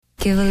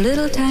Give a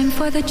little time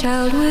for the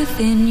child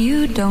within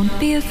you. Don't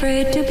be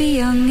afraid to be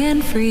young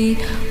and free.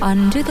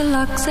 Undo the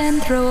locks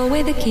and throw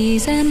away the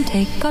keys and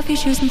take off your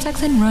shoes and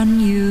socks and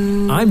run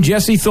you. I'm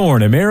Jesse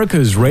Thorne,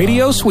 America's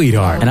radio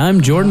sweetheart. And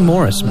I'm Jordan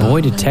Morris,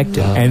 boy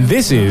detective. And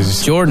this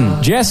is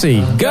Jordan. Jesse,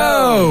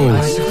 go!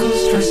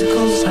 Bicycles,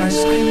 tricycles,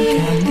 ice cream,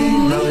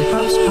 candy,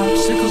 lollipops,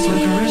 popsicles,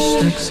 licorice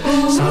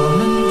sticks,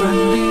 Solomon,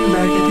 Grundy,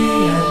 Raggedy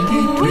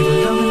Andy,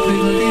 Tweedledum and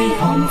Tweedledee,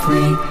 home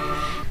free.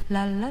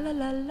 La la la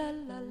la la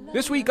la.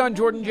 This week on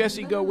Jordan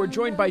Jesse Go, we're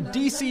joined by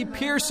DC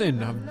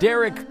Pearson of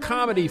Derek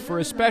Comedy for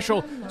a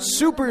special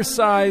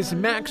supersize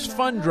Max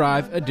Fun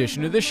Drive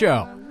edition of the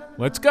show.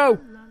 Let's go.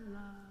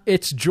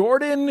 It's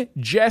Jordan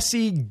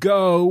Jesse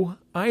Go.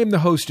 I am the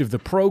host of the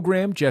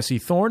program, Jesse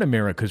Thorne,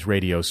 America's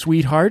radio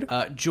sweetheart.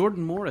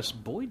 Jordan Morris,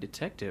 boy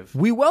detective.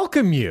 We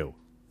welcome you,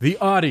 the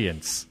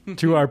audience,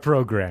 to our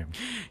program.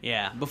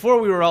 Yeah,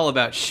 before we were all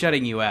about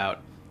shutting you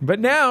out. But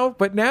now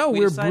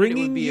we're decided bringing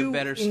it would be you a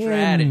better in.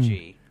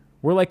 strategy.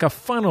 We're like a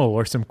funnel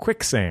or some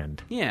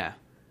quicksand. Yeah.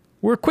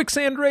 We're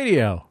quicksand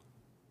radio.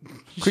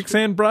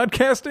 Quicksand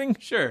broadcasting?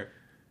 Sure.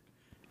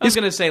 I was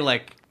going to say,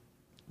 like,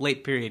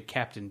 late period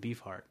Captain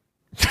Beefheart.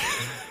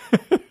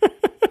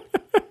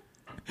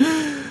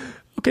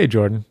 Okay,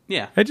 Jordan.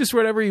 Yeah. I just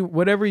whatever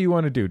you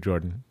want to do,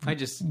 Jordan.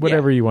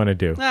 Whatever you want to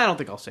do. I don't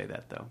think I'll say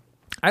that, though.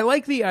 I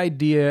like the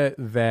idea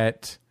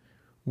that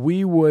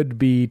we would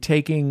be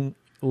taking,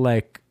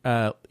 like,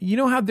 you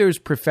know how there's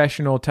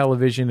professional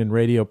television and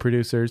radio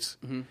producers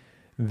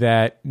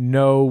that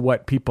know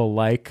what people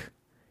like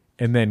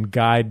and then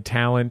guide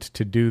talent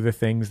to do the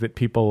things that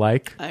people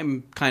like?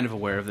 I'm kind of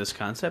aware of this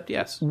concept,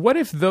 yes. What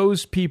if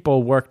those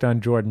people worked on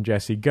Jordan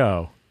Jesse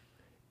Go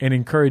and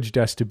encouraged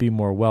us to be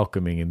more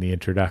welcoming in the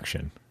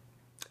introduction?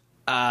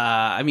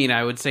 I mean,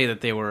 I would say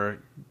that they were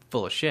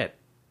full of shit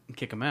and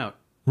kick them out.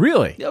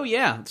 Really? Oh,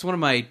 yeah. It's one of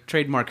my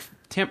trademark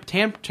temper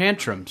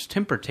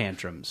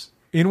tantrums.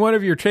 In one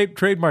of your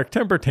trademark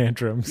temper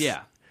tantrums, Yeah.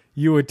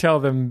 you would tell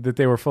them that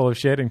they were full of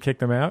shit and kick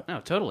them out?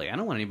 No, totally. I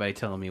don't want anybody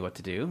telling me what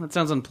to do. That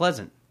sounds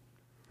unpleasant.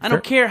 I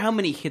don't care how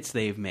many hits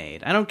they've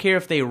made. I don't care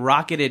if they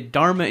rocketed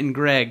Dharma and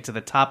Greg to the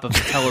top of the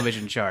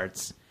television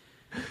charts.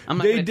 I'm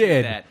not going to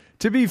do that.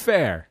 To be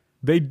fair,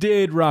 they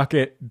did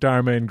rocket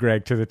Dharma and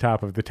Greg to the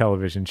top of the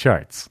television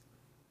charts.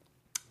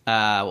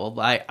 Well,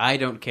 I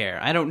don't care.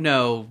 I don't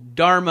know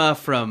Dharma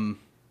from...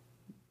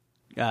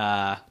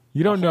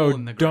 You don't know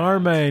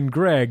Dharma and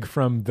Greg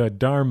from the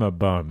Dharma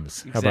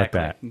Bums. How about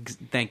that?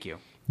 Thank you.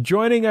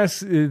 Joining us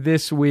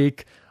this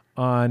week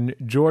on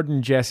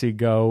Jordan Jesse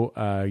Go,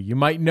 you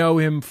might know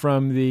him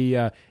from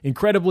the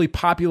incredibly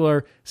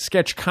popular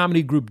sketch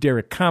comedy group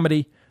Derek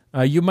Comedy.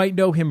 You might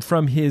know him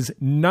from his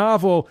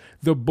novel,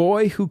 The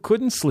Boy Who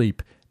Couldn't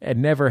Sleep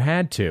and Never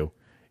Had To.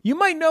 You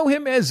might know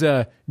him as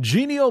a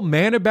genial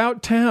man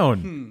about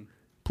town.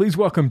 Please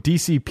welcome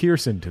DC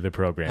Pearson to the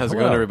program. How's it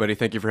going, everybody?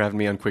 Thank you for having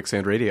me on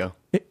Quicksand Radio.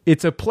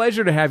 It's a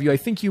pleasure to have you. I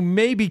think you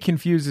may be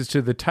confused as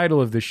to the title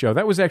of the show.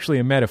 That was actually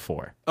a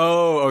metaphor.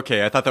 Oh,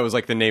 okay. I thought that was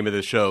like the name of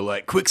the show,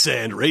 like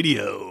Quicksand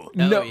Radio.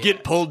 No. Yeah.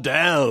 Get pulled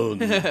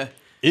down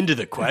into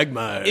the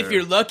quagmire. If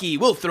you're lucky,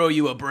 we'll throw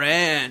you a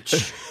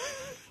branch.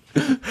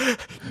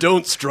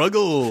 Don't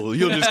struggle.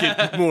 You'll just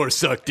get more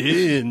sucked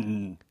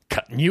in.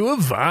 Cutting you a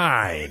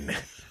vine.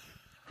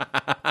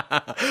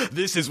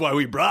 This is why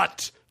we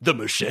brought the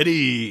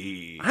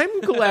machete.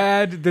 I'm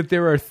glad that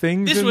there are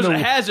things This in was the... a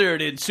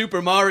hazard in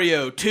Super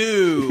Mario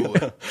 2.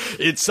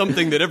 It's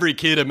something that every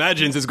kid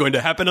imagines is going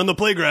to happen on the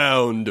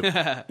playground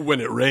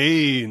when it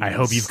rains. I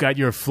hope you've got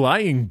your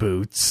flying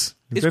boots.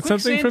 Is that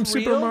something from quicksand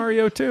Super real?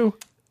 Mario 2?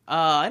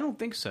 I don't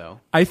think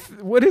so.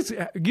 What is...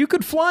 You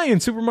could fly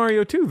in Super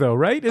Mario 2, though,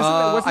 right?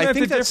 Wasn't I that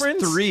think the that's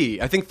difference? 3.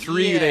 I think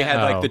 3 Yeah. they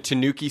had Oh. like the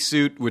Tanuki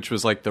suit, which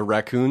was like the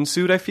raccoon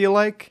suit, I feel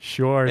like.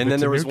 Sure, And the then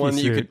there was Tanuki one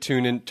that you suit.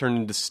 could turn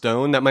into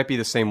stone. That might be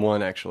the same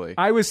one, actually.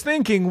 I was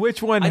thinking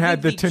which one I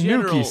had the think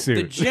Tanuki The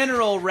suit.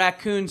 general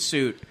raccoon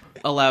suit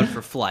allowed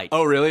for flight.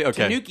 Oh, really?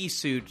 Okay. Tanuki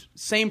suit,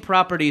 same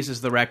properties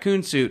as the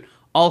raccoon suit,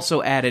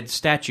 also added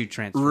statue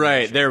transformation.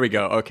 Right, there we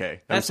go. Okay.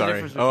 That's the I'm sorry.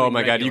 difference Oh between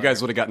my god, you regular.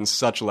 guys would have gotten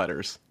such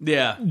letters.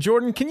 Yeah.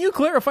 Jordan, can you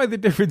clarify the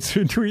difference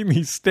between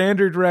the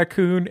standard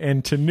raccoon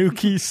and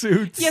Tanuki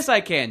suits? Yes, I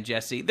can,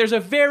 Jesse. There's a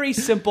very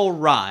simple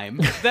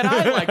rhyme that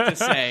I like to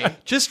say.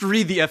 Just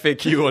read the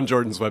FAQ on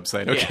Jordan's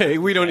website, okay? Yeah,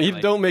 We don't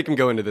exactly. don't make him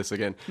go into this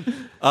again.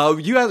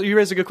 You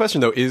raised a good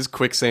question though. Is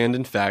quicksand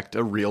in fact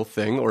a real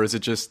thing, or is it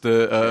just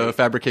the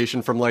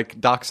fabrication from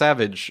like Doc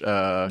Savage?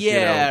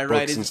 Yeah, books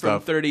right. and It's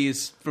stuff.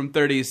 from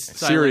 30s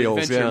silent Serials,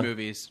 adventure yeah.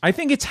 movies. I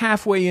think it's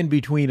halfway in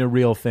between a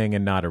real thing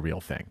and not a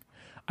real thing.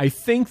 I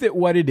think that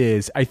what it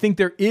is, I think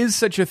there is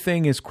such a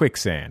thing as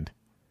quicksand.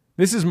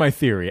 This is my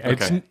theory.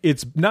 Okay.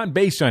 It's not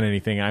based on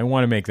anything. I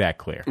want to make that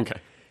clear. Okay.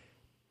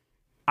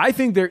 I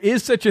think there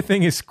is such a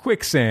thing as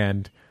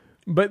quicksand,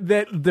 but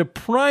that the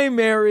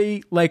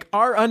primary, like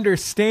our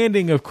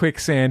understanding of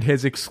quicksand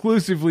has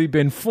exclusively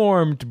been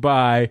formed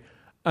by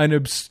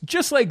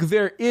just like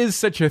there is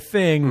such a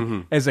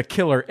thing as a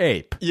killer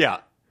ape. Yeah.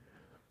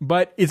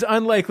 But it's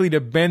unlikely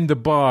to bend the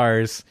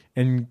bars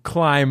and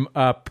climb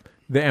up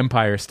the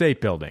Empire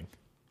State Building.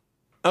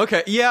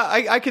 Okay, yeah,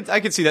 I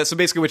could see that. So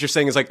basically what you're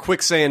saying is like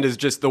quicksand is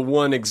just the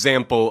one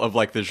example of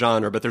like the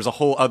genre, but there's a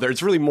whole other,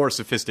 it's really more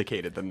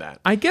sophisticated than that.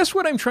 I guess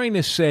what I'm trying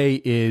to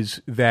say is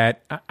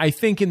that I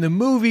think in the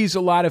movies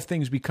a lot of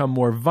things become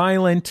more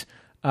violent,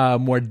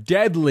 more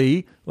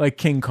deadly, like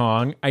King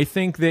Kong. I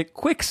think that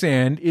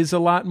quicksand is a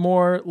lot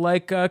more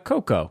like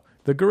Coco,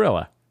 the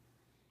gorilla,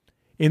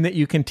 in that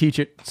you can teach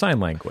it sign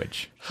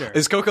language. Sure.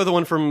 Is Coco the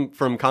one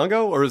from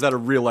Congo, or is that a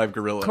real life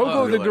gorilla?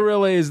 Coco the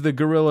gorilla is the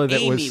gorilla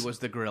that Amy was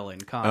the gorilla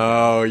in Congo.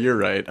 Oh, you're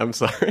right. I'm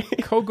sorry.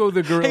 Coco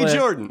the gorilla. Hey,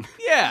 Jordan.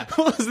 Yeah.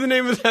 What was the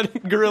name of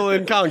that gorilla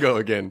in Congo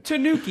again?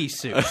 Tanuki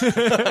suit.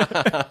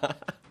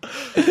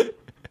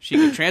 She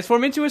could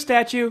transform into a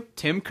statue.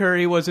 Tim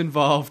Curry was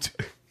involved.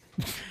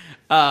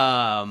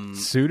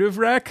 Suit of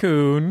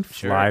raccoon,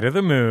 fly to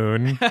the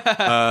moon.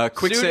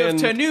 Quicksand.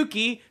 Suit of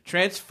Tanuki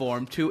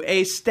transformed to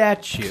a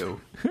statue.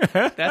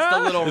 That's the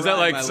little. Is that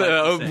like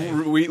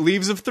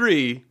Leaves of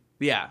Three?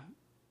 Yeah.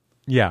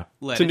 Yeah.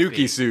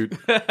 Tanuki suit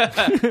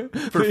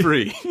for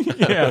free.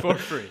 Yeah. For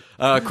free.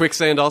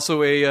 Quicksand,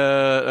 also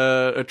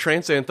a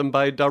trance anthem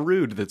by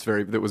Darude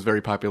that was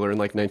very popular in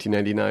like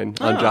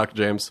 1999 on Jock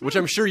Jams, which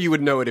I'm sure you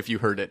would know it if you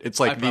heard it.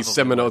 It's like these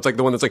seminal. It's like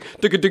the one that's like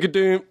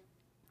digga-digga-doom.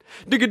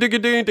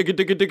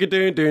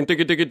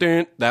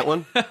 That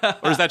one?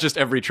 Or is that just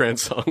every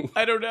trance song?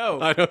 I don't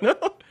know. I don't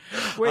know.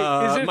 Wait,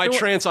 is it my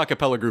trance a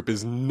cappella group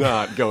is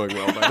not going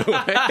well, by the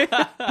way.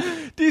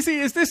 DC,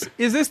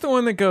 is this the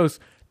one that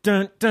goes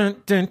dun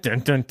dun dun dun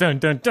dun dun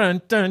dun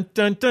dun dun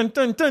dun dun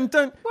dun dun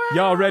dun?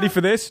 Y'all ready for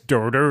this?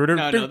 No,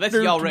 that's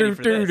Y'all Ready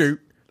for This.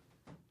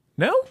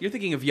 No? You're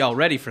thinking of Y'all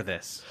Ready for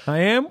This. I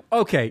am?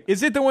 Okay.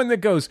 Is it the one that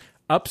goes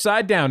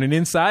upside down and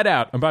inside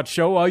out? I'm about to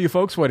show all you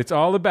folks what it's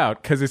all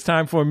about, because it's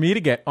time for me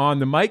to get on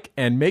the mic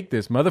and make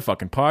this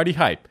motherfucking party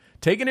hype.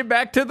 Taking it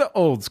back to the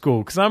old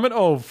school, because I'm an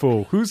old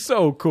fool who's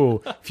so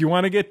cool. If you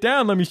want to get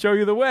down, let me show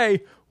you the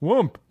way.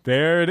 Whoomp.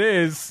 There it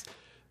is.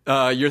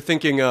 You're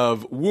thinking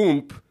of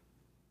whoomp,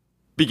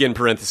 begin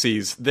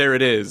parentheses, there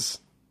it is,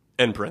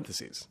 end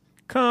parentheses.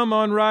 Come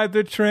on, ride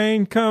the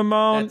train. Come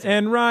on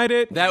and ride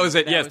it. That was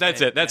it. Yes,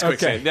 that's it. That's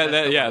Quicksand.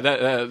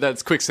 Okay.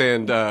 That's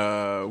Quicksand.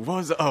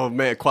 Quad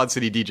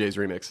City DJs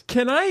remix.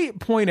 Can I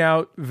point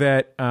out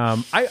that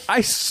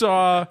I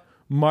saw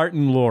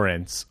Martin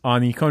Lawrence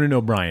on the Conan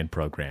O'Brien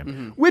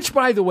program, which,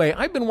 by the way,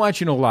 I've been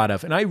watching a lot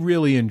of, and I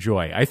really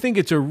enjoy. I think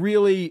it's a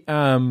really,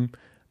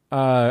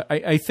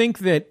 I think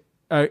that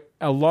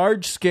a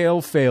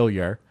large-scale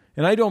failure,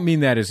 and I don't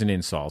mean that as an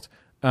insult,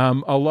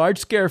 a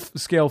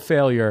large-scale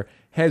failure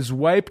has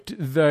wiped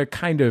the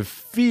kind of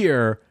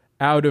fear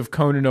out of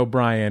Conan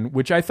O'Brien,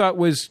 which I thought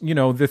was,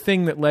 the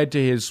thing that led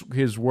to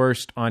his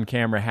worst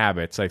on-camera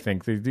habits. I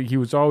think he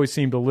was always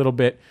seemed a little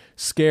bit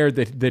scared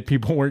that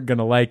people weren't going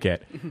to like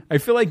it. I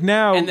feel like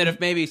now, and that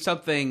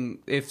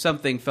if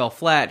something fell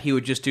flat, he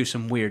would just do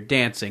some weird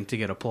dancing to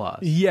get applause.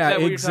 Yeah,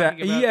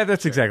 exactly. Yeah,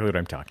 that's exactly what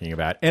I'm talking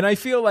about. And I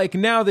feel like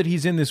now that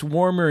he's in this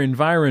warmer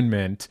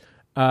environment,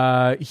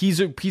 he's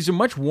a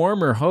much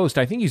warmer host.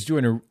 I think he's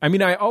doing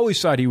I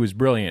always thought he was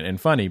brilliant and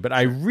funny, but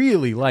I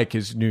really like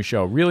his new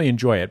show. Really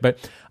enjoy it. But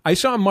I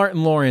saw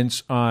Martin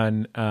Lawrence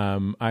on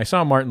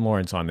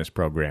this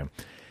program.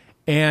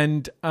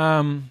 And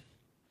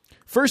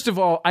first of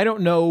all,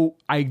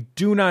 I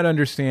do not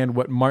understand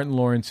what Martin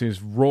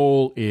Lawrence's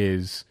role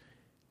is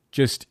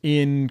just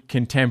in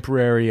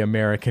contemporary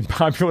American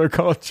popular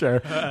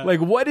culture. Like,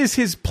 what is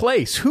his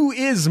place? Who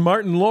is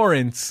Martin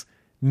Lawrence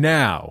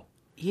now?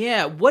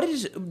 Yeah,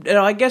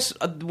 I guess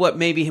what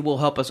maybe will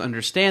help us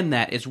understand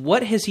that is,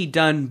 what has he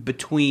done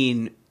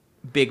between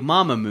Big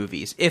Mama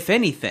movies, if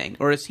anything?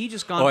 Or has he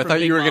just gone I from thought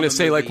Big you were Mama going to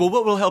say, movie? like, well,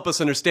 what will help us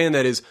understand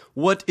that is,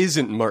 what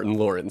isn't Martin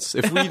Lawrence?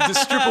 If we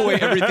just strip away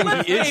everything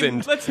he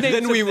isn't,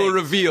 then we will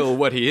reveal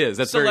what he is.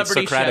 That's Celebrity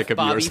very Socratic chef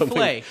of you or Bobby something.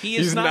 Flay.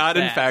 He's not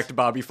in that. fact,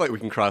 Bobby Flay. We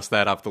can cross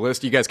that off the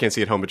list. You guys can't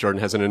see at home, but Jordan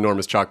has an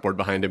enormous chalkboard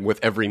behind him with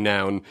every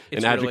noun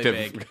and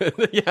adjective.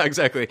 Really Yeah,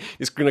 exactly.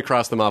 He's going to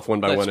cross them off one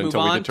by one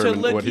until we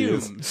determine what he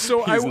is.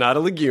 So he's not a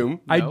legume.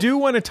 I do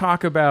want to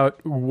talk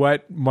about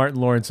what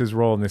Martin Lawrence's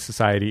role in this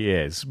society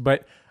is,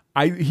 but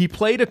he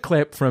played a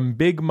clip from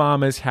Big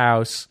Mama's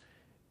House,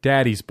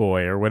 Daddy's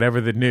Boy, or whatever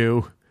the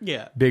new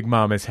Big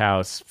Mama's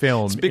House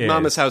film is. It's Big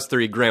Mama's House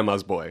 3,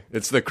 Grandma's Boy.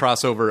 It's the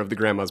crossover of the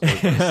Grandma's Boy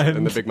verse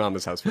and the Big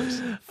Mama's House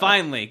verse.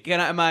 Finally.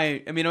 Am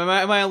I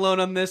alone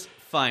on this?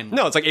 Finally.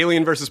 No, it's like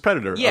Alien versus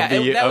Predator. Yeah,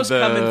 that was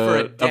coming for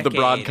a decade of the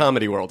broad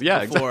comedy world.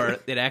 Yeah, before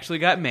exactly. it actually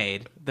got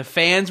made. The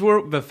fans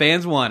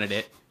wanted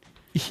it.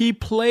 He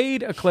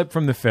played a clip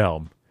from the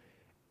film,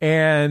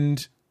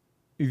 and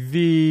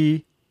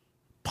the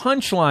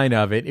punchline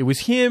of it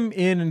was him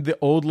in the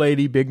old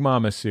lady Big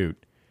Mama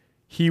suit.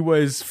 He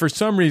was, for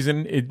some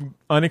reason,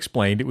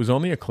 unexplained, it was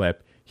only a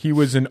clip, he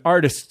was an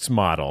artist's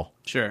model.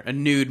 Sure, a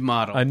nude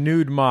model.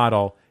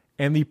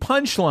 And the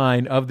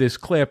punchline of this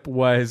clip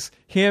was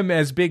him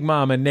as Big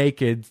Mama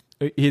naked.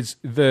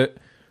 The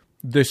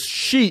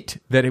sheet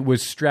that it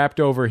was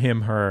strapped over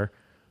her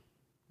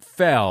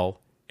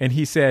fell, and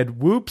he said,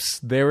 "Whoops,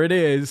 there it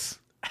is."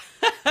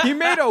 He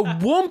made a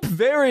whoomp,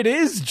 there it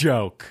is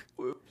joke.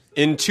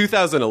 In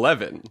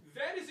 2011.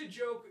 That is a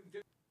joke.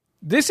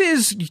 This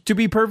is, to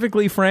be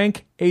perfectly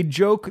frank, a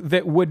joke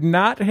that would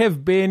not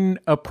have been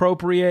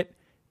appropriate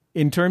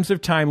in terms of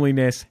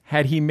timeliness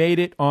had he made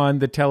it on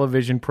the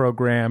television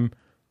program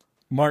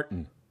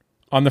Martin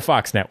on the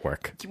Fox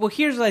network. Well,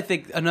 here's, I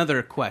think,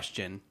 another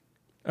question.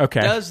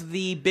 Okay. Does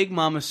the Big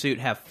Mama suit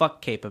have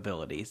fuck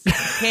capabilities?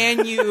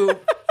 Can you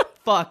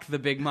fuck the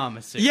Big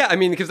Mama suit? Yeah, I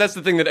mean, because that's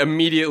the thing that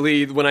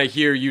immediately, when I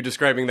hear you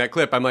describing that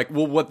clip, I'm like,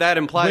 well, what that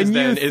implies When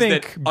you then is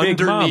that think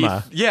Big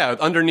Mama.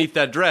 underneath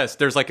that dress,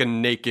 there's like a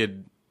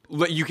naked.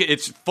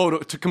 It's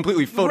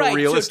completely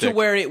photorealistic. Right, to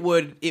where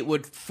it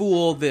would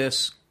fool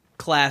this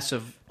class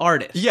of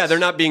artists. Yeah, they're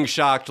not being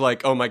shocked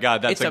like, oh my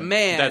god, that's a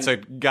man. That's a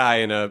guy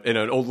in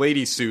an old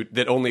lady suit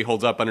that only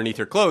holds up underneath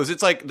her clothes.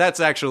 It's like that's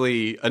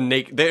actually a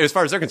naked. As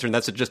far as they're concerned,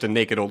 that's just a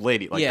naked old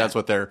lady. Like that's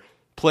what they're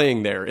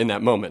playing there in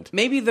that moment.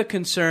 Maybe the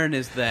concern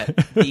is that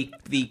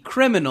the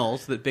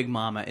criminals that Big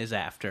Mama is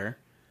after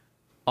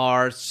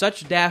are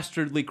such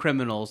dastardly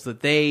criminals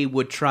that they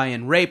would try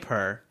and rape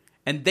her.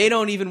 And they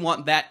don't even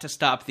want that to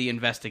stop the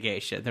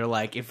investigation. They're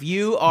like, if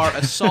you are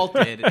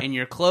assaulted and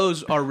your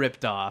clothes are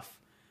ripped off,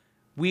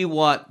 we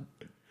want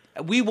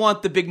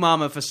the Big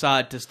Mama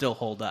facade to still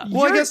hold up.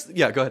 Well, I guess,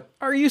 yeah, go ahead.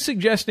 Are you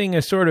suggesting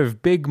a sort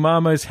of Big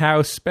Mama's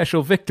House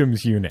Special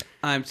Victims Unit?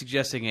 I'm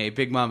suggesting a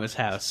Big Mama's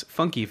House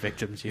Funky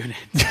Victims Unit.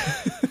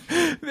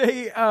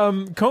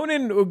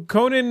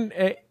 Conan,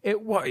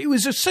 it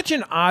was just such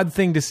an odd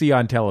thing to see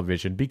on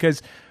television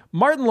because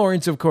Martin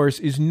Lawrence, of course,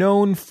 is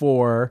known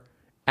for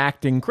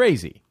acting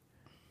crazy.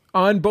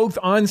 Both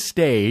on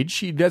stage,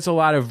 he does a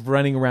lot of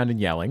running around and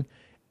yelling,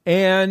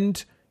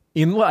 and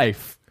in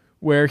life,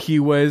 where he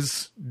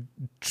was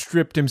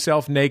stripped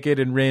himself naked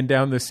and ran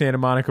down the Santa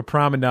Monica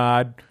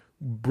Promenade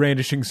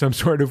brandishing some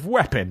sort of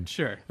weapon.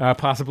 Sure.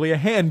 Possibly a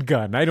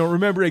handgun. I don't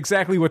remember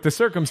exactly what the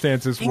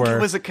circumstances I think were.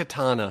 it was a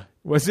katana.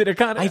 Was it a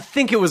katana? I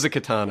think it was a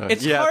katana.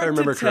 It's yeah, hard if I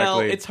remember to tell,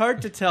 correctly. It's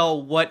hard to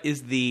tell what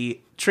is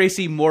the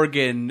Tracy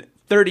Morgan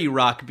 30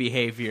 Rock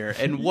behavior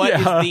and what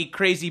is the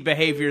crazy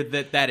behavior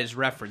that is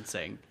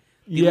referencing.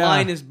 The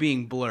line is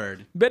being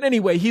blurred. But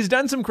anyway, he's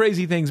done some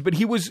crazy things, but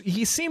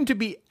he seemed to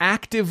be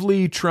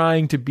actively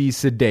trying to be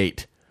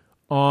sedate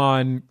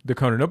on the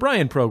Conan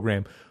O'Brien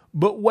program.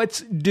 But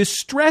what's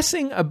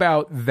distressing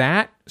about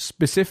that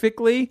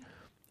specifically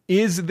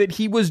is that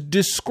he was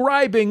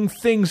describing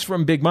things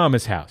from Big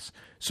Mama's house.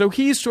 So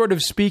he's sort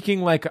of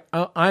speaking like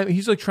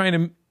he's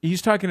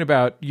talking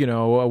about,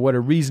 what a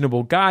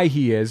reasonable guy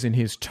he is in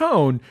his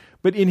tone,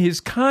 but in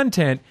his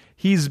content,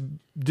 he's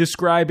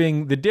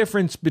describing the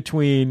difference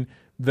between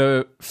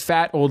the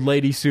fat old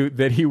lady suit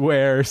that he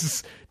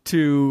wears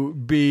to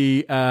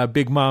be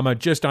Big Mama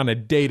just on a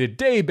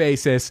day-to-day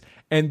basis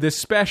and the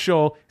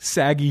special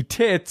saggy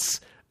tits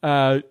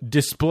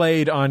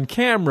displayed on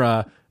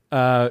camera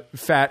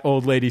fat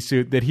old lady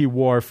suit that he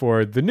wore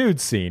for the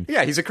nude scene.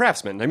 Yeah, he's a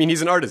craftsman. I mean,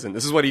 he's an artisan.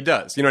 This is what he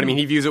does. You know what I mean?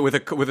 He views it with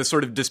a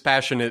sort of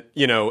dispassionate,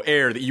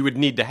 air that you would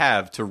need to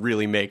have to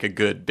really make a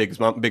good Big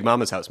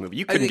Mama's House movie.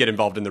 You couldn't get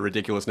involved in the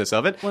ridiculousness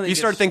of it. Well, you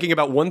start thinking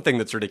about one thing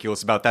that's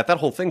ridiculous about that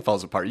whole thing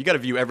falls apart. You got to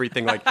view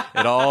everything like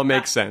it all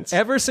makes sense.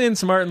 Ever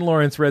since Martin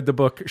Lawrence read the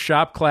book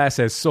Shop Class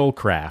as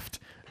Soulcraft,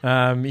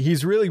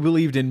 he's really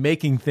believed in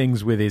making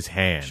things with his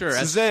hands. Sure,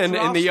 Zen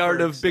in the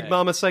art of Big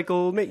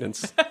Mamacycle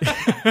maintenance.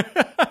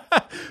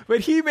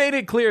 But he made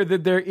it clear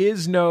that there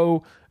is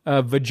no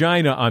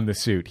vagina on the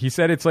suit. He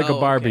said it's like a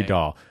Barbie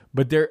doll,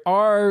 but there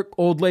are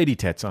old lady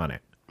tits on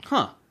it.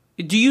 Huh.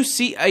 Do you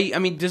see, I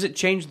mean, does it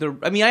change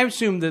I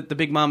assume that the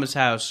Big Mama's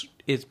House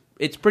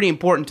it's pretty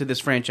important to this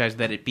franchise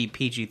that it be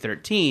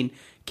PG-13.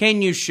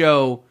 Can you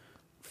show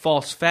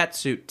false fat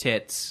suit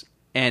tits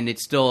and it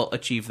still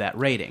achieve that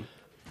rating?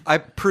 I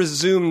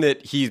presume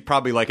that he's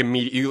probably like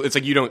immediately. It's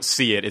like you don't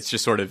see it; it's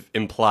just sort of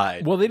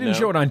implied. Well, they didn't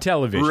show it on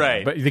television,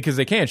 right? But because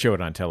they can't show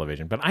it on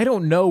television. But I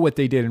don't know what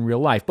they did in real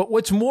life. But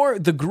what's more,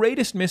 the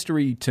greatest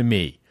mystery to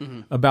me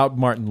about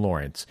Martin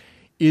Lawrence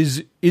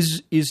is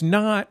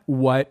not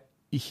what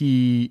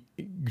he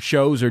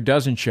shows or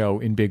doesn't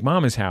show in Big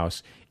Mama's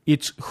House.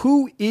 It's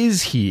who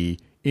is he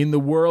in the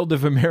world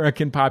of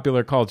American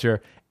popular culture,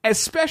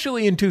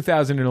 especially in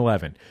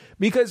 2011.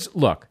 Because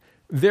look,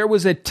 there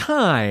was a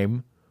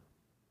time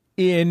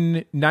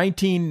in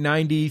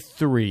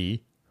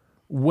 1993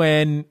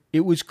 when it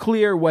was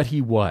clear what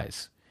he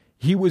was.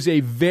 He was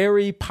a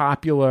very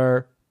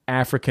popular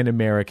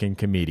African-American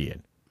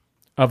comedian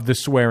of the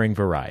swearing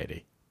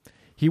variety.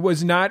 He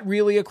was not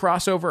really a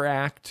crossover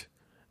act.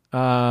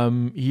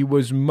 He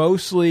was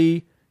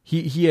mostly...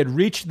 He had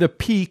reached the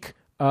peak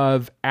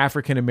of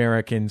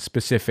African-American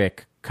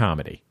specific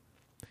comedy.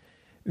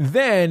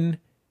 Then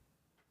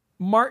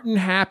Martin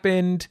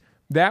happened.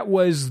 That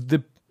was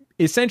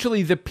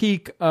essentially the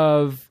peak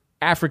of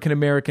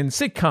African-American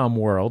sitcom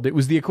world. It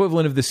was the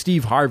equivalent of the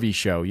Steve Harvey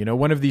show,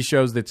 one of these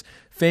shows that's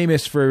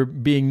famous for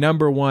being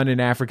number one in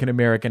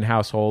African-American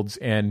households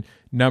and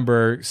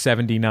number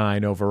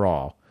 79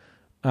 overall.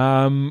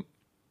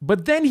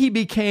 But then he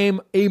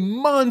became a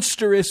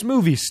monstrous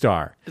movie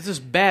star. Is this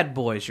Bad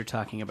Boys you're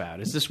talking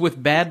about? Is this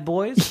with Bad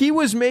Boys? He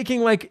was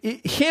making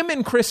him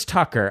and Chris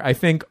Tucker, I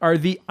think, are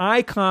the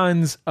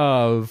icons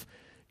of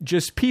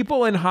just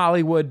people in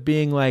Hollywood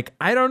being like,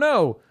 I don't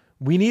know,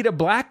 we need a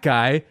black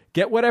guy.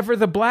 Get whatever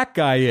the black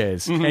guy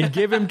is and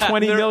give him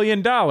 $20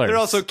 million. They're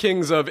also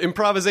kings of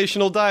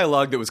improvisational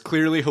dialogue that was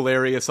clearly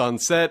hilarious on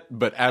set,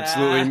 but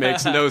absolutely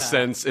makes no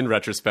sense in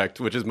retrospect,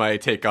 which is my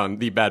take on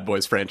the Bad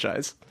Boys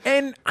franchise.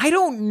 And I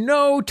don't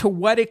know to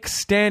what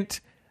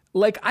extent,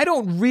 I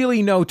don't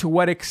really know to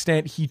what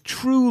extent he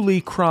truly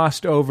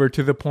crossed over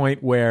to the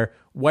point where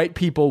white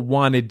people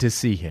wanted to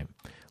see him.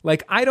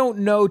 I don't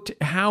know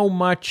how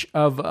much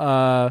of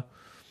a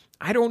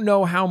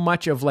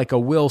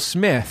Will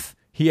Smith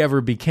he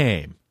ever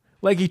became.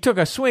 He took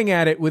a swing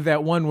at it with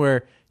that one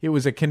where it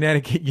was a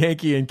Connecticut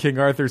Yankee in King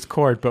Arthur's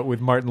Court, but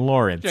with Martin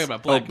Lawrence. Talking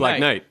about Black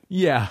Knight.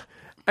 Yeah.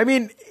 I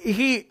mean,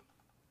 he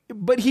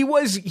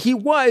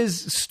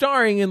was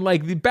starring in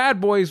the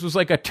Bad Boys was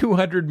a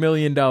 $200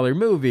 million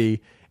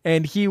movie,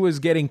 and he was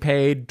getting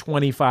paid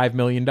 $25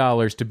 million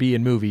to be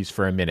in movies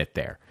for a minute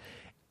there.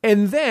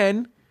 And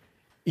then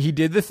he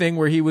did the thing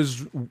where he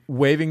was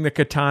waving the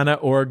katana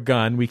or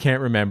gun, we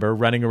can't remember,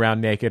 running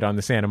around naked on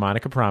the Santa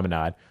Monica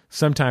Promenade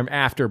sometime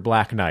after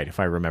Black Knight, if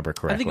I remember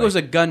correctly. I think it was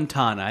a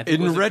gun-tana.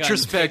 In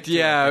retrospect,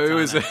 it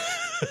was it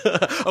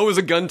was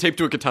a gun taped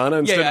to a katana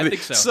instead I of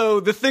think so. So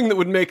the thing that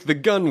would make the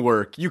gun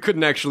work, you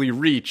couldn't actually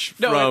reach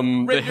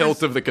from the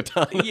hilt of the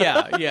katana.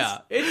 Yeah.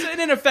 It's an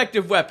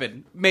ineffective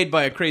weapon made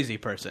by a crazy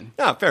person.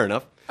 Ah, fair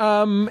enough.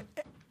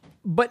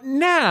 But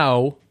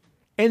now,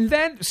 and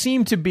that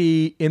seemed to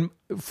be,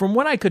 from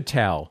what I could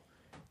tell,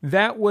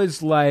 that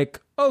was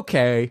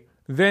okay,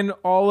 then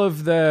all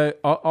of the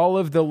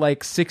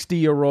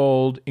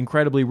 60-year-old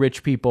incredibly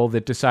rich people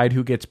that decide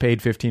who gets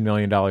paid $15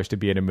 million to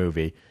be in a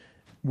movie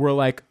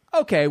were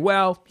okay,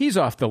 well, he's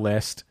off the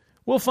list.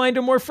 We'll find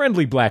a more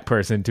friendly black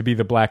person to be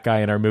the black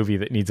guy in our movie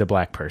that needs a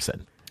black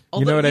person.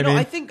 You know what I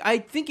mean? I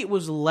think it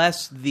was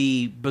less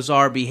the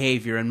bizarre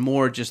behavior and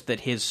more just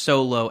that his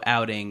solo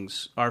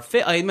outings are.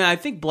 I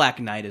think Black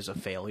Knight is a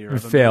failure.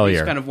 It's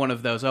kind of one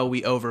of those. Oh,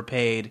 we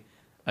overpaid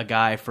a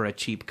guy for a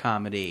cheap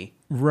comedy,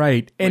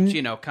 right? And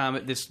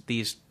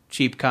these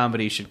cheap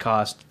comedies should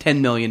cost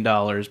 $10 million,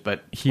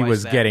 but he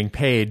was getting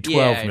paid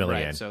 $12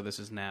 million. Right, so this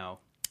is now.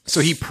 So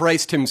he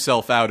priced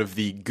himself out of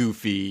the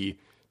goofy,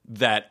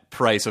 that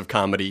price of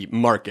comedy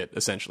market,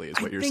 essentially, is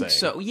what you're saying.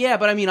 So, yeah,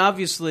 but I mean,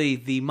 obviously,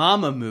 the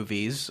Mama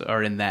movies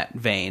are in that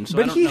vein. So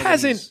but he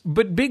hasn't.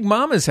 But Big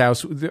Mama's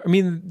House. I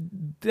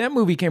mean, that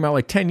movie came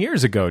out 10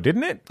 years ago,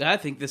 didn't it? I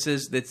think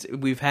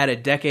we've had a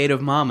decade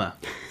of Mama.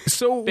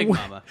 So Big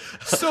Mama.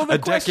 So the a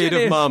decade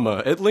of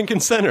Mama at Lincoln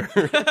Center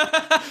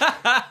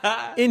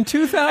in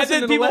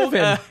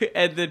 2011,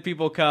 and then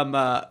people come.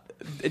 A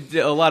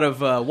lot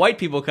of white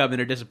people come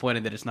and are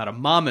disappointed that it's not a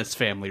Mama's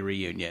Family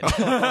reunion.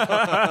 They're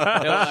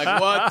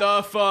like, what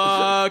the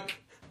fuck?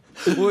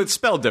 Well, it's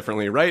spelled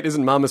differently, right?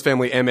 Isn't Mama's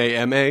Family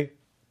M-A-M-A?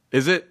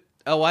 Is it?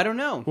 Oh, I don't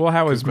know. Well,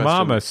 how is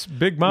Mama's?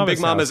 Big Mama's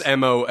Big Mama's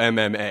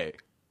M-O-M-M-A.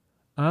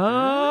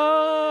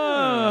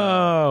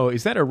 Oh,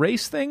 is that a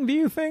race thing, do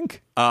you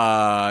think?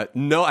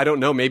 No, I don't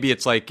know. Maybe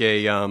it's a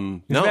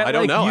no, I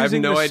don't know. I have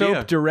no idea. Using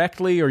soap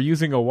directly or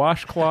using a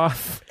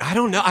washcloth? I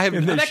don't know.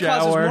 That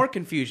causes more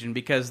confusion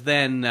because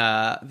then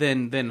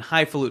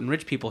highfalutin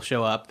rich people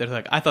show up. They're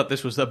like, I thought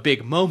this was a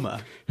big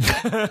MoMA.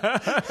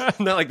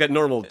 Not like that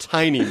normal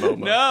tiny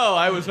MoMA. No,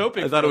 I was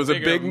hoping. I thought it was a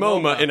big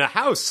MoMA in a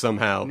house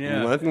somehow.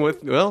 Yeah.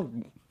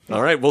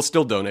 All right, we'll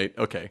still donate.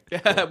 Okay.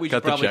 We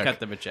should probably cut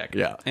them a check.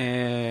 Yeah.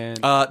 And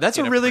that's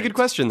a really good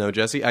question, though,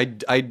 Jesse.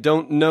 I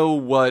don't know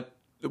what...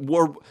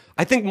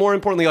 I think more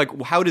importantly,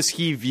 how does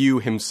he view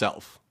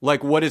himself?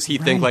 What does he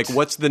think?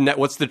 What's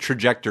the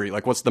trajectory?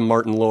 What's the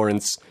Martin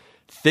Lawrence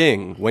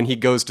thing when he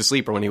goes to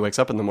sleep or when he wakes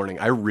up in the morning?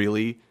 I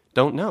really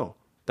don't know.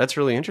 That's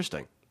really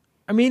interesting.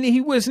 I mean,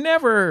 he was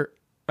never...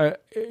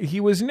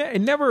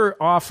 never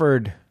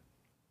offered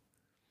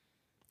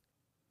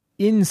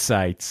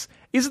insights.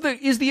 Is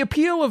the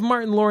appeal of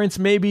Martin Lawrence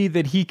maybe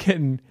that he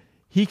can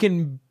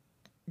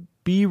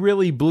be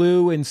really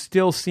blue and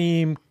still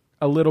seem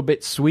a little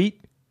bit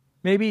sweet?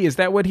 Maybe is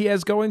that what he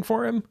has going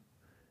for him?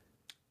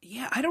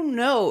 Yeah, I don't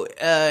know.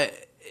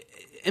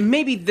 And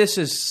maybe this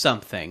is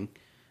something.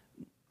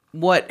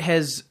 What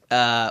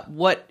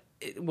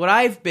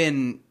I've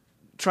been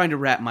trying to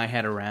wrap my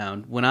head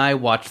around when I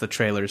watch the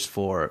trailers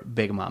for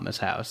Big Mama's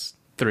House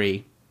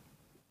 3,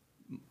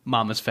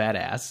 Mama's Fat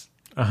Ass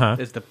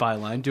is the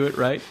byline to it,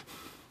 right?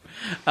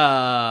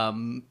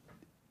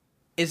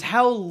 Is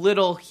how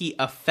little he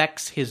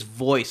affects his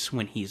voice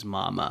when he's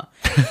Mama.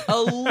 A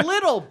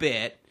little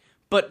bit,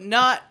 but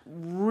not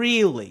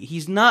really.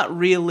 He's not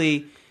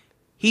really...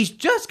 He's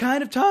just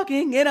kind of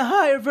talking in a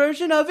higher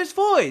version of his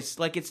voice.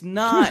 It's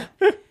not...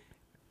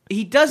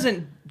 He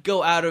doesn't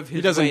go out of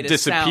his way to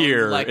sound like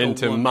disappear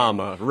into a woman.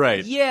 Mama,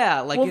 right.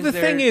 Yeah. Well, the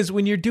thing is,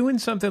 when you're doing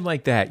something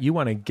like that, you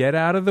want to get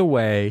out of the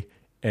way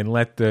and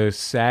let the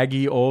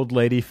saggy old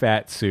lady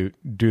fat suit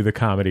do the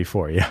comedy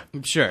for you.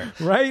 Sure.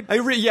 Right?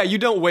 Yeah, you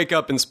don't wake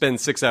up and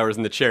spend 6 hours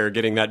in the chair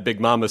getting that Big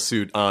Mama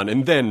suit on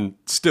and then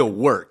still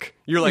work.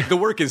 You're like, the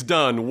work is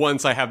done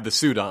once I have the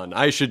suit on.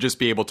 I should just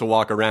be able to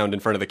walk around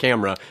in front of the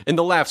camera, and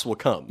the laughs will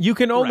come. You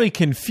can only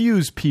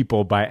confuse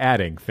people by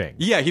adding things.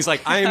 Yeah, he's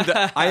like,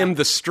 I am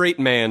the straight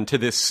man to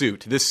this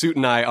suit. This suit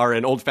and I are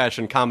an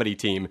old-fashioned comedy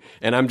team,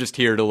 and I'm just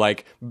here to,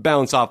 like,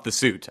 bounce off the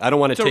suit. I don't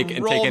want to take any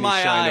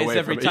shine away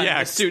every from it. time Yeah.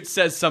 the suit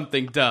says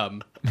something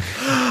dumb.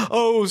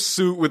 Oh,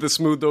 suit with a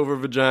smoothed-over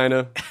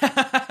vagina.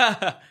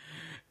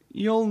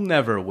 You'll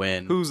never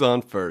win. Who's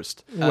on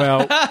first?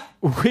 Well,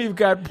 we've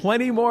got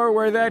plenty more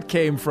where that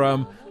came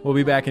from. We'll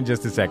be back in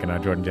just a second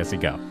on Jordan Jesse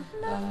Go.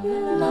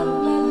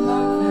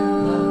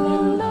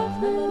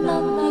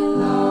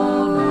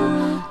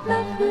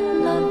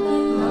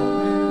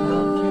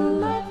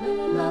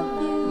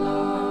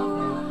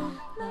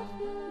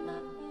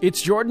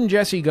 It's Jordan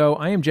Jesse Go.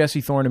 I am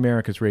Jesse Thorne,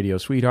 America's radio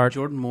sweetheart.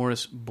 Jordan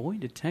Morris, boy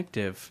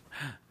detective.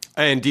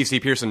 And D.C.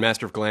 Pearson,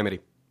 Master of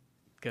Calamity.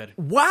 Good.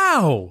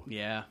 Wow.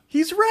 Yeah.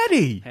 He's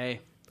ready.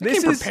 Hey.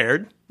 This came is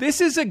prepared.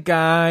 This is a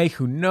guy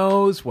who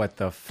knows what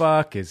the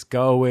fuck is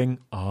going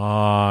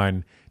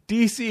on.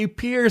 D.C.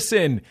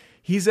 Pearson.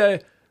 He's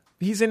an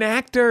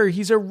actor.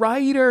 He's a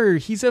writer.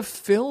 He's a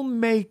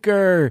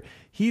filmmaker.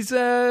 He's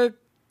a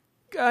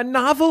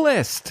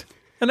novelist.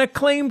 An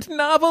acclaimed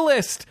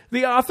novelist.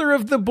 The author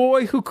of The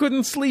Boy Who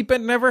Couldn't Sleep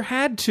and Never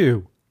Had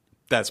to.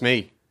 That's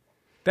me.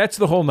 That's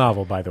the whole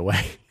novel, by the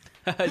way.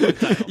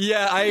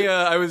 Yeah,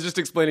 I was just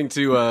explaining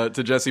to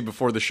Jesse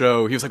before the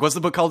show. He was like, "What's the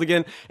book called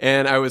again?"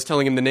 And I was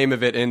telling him the name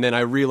of it, and then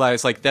I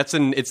realized like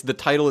it's the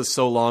title is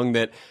so long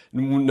that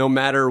no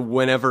matter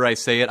whenever I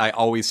say it, I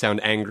always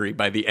sound angry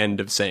by the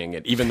end of saying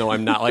it, even though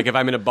I'm not. Like if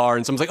I'm in a bar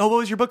and someone's like, "Oh, what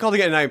was your book called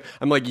again?" and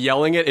I'm like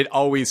yelling it, it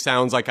always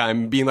sounds like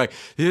I'm being like,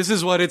 "This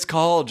is what it's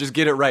called. Just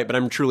get it right." But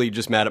I'm truly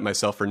just mad at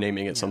myself for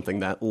naming it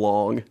something that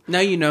long. Now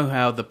you know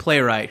how the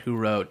playwright who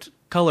wrote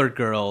Colored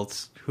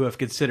Girls, who have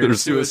considered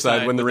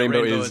suicide when the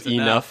rainbow is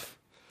enough.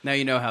 Now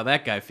you know how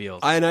that guy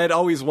feels. And I'd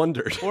always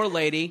wondered. Or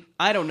lady.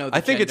 I don't know the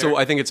I think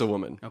gender. it's a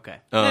woman. Okay.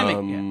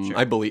 Yeah, sure.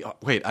 I believe.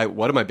 Wait,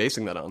 what am I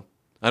basing that on?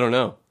 I don't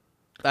know.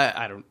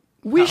 I don't.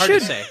 We hard should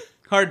to say.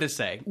 Hard to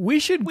say. We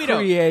should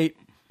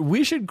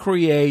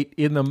create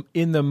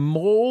in the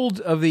mold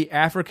of the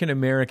African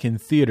American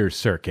theater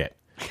circuit.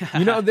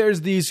 You know,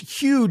 there's these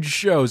huge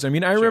shows. I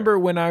mean, I remember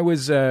when I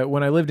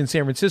lived in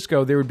San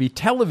Francisco, there would be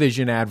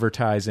television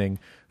advertising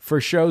for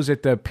shows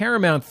at the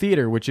Paramount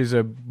Theater, which is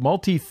a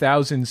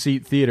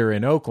multi-thousand-seat theater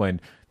in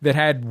Oakland, that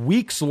had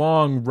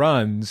weeks-long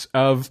runs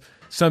of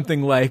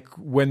something like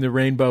When the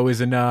Rainbow is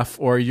Enough,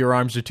 or Your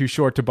Arms Are Too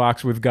Short to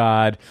Box with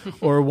God,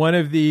 or one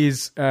of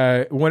these,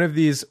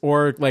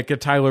 or like a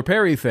Tyler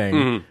Perry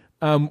thing.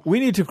 We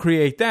need to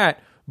create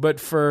that, but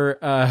for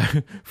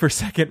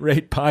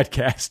second-rate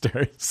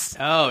podcasters.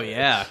 Oh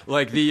yeah,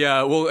 like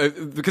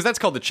because that's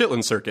called the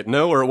Chitlin Circuit,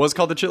 no? Or it was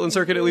called the Chitlin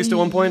Circuit at least at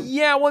one point.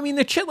 Yeah, well, I mean,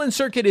 the Chitlin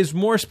Circuit is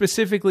more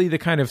specifically the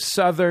kind of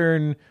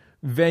southern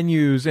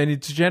venues, and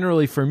it's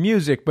generally for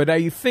music. But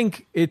I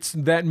think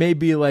that may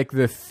be like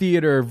the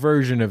theater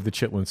version of the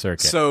Chitlin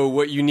Circuit. So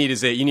what you need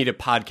is a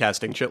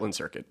podcasting Chitlin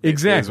Circuit.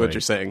 Exactly, is what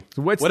you're saying.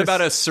 So what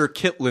about a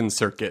Circuitlin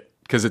Circuit?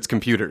 Because it's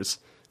computers.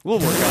 We'll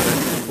work on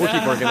it. We'll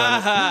keep working on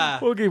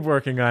it. We'll keep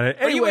working on it.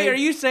 Anyway, are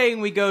you saying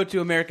we go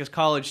to America's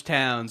college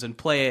towns and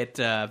play at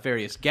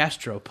various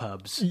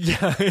gastropubs?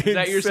 Yeah, is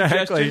that your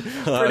suggestion?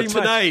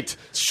 Tonight,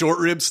 short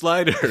rib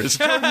sliders.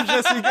 Jordan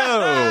Jesse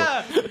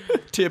Go.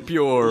 Tip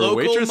your local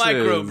waitresses.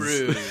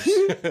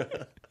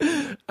 microbrews.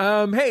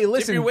 Hey,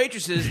 listen. Tip your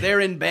waitresses. They're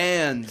in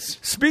bands.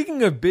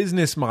 Speaking of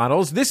business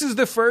models, this is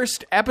the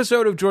first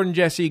episode of Jordan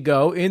Jesse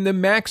Go in the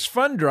Max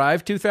Fund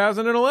Drive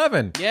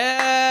 2011. Yay!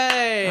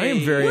 I am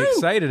very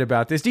excited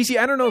about this. DC,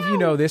 I don't know if you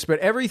know this, but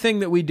everything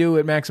that we do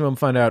at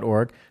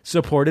MaximumFun.org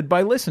supported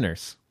by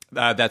listeners.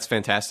 That's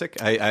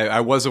fantastic.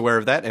 I was aware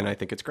of that, and I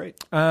think it's great.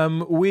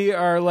 We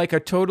are like a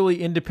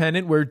totally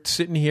independent. We're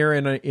sitting here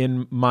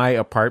in my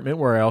apartment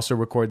where I also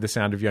record The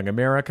Sound of Young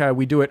America.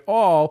 We do it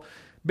all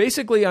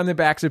basically on the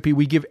backs of people.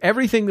 We give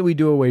everything that we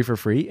do away for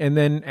free and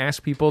then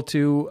ask people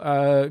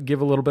to give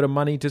a little bit of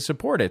money to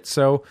support it.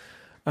 So,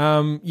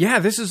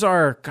 this is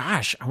I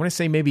want to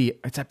say maybe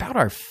it's about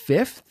our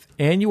 5th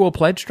annual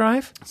pledge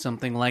drive.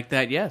 Something like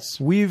that,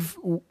 yes.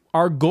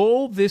 Our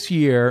goal this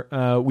year,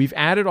 we've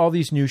added all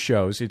these new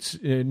shows. It's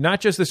not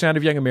just The Sound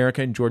of Young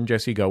America and Jordan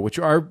Jesse Go, which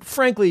are,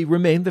 frankly,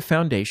 remain the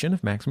foundation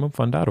of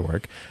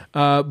MaximumFun.org.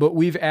 But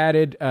we've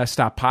added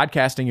Stop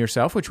Podcasting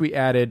Yourself, which we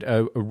added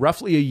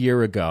roughly a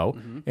year ago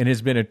and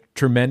has been a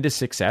tremendous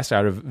success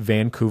out of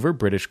Vancouver,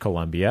 British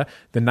Columbia.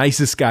 The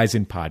nicest guys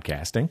in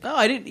podcasting. Oh,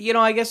 I didn't. You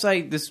know, I guess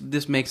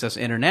this makes us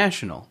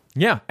international.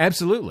 Yeah,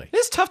 absolutely.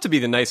 It's tough to be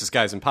the nicest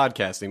guys in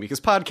podcasting because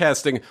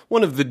podcasting,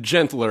 one of the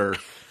gentler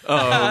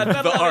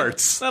the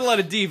arts. Not a lot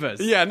of divas.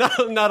 Yeah, not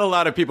a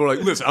lot of people are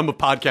like, listen, I'm a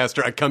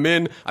podcaster. I come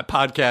in, I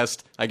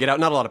podcast, I get out.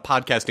 Not a lot of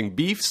podcasting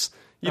beefs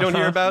you don't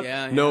hear about.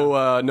 Yeah.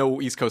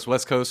 No East Coast,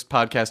 West Coast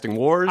podcasting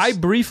wars. I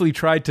briefly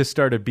tried to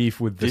start a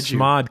beef with the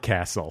Smod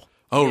Castle.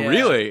 Oh, Yeah.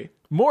 really?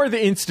 More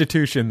the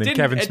institution than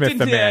Kevin Smith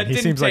the man. He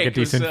seems like a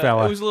decent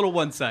fella. It was a little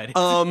one-sided.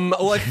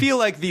 Well, I feel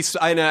like these,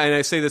 and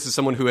I say this as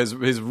someone who has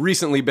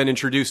recently been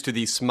introduced to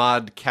the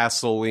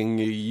Smodcastling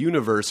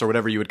universe, or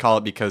whatever you would call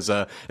it, because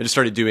I just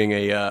started doing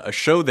a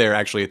show there,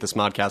 actually, at the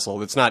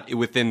Smodcastle. It's not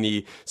within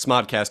the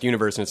Smodcast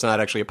universe, and it's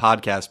not actually a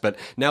podcast, but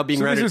now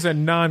being this is a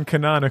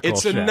non-canonical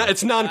show.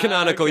 It's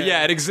non-canonical, okay.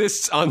 yeah. It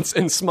exists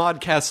in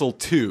Smodcastle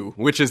 2,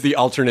 which is the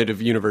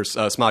alternative universe,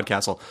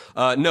 Smodcastle.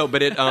 No,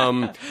 but it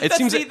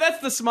seems...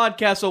 That's the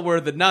Smodcastle where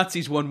the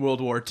Nazis won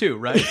World War II,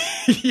 right?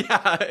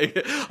 Yeah,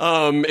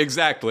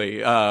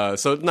 exactly.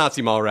 So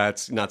Nazi mall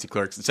rats, Nazi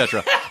clerks,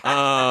 etc.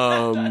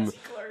 Yeah,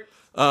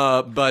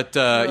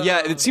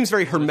 it seems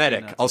very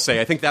hermetic, I'll say.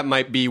 I think that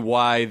might be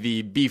why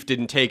the beef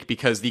didn't take,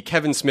 because the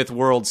Kevin Smith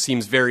world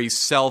seems very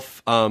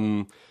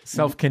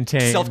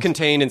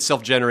self-contained and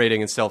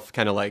self-generating and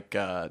kind of like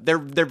they're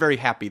very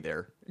happy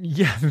there.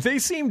 Yeah, they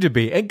seem to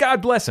be. And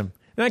God bless him.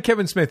 Not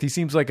Kevin Smith. He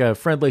seems like a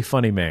friendly,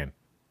 funny man.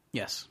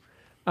 Yes.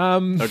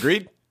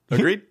 Agreed?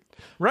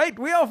 Right?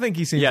 We all think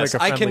he seems like a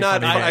friendly,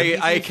 funny man.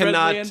 I He's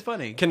friendly and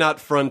funny. cannot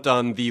front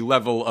on the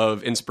level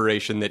of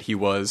inspiration that he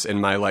was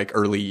in my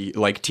early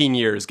teen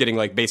years, getting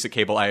basic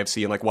cable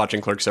IFC and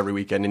watching Clerks every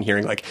weekend and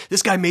hearing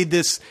this guy made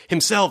this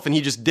himself and he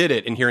just did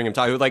it, and hearing him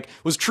talk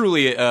was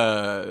truly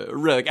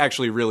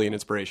actually really an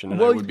inspiration.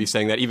 And I would be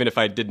saying that even if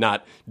I did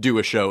not do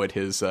a show at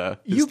his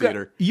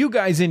theater. You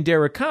guys in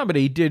Derek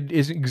Comedy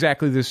is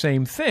exactly the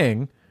same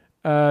thing.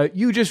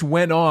 You just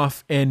went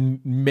off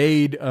and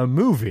made a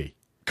movie.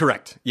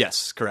 Correct.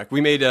 Yes, correct. We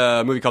made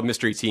a movie called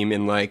Mystery Team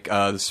in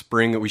the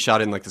spring. We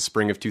shot it in the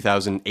spring of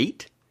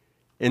 2008,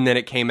 and then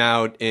it came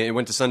out. It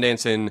went to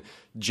Sundance in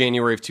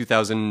January of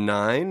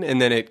 2009,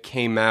 and then it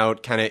came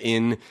out kind of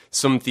in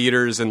some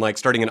theaters and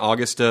starting in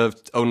August of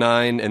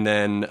 2009, and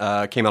then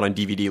came out on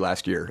DVD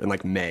last year in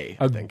May.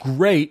 I think.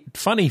 Great,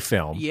 funny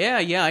film.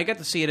 Yeah. I got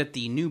to see it at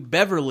the New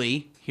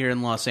Beverly here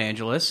in Los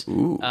Angeles.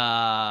 Ooh.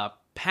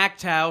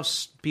 Packed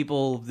house,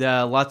 people,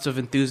 lots of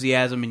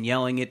enthusiasm and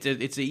yelling. It's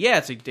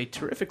a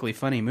terrifically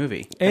funny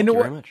movie. And Thank you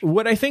very much.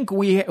 what I think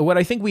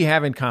we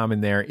have in common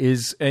there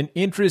is an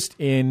interest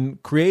in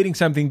creating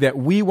something that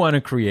we want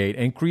to create,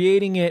 and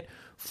creating it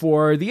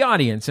for the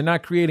audience, and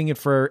not creating it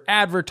for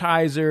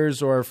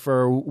advertisers or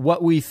for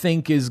what we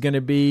think is going to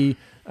be.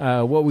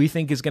 What we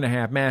think is going to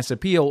have mass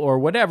appeal or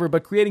whatever,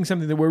 but creating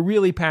something that we're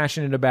really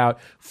passionate about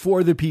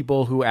for the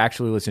people who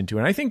actually listen to it.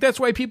 And I think that's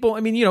why people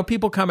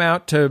come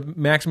out to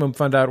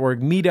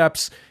MaximumFun.org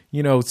meetups,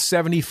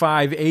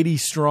 75, 80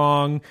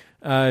 strong,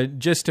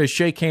 just to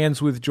shake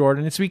hands with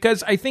Jordan. It's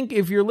because I think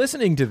if you're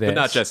listening to this... But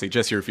not Jesse.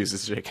 Jesse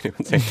refuses to shake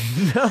anyone's hand.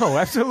 No,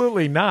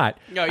 absolutely not.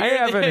 No, I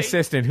have an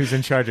assistant who's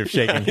in charge of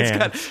shaking He's hands.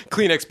 got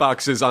Kleenex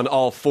boxes on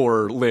all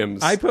four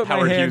limbs,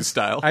 Howard Hughes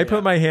style. I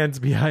put my hands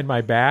behind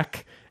my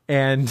back,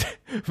 and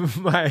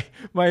my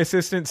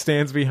assistant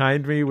stands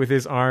behind me with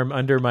his arm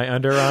under my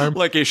underarm.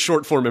 Like a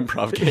short-form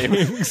improv game.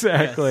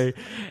 Exactly.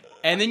 Yes.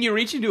 And then you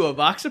reach into a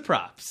box of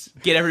props,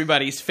 get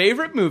everybody's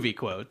favorite movie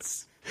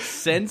quotes,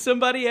 send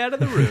somebody out of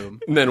the room.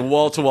 And then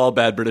wall-to-wall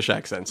bad British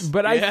accents.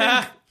 But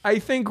I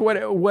think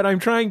what I'm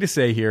trying to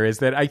say here is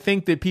that I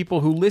think that people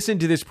who listen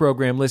to this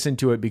program listen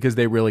to it because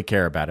they really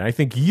care about it. I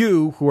think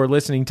you who are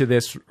listening to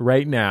this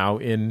right now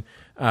in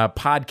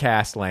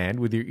podcast land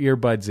with your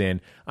earbuds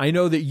in, I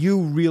know that you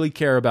really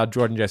care about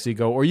Jordan Jesse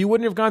Go, or you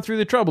wouldn't have gone through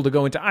the trouble to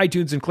go into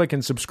iTunes and click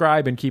and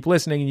subscribe and keep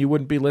listening, and you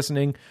wouldn't be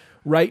listening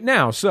right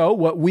now. So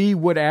what we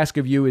would ask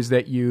of you is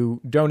that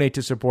you donate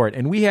to support.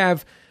 And we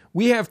have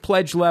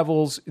pledge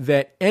levels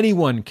that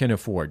anyone can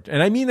afford.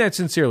 And I mean that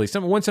sincerely.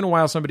 Once in a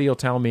while, somebody will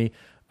tell me,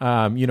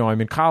 I'm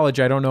in college,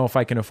 I don't know if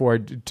I can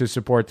afford to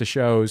support the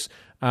shows.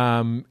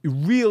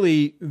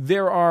 Really,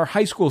 there are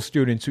high school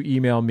students who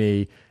email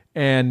me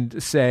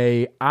and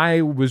say,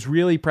 I was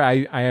really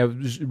proud. I have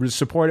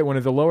supported one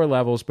of the lower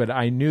levels, but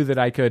I knew that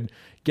I could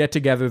get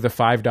together the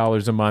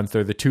 $5 a month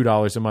or the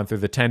 $2 a month or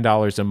the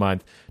 $10 a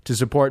month to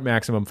support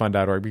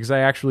MaximumFun.org, because I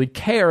actually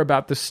care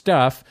about the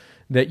stuff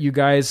that you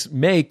guys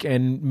make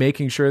and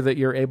making sure that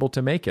you're able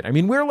to make it. I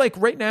mean, we're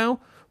right now,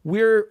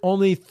 we're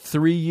only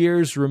 3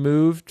 years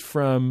removed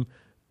from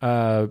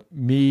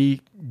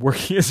me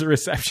working as a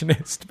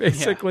receptionist,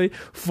 basically. Yeah.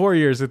 4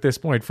 years at this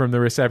point from the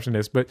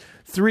receptionist, but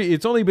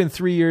it's only been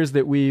 3 years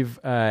that we've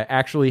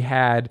actually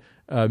had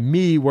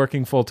me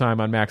working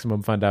full-time on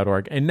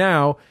MaximumFun.org. And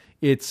now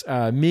it's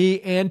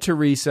me and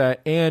Teresa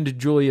and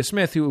Julia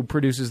Smith, who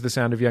produces The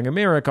Sound of Young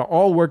America,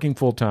 all working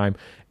full-time.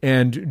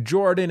 And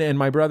Jordan and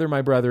my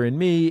brother and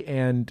me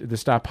and the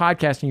Stop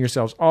Podcasting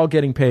Yourselves all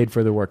getting paid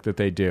for the work that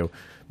they do.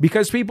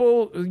 Because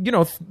people,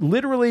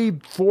 literally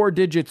 4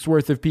 digits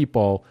worth of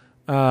people,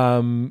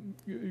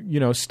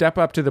 step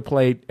up to the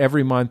plate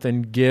every month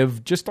and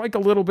give just a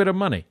little bit of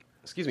money.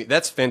 Excuse me.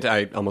 That's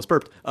fantastic. I almost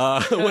burped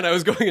when I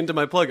was going into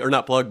my plug, or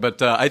not plug,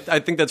 but I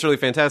think that's really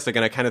fantastic,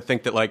 and I kind of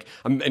think that like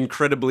I'm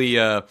incredibly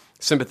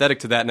sympathetic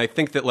to that, and I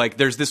think that like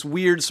there's this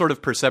weird sort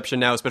of perception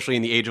now, especially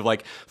in the age of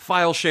like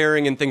file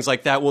sharing and things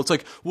like that. Well, it's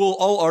like, well,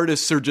 all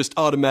artists are just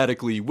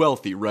automatically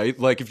wealthy, right?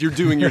 Like if you're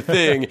doing your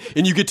thing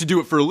and you get to do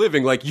it for a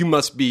living, like you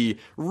must be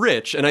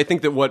rich. And I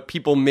think that what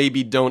people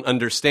maybe don't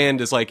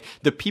understand is like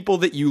the people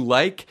that you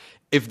like,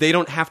 if they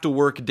don't have to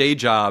work day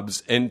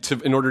jobs and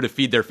in order to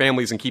feed their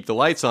families and keep the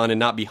lights on and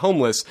not be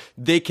homeless,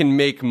 they can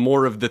make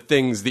more of the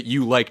things that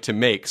you like to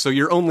make. So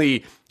you're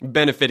only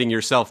benefiting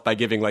yourself by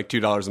giving like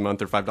 $2 a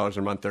month or $5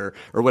 a month or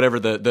whatever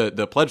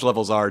the pledge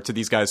levels are to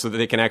these guys, so that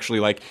they can actually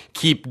like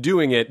keep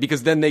doing it,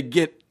 because then they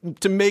get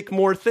to make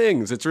more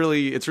things. It's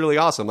really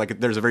awesome. Like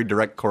there's a very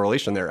direct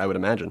correlation there, I would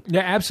imagine. Yeah,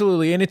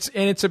 absolutely. And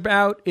it's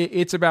about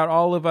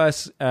all of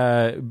us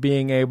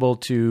being able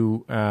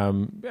to.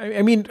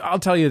 I mean, I'll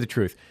tell you the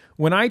truth.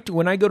 When I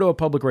go to a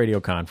public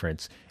radio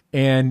conference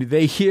and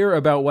they hear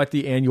about what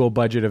the annual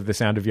budget of the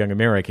Sound of Young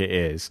America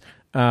is,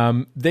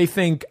 they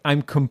think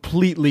I'm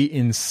completely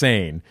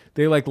insane.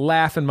 They like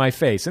laugh in my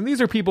face. And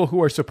these are people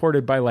who are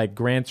supported by like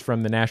grants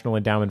from the National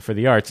Endowment for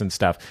the Arts and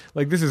stuff.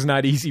 Like this is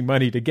not easy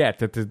money to get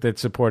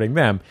that's supporting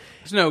them.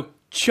 There's no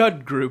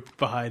chud group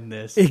behind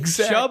this.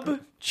 Exactly.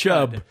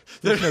 Chub.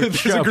 There's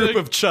a group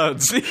of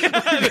chuds.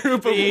 A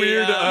group of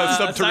weird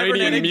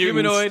subterranean mutants.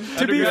 Humanoid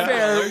To be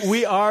fair,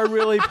 we are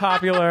really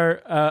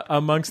popular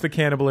amongst the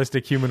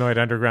cannibalistic humanoid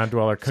underground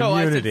dweller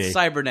community. So it's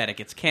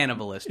cybernetic. It's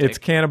cannibalistic. It's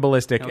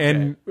cannibalistic.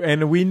 Okay.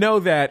 And we know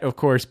that, of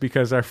course,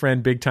 because our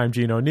friend Big Time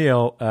Gene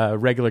O'Neill,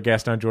 regular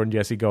guest on Jordan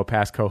Jesse Go,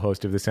 past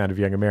co-host of The Sound of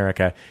Young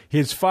America,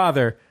 his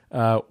father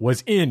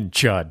was in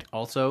Chud.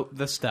 Also,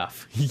 The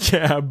Stuff.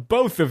 Yeah,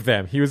 both of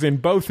them. He was in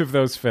both of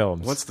those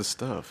films. What's The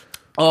Stuff?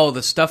 Oh,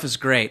 The Stuff is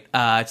great.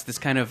 It's this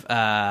kind of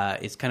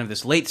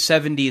this late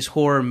 70s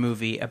horror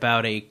movie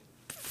about a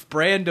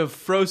brand of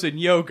frozen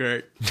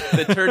yogurt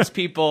that turns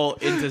people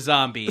into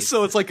zombies.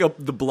 So it's like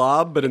the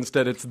Blob, but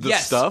instead it's The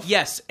Stuff?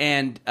 Yes,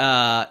 and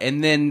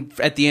then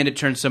at the end it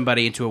turns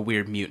somebody into a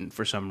weird mutant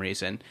for some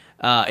reason.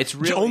 It's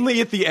really Only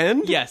at the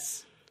end?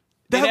 Yes.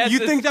 You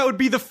think that would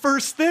be the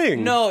first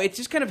thing? No, it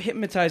just kind of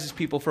hypnotizes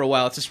people for a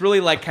while. It's this really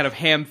like kind of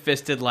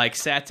ham-fisted like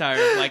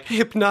satire of like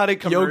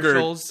hypnotic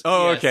commercials. Yogurt.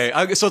 Oh, Yes.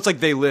 okay. So it's like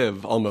They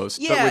Live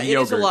almost. Yeah, but with it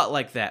yogurt. is a lot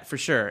like that for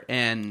sure.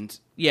 And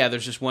yeah,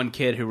 there's just one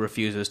kid who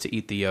refuses to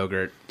eat the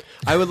yogurt.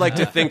 I would like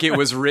to think it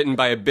was written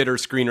by a bitter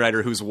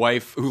screenwriter whose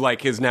wife, who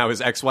like is now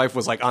his ex-wife,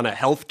 was like on a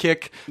health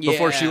kick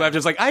before she Yeah. left.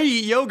 It's like, I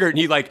eat yogurt, and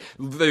he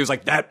was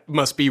like, that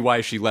must be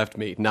why she left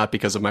me, not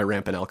because of my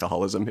rampant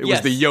alcoholism. It was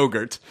Yes. the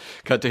yogurt.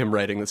 Cut to him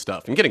writing the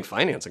stuff and getting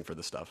financing for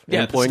the stuff. And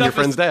Yeah, employing the your stuff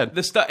friend's is- dad.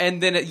 The stuff, and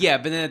then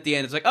but then at the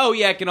end it's like, oh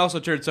yeah, it can also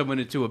turn someone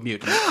into a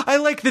mutant. I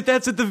like that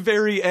that's at the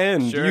very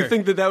end. Sure. You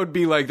think that would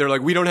be like, they're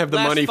like, we don't have the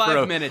Last money 5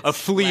 for minutes. a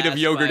fleet of Last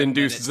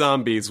yogurt-induced 5 minutes.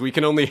 zombies. We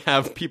can only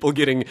have people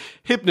getting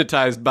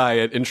hypnotized by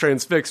it and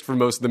transfixed for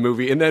most of the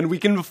movie, and then we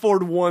can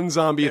afford one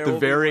zombie at There the will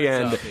be very one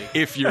end zombie.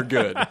 if you're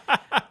good.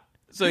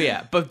 So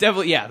yeah, but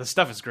definitely, yeah, the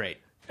stuff is great.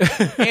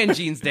 And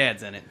Gene's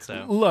dad's in it.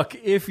 So Look,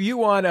 if you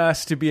want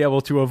us to be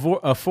able to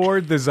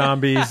afford the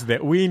zombies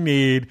that we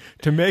need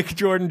to make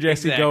Jordan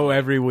Jesse Go Exactly.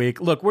 every week,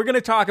 look, we're going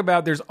to talk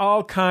about, there's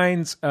all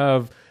kinds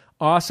of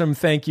awesome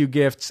thank you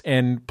gifts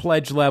and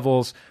pledge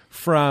levels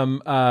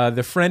from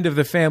the friend of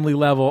the family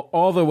level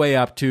all the way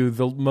up to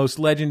the most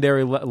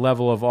legendary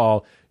level of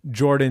all,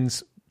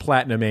 Jordan's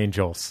Platinum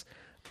Angels.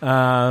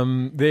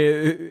 And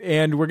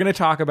we're going to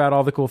talk about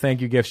all the cool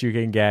thank you gifts you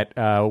can get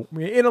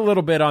in a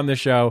little bit on the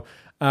show.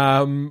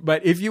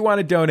 But if you want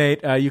to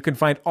donate, you can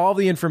find all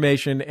the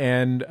information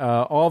and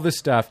all the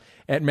stuff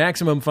at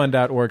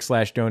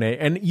MaximumFun.org/donate.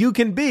 And you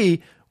can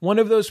be one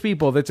of those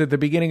people that's at the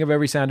beginning of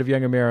every Sound of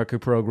Young America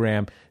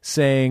program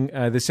saying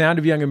the Sound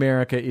of Young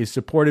America is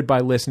supported by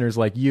listeners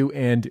like you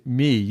and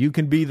me. You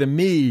can be the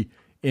me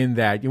in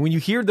that. When you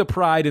hear the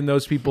pride in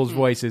those people's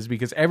voices,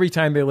 because every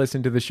time they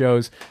listen to the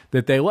shows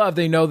that they love,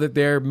 they know that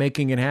they're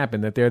making it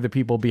happen, that they're the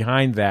people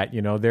behind that.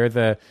 You know, they're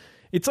the.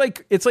 It's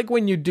like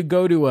when you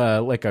go to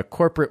a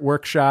corporate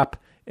workshop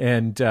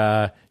and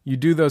you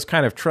do those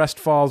kind of trust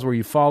falls where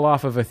you fall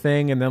off of a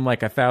thing and then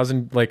like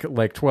 1,000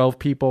 like 12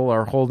 people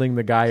are holding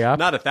the guy up.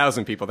 Not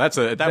 1,000 people. That's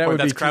at that point would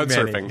that's be too crowd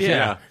many. surfing.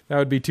 Yeah, that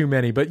would be too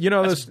many. But you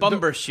know, That's those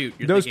Bumbershoot.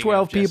 You're those thinking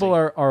 12 of, Jesse. people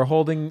are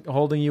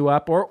holding you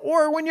up,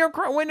 or when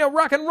a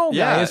rock and roll guy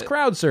Yeah. is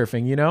crowd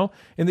surfing, you know,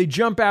 and they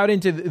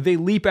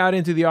leap out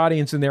into the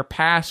audience and they're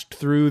passed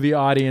through the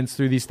audience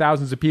through these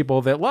thousands of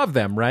people that love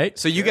them, right?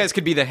 So you guys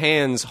could be the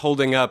hands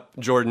holding up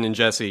Jordan and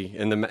Jesse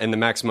in the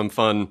Maximum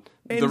Fun.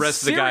 The And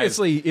rest of the guys.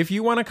 seriously, if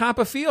you want to cop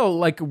a feel,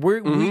 like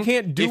we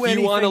can't do if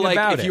you want anything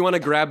to about if it. you want to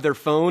grab their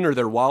phone or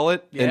their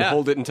wallet and Yeah.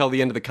 hold it until the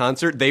end of the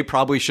concert, they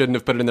probably shouldn't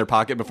have put it in their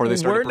pocket before they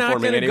started We're not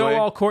performing going to anyway.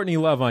 go all Courtney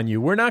Love on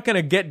you. We're not going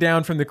to get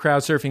down from the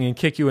crowd surfing and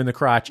kick you in the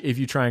crotch if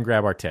you try and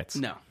grab our tits.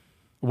 No.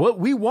 Well,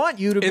 we want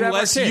you to grab our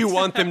Unless tits. you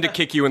want them to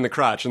kick you in the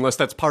crotch, unless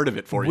that's part of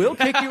it for you. We'll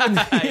kick you in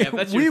the Yeah,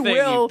 that's your we thing,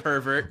 will. you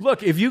pervert.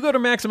 Look, if you go to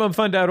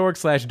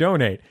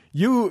MaximumFun.org/donate,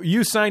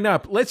 you sign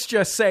up, let's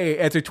just say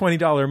at a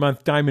 $20 a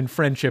month Diamond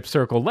Friendship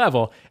Circle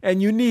level,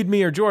 and you need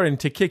me or Jordan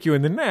to kick you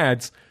in the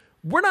nads,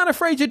 we're not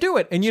afraid to do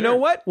it. And you know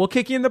what? We'll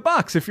kick you in the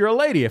box if you're a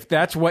lady, if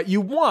that's what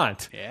you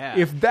want. Yeah.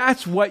 If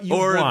that's what you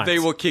Or want. they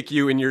will kick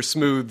you in your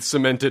smooth,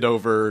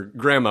 cemented-over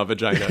grandma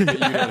vagina that you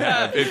don't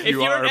have if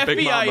you you're are an a big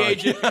FBI mama.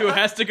 agent who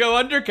has to go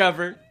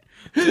undercover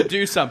to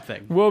do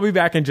something. We'll be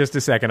back in just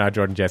a second on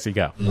Jordan Jesse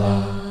Go.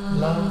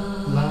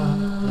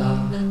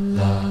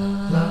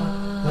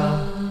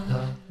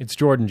 It's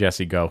Jordan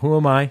Jesse Go. Who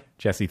am I?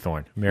 Jesse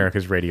Thorne,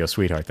 America's radio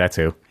sweetheart. That's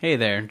who. Hey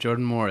there,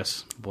 Jordan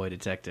Morris, boy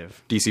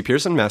detective. DC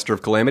Pearson, Master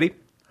of Calamity.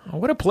 Oh,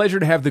 what a pleasure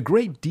to have the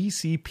great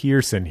D.C.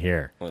 Pearson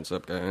here. What's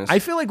up, guys? I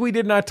feel like we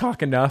did not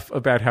talk enough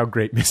about how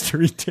great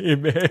Mystery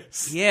Team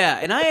is. Yeah,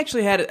 and I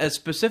actually had a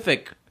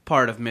specific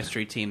part of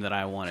Mystery Team that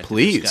I wanted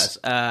Please. to discuss.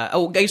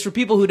 I guess for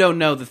people who don't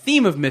know the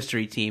theme of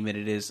Mystery Team, and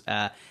it is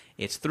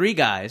it's three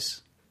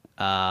guys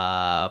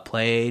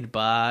played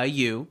by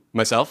you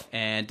Myself?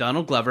 and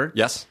Donald Glover.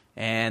 Yes.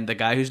 And the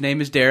guy whose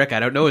name is Derek. I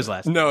don't know his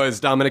last name. No, it's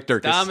Dominic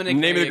Durkis. Dominic,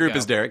 Name of there the group you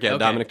is go. Derek. Yeah, Okay.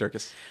 Dominic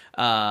Durkis.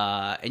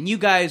 And you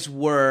guys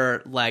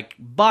were like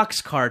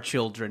boxcar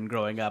children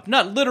growing up.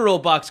 Not literal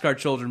boxcar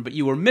children, but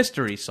you were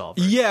mystery solvers.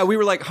 Yeah, we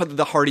were like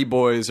the Hardy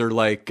Boys or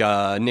like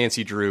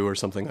Nancy Drew or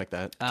something like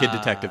that. Kid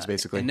detectives,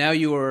 basically. And now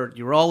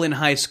you're all in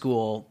high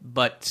school,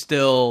 but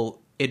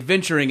still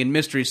adventuring and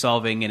mystery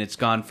solving, and it's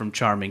gone from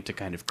charming to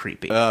kind of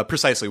creepy.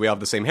 Precisely. We have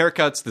the same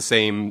haircuts, the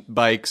same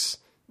bikes,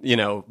 you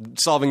know,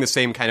 solving the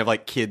same kind of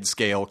like kid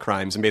scale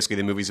crimes. And basically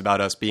the movie's about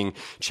us being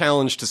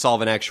challenged to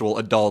solve an actual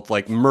adult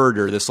like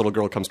murder. This little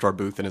girl comes to our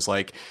booth and is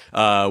like,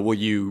 will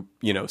you,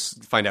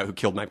 find out who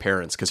killed my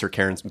parents? Because her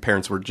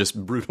parents were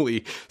just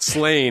brutally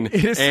slain.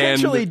 It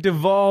essentially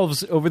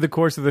devolves over the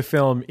course of the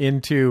film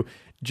into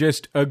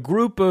just a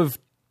group of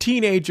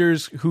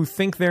teenagers who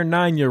think they're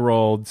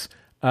 9-year-olds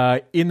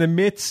in the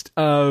midst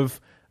of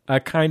a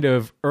kind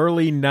of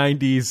early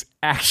 90s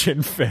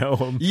action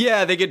film.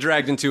 Yeah, they get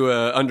dragged into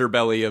a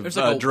underbelly of There's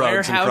like a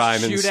drugs and warehouse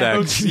crime and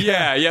shootout. sex.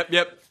 Yeah,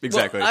 yep,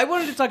 exactly. Well, I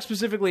wanted to talk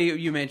specifically,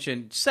 you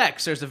mentioned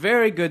sex. There's a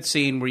very good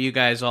scene where you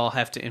guys all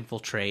have to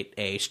infiltrate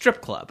a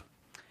strip club.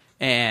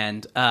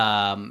 And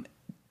to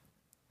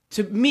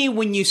me,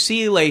 when you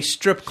see a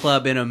strip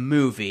club in a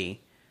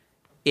movie,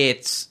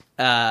 it's,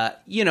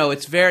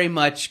 it's very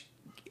much,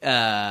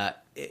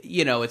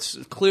 it's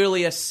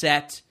clearly a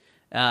set.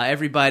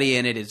 Everybody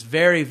in it is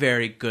very,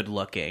 very good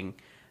looking.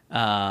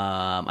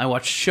 I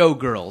watched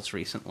Showgirls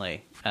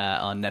recently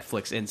on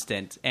Netflix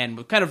Instant,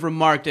 and kind of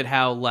remarked at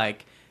how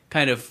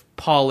kind of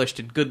polished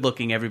and good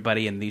looking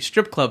everybody in these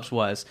strip clubs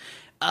was.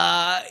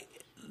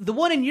 The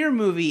one in your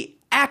movie,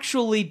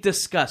 actually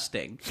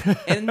disgusting,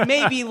 and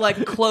maybe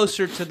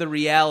closer to the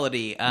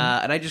reality.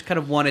 And I just kind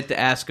of wanted to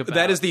ask about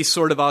that is the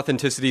sort of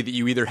authenticity that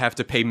you either have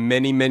to pay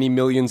many, many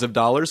millions of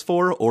dollars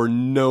for, or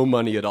no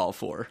money at all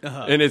for.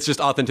 And it's just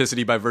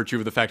authenticity by virtue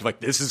of the fact of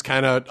this is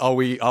kind of all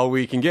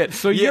we can get.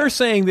 So you're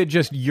saying that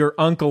just your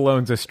uncle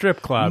owns a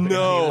strip club?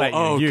 No, and he let you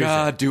oh use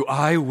God, it. do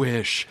I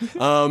wish?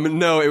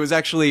 No, it was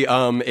actually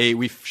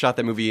we shot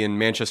that movie in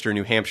Manchester,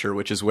 New Hampshire,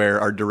 which is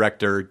where our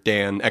director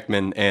Dan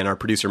Ekman and our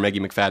producer Maggie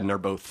McFadden are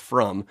both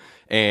from.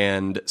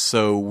 And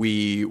so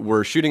we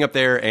were shooting up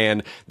there,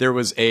 and there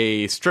was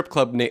a strip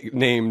club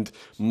named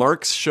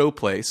Mark's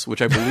Showplace,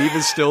 which I believe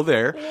is still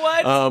there.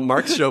 What?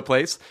 Mark's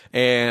Showplace.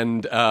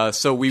 And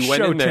so we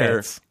went Show in there.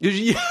 tits.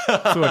 Yeah.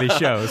 That's what he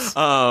shows.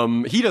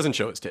 He doesn't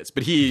show his tits,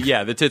 but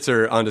the tits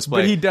are on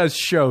display. But he does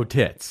show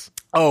tits.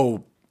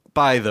 Oh,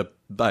 by the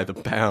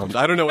pound.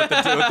 I don't know what the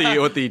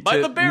By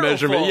the tit barrel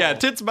measurement. full. Yeah,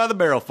 tits by the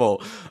barrel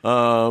full.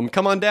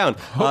 Come on down.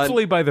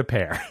 Hopefully by the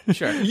pair.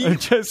 Sure. I'm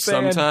just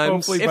saying,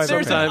 Sometimes. hopefully by If the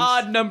there's pair. an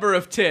odd number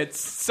of tits,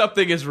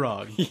 something is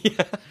wrong.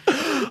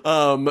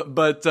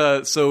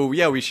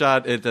 We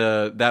shot at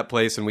that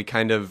place, and we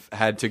kind of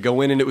had to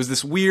go in, and it was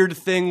this weird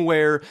thing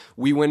where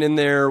we went in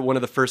there one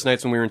of the first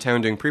nights when we were in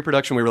town doing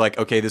pre-production. We were like,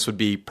 okay, this would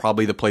be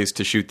probably the place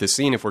to shoot this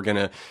scene if we're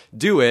gonna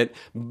do it.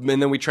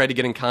 And then we tried to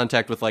get in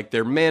contact with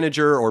their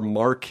manager or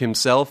Mark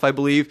himself, I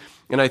believe.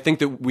 And I think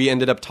that we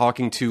ended up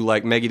talking to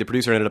Maggie, the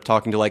producer, ended up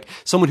talking to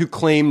someone who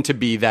claimed to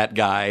be that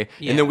guy.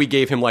 Yeah. And then we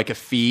gave him a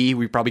fee.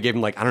 We probably gave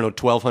him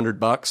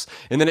 $1,200.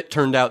 And then it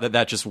turned out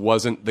that just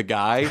wasn't the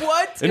guy.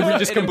 What? And we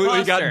just An completely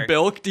imposter. got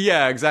bilked.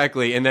 Yeah,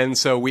 exactly. And then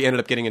so we ended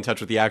up getting in touch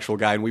with the actual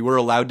guy, and we were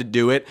allowed to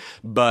do it.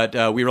 But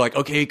we were like,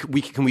 okay,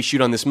 can we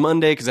shoot on this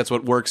Monday? Because that's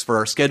what works for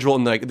our schedule.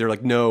 And they're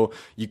like, no,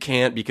 you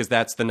can't, because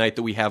that's the night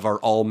that we have our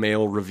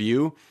all-male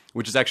review.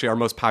 which is actually our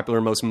most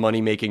popular, most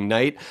money-making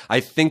night. I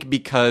think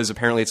because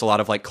apparently it's a lot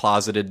of like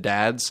closeted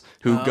dads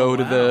who go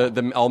to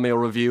the all-male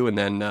review, and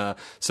then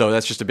so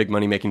that's just a big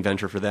money-making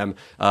venture for them.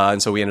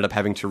 And so we ended up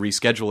having to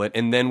reschedule it.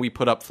 And then we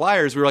put up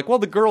flyers. We were like, well,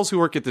 the girls who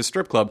work at this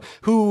strip club,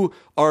 who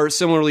are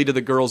similarly to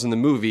the girls in the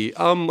movie,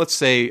 let's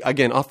say,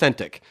 again,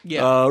 authentic,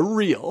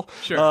 real,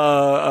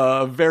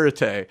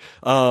 verite,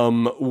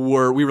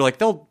 we were like,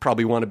 they'll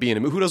probably want to be in a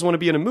movie. Who doesn't want to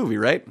be in a movie,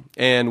 right?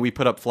 And we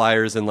put up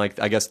flyers in, like,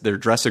 I guess their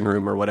dressing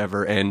room or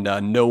whatever, and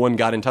no one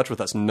got in touch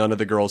with us. None of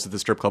the girls at the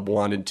strip club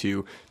wanted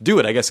to do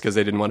it, I guess because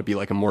they didn't want to be,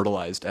 like,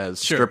 immortalized as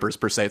strippers,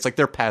 per se. It's like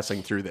they're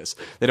passing through this.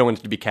 They don't want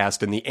it to be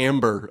cast in the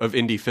amber of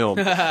indie film.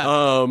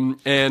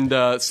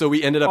 So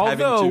we ended up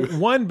having to...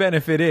 one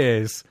benefit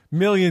is,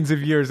 millions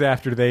of years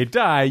after they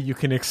die, you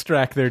can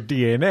extract their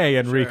DNA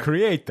and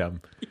recreate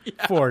them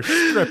for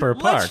Stripper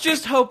Park. Let's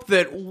just hope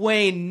that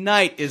Wayne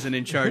Knight isn't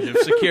in charge of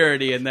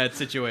security in that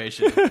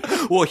situation.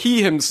 Well,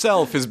 he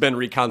himself has been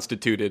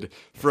reconstituted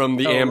from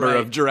the amber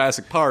of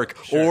Jurassic Park,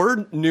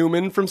 or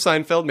Newman from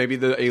Seinfeld. Maybe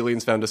the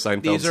aliens found a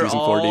Seinfeld season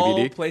 4 DVD.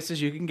 These are all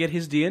places you can get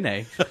his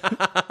DNA.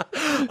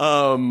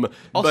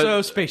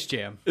 Also, Space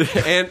Jam.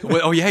 And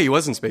he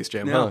was in Space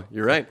Jam. Huh?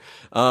 You're right.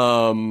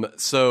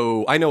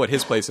 So I know what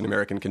his place in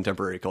American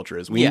contemporary culture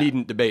is. We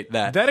needn't debate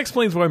that. That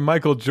explains why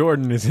Michael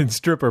Jordan is in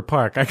Stripper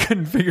Park. I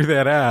couldn't figure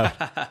that out.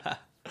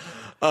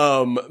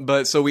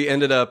 But so we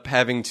ended up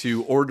having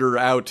to order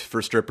out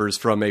for strippers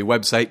from a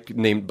website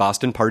named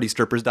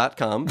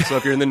BostonPartyStrippers.com. So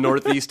if you're in the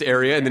Northeast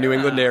area, in the New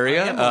England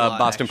area,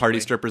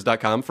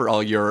 BostonPartyStrippers.com for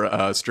all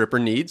your stripper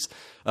needs.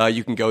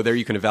 You can go there.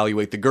 You can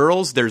evaluate the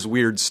girls. There's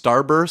weird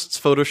starbursts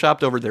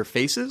photoshopped over their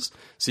faces,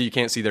 so you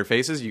can't see their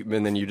faces.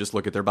 And then you just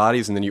look at their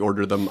bodies, and then you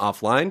order them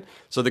offline.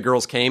 So the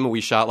girls came, and we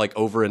shot like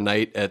over a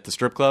night at the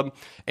strip club.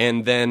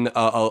 And then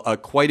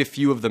quite a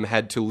few of them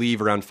had to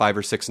leave around 5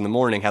 or 6 in the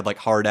morning, had like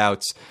hard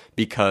outs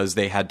because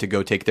they had to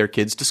go take their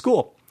kids to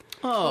school.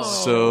 And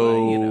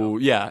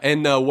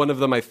one of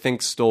them I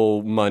think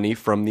stole money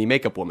from the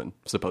makeup woman,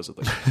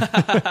 supposedly.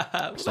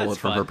 Stole it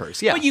from her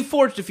purse. Yeah, but you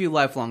forged a few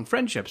lifelong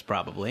friendships,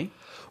 probably.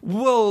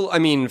 Well, I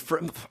mean,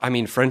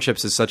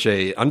 friendships is such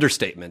a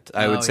understatement.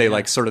 I would say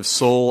like sort of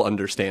soul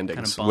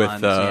understandings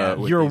kind of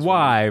with your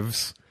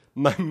wives.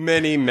 My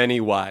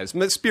many wives,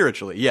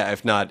 spiritually,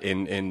 if not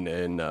in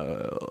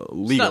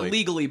legally. It's not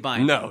legally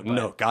binding.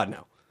 No, God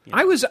no.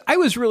 Yeah. I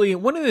was really,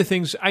 one of the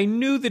things, I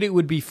knew that it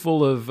would be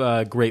full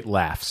of great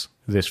laughs,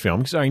 this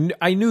film, because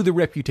I knew the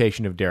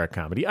reputation of Derek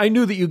Comedy. I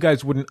knew that you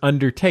guys wouldn't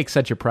undertake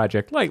such a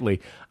project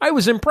lightly. I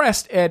was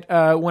impressed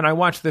at when I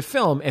watched the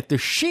film at the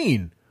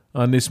sheen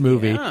on this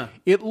movie. Yeah.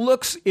 It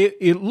looks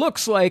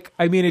like,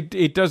 I mean,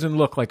 it doesn't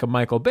look like a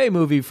Michael Bay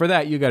movie. For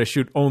that, you got to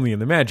shoot only in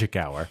the magic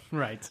hour.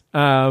 Right.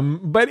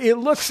 But it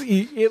looks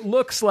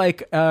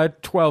like a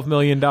 $12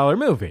 million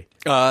movie.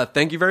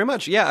 Thank you very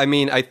much. Yeah, I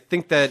mean, I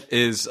think that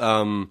is,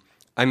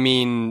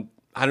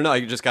 I don't know.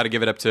 I just got to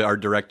give it up to our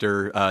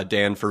director,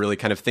 Dan, for really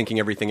kind of thinking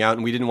everything out.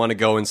 And we didn't want to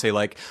go and say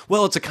like,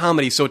 well, it's a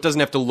comedy, so it doesn't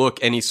have to look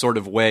any sort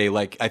of way.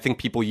 Like, I think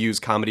people use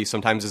comedy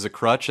sometimes as a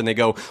crutch, and they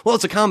go, well,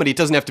 it's a comedy, it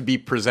doesn't have to be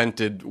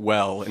presented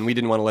well. And we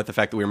didn't want to let the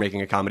fact that we were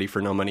making a comedy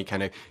for no money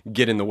kind of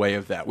get in the way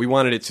of that. We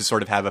wanted it to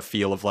sort of have a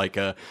feel of like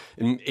an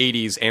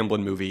 80s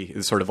Amblin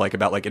movie, sort of like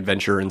about like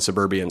adventure and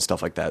suburbia and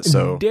stuff like that.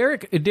 So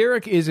Derek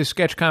is a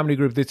sketch comedy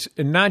group that's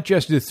not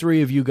just the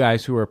three of you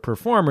guys who are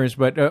performers,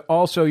 but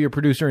also your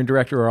producer and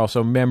director are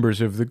also members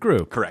of the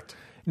group. Correct.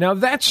 Now,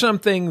 that's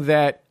something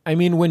that, I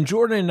mean, when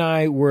Jordan and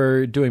I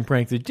were doing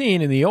Prank the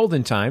Dean in the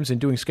olden times and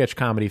doing sketch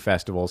comedy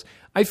festivals,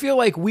 I feel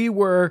like we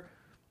were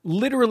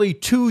literally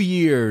 2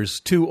 years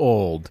too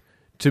old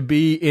to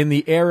be in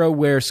the era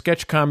where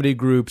sketch comedy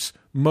groups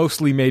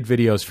mostly made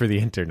videos for the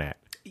internet.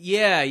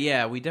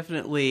 Yeah. We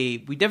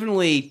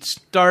definitely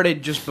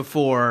started just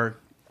before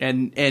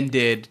and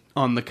ended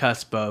on the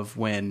cusp of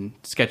when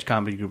sketch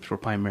comedy groups were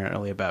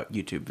primarily about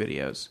YouTube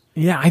videos.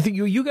 Yeah, I think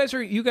you guys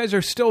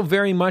are still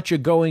very much a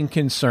going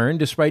concern,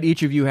 despite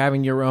each of you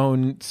having your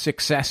own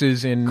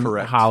successes in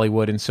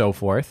Hollywood and so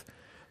forth.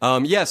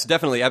 Yes,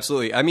 definitely,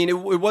 absolutely. I mean, it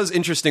was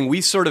interesting.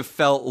 We sort of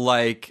felt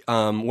like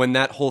when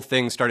that whole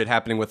thing started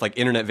happening with like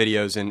internet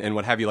videos and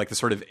what have you, like the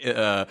sort of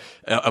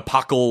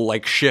apocal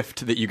like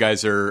shift that you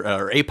guys are,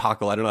 or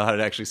apocal. I don't know how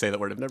to actually say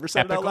that word. I've never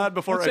said it out loud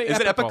before. Is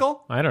it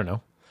epical? I don't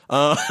know.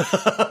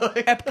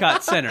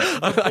 Epcot Center.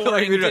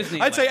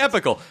 I'd say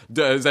epical.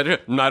 Is that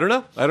it? I don't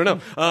know.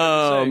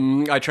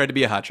 I tried to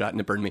be a hotshot and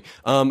it burned me.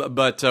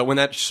 But when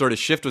that sort of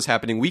shift was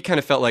happening, we kind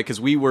of felt like,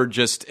 because we were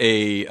just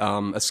we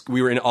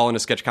were all in a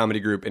sketch comedy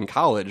group in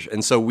college,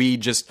 and so we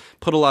just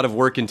put a lot of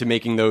work into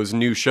making those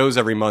new shows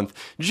every month,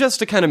 just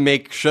to kind of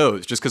make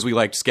shows, just because we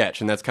liked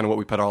sketch, and that's kind of what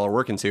we put all our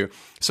work into.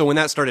 So when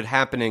that started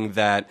happening,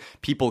 that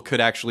people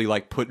could actually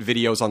like put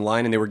videos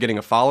online and they were getting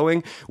a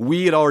following,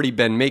 we had already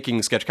been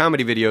making sketch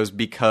comedy videos videos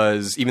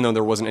because even though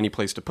there wasn't any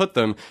place to put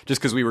them,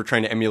 just because we were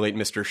trying to emulate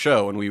Mr.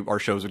 Show, and our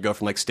shows would go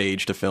from like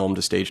stage to film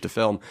to stage to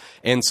film.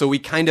 And so we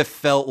kind of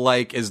felt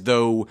like as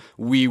though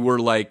we were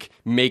like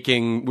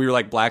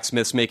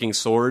blacksmiths making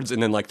swords,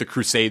 and then like the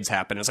Crusades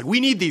happened. It's like, we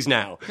need these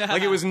now.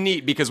 Like, it was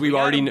neat because we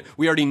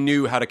already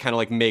knew how to kind of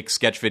like make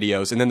sketch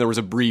videos. And then there was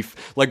a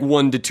brief like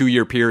 1 to 2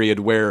 year period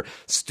where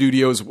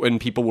studios and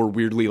people were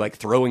weirdly like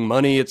throwing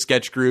money at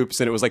sketch groups,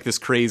 and it was like this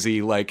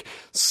crazy like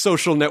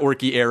social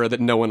networky era that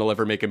no one will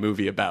ever make a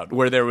movie about,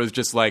 where there was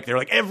just like, they're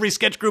like, every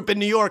sketch group in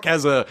New York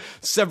has a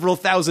several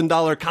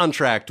 $1,000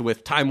 contract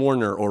with Time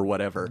Warner or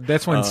whatever.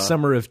 That's when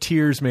Summer of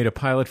Tears made a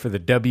pilot for the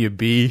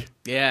WB.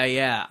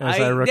 Yeah. As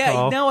I recall.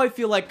 Yeah, now I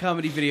feel like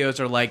comedy videos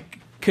are like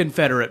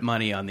Confederate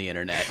money on the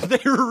internet.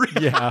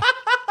 Yeah.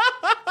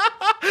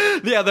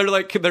 Yeah, they're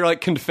like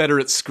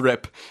Confederate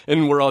script,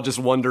 and we're all just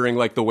wandering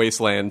like the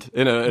wasteland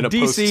in a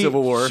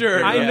post-Civil War.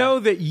 Sure, I know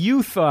that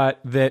you thought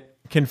that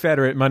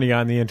Confederate money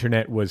on the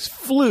internet was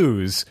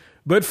flues,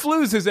 but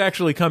flues has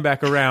actually come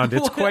back around.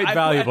 It's quite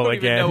valuable I don't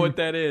again. even know what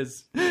that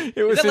is.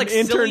 It was that an like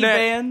silly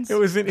bands? It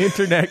was an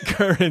internet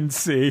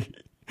currency.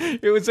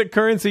 It was a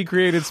currency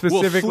created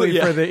specifically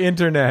for the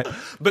internet,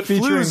 but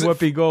featuring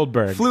Whoopi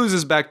Goldberg. Flues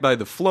is backed by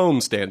the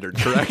Floam standard,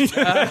 correct?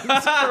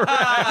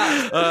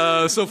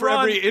 So for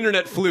every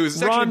internet flues,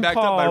 it's actually backed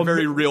up by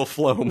very real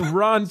Floam.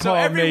 Ron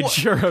Paul made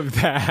sure of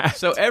that.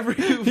 So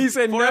he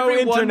said no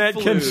internet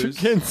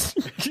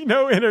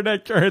no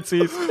internet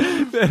currencies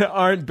that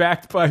aren't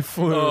backed by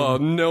Flume. Oh,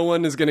 no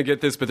one is going to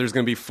get this, but there's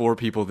going to be 4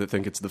 people that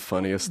think it's the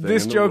funniest thing.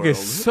 This in the joke world.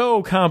 is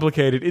so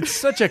complicated. It's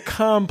such a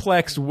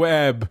complex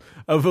web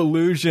of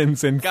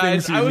illusions and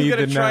Guys, things you I was need going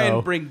to to try know.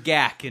 and bring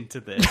Gak into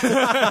this.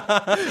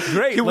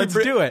 Great, let's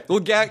do it. Well,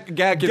 Gak is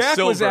Gak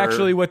silver. was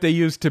actually what they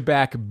used to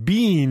back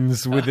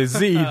Beans with a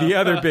Z, the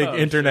other big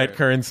internet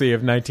currency of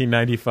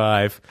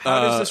 1995.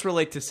 How does this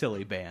relate to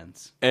silly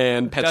bands?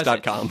 And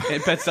Pets.com.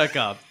 And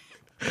Pets.com.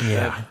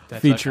 Yeah,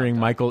 featuring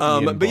Michael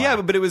Ian but Black.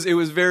 yeah, but it was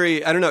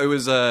very, I don't know,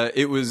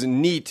 it was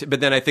neat. But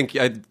then I think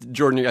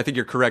Jordan, I think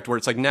you're correct. Where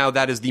it's like now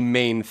that is the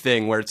main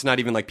thing. Where it's not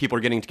even like people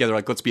are getting together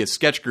like, let's be a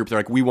sketch group. They're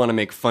like, we want to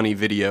make funny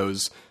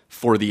videos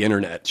for the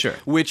internet. Sure.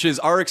 Which is,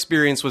 our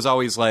experience was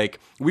always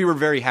like, we were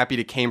very happy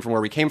to came from where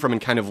we came from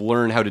and kind of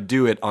learn how to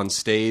do it on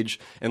stage,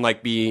 and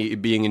like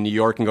being in New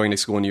York and going to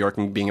school in New York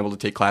and being able to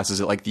take classes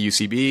at like the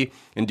UCB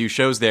and do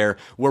shows there,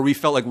 where we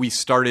felt like we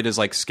started as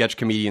like sketch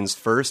comedians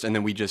first, and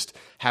then we just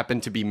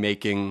happened to be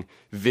making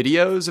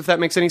videos, if that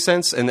makes any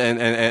sense, and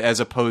as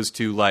opposed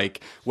to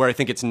like where I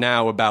think it's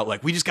now about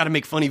like, we just got to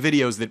make funny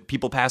videos that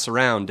people pass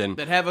around and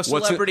that have a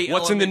celebrity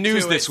what's in the element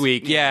news to this it.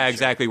 week. Yeah,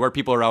 exactly. Where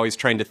people are always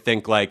trying to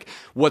think like,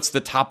 what's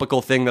the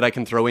topical thing that I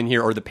can throw in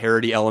here, or the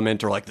parody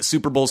element, or like the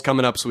Super Bowl's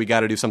coming up, so we got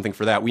to do something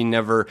for that.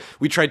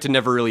 We tried to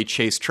never really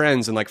chase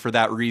trends, and like for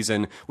that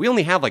reason, we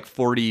only have like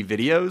 40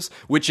 videos,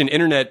 which in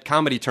internet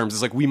comedy terms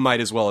is like, we might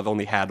as well have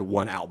only had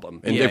one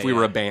album, and if we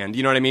were a band,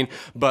 you know what I mean?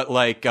 But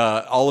like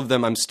all of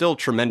them, I'm still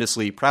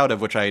tremendously proud of,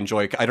 which I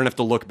enjoy. I don't have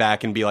to look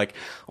back and be like,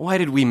 why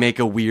did we make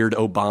a weird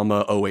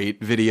Obama 08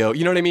 video?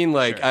 You know what I mean?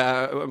 Like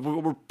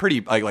we're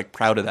pretty like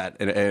proud of that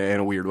in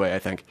a weird way, I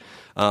think.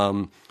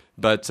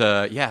 But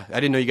yeah, I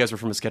didn't know you guys were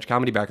from a sketch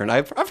comedy background.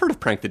 I've heard of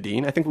Prank the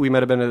Dean. I think we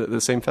might have been at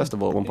the same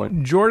festival at one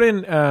point.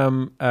 Jordan,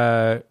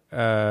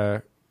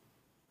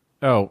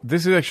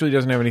 this actually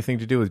doesn't have anything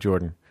to do with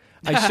Jordan.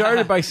 I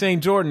started by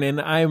saying Jordan,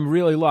 and I'm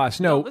really lost.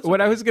 No,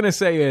 what I was going to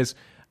say is,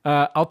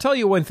 I'll tell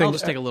you one thing. I'll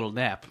just take a little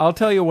nap. I'll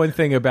tell you one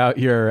thing about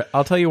your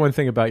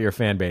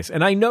fan base,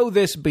 and I know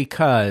this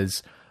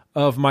because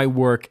of my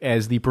work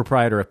as the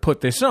proprietor of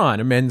Put This On,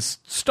 a men's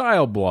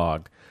style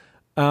blog.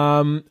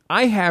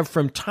 I have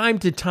from time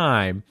to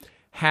time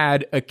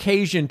had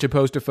occasion to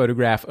post a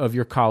photograph of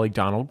your colleague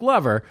Donald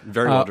Glover.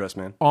 Very well dressed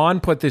man. On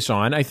Put This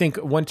On. I think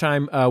one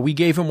time we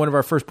gave him one of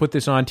our first Put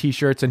This On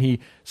t-shirts, and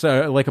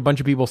like a bunch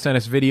of people sent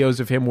us videos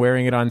of him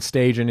wearing it on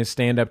stage in his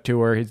stand-up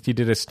tour. He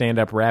did a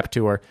stand-up rap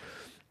tour.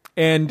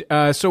 And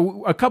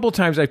so a couple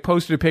times I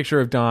posted a picture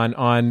of Don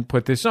on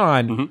Put This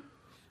On. Mm-hmm.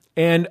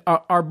 And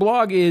our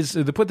blog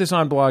the Put This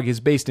On blog is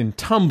based in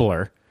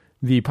Tumblr,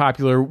 the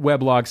popular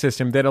weblog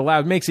system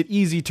that makes it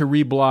easy to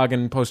reblog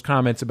and post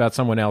comments about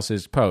someone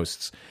else's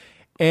posts.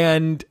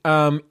 And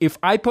if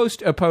I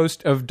post a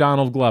post of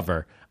Donald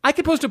Glover, I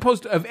can post a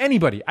post of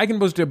anybody. I can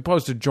post a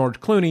post of George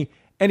Clooney,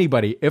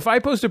 anybody. If I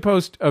post a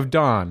post of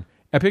Don,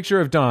 a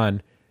picture of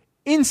Don,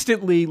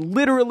 instantly,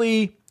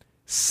 literally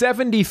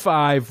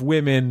 75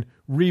 women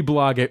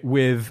reblog it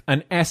with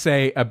an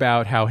essay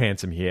about how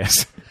handsome he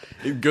is.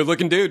 Good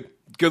looking dude.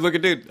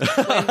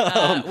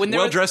 When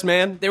well-dressed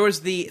man. There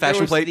was the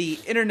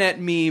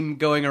internet meme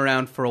going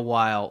around for a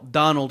while.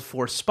 Donald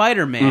for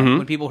Spider-Man. Mm-hmm.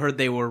 When people heard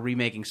they were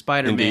remaking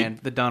Spider-Man,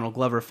 the Donald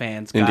Glover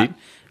fans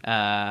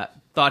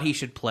thought he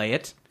should play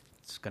it.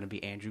 It's going to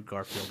be Andrew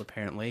Garfield,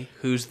 apparently.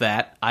 Who's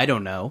that? I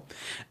don't know.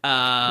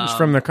 It's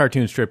from the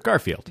cartoon strip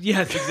Garfield.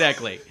 Yes,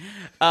 exactly.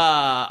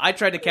 I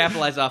tried to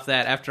capitalize off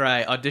that after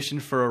I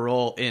auditioned for a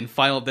role in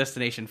Final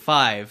Destination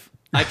 5.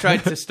 I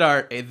tried to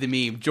start the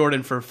meme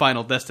Jordan for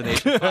Final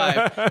Destination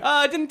 5.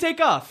 It didn't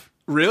take off.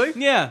 Really?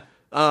 Yeah.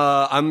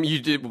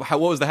 What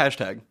was the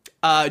hashtag?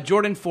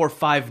 Jordan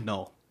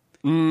 450.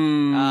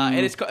 And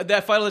it's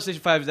that Final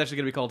Destination 5 is actually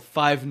going to be called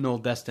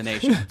 5-0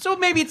 Destination. So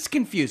maybe it's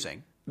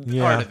confusing.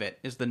 Part of it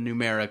is the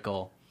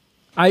numerical.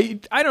 I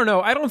don't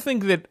know. I don't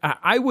think that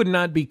I would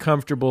not be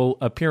comfortable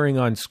appearing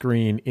on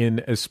screen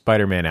in a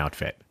Spider-Man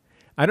outfit.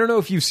 I don't know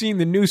if you've seen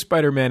the new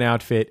Spider-Man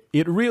outfit.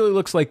 It really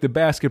looks like the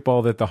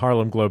basketball that the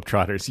Harlem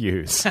Globetrotters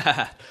use.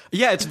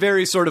 Yeah, it's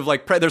very sort of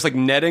like there's like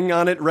netting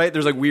on it, right?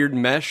 There's like weird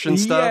mesh and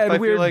stuff. Yeah, I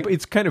feel like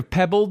it's kind of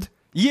pebbled.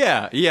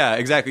 Yeah,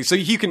 exactly. So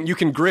you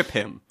can grip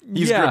him.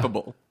 He's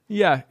grippable.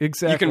 Yeah,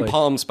 exactly. You can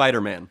palm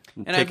Spider-Man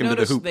and take I've him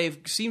noticed to the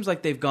hoop. seems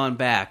like they've gone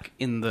back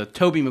in the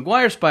Tobey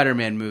Maguire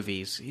Spider-Man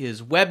movies.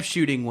 His web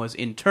shooting was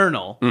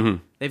internal.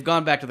 Mm-hmm. They've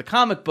gone back to the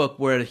comic book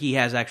where he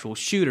has actual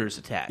shooters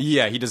attached.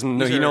 Yeah, he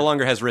doesn't. He no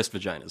longer has wrist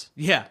vaginas.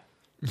 Yeah.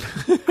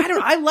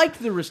 I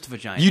liked the wrist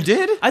vagina. You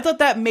did? I thought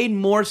that made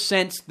more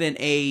sense than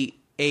a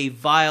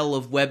vial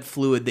of web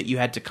fluid that you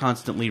had to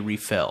constantly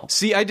refill.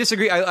 See, I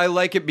disagree. I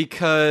like it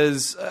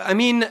because,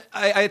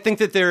 I think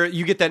that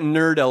you get that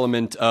nerd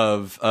element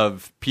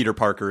of Peter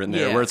Parker in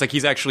there, where it's like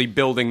he's actually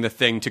building the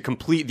thing to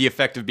complete the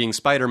effect of being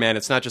Spider-Man.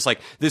 It's not just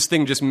like, this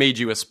thing just made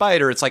you a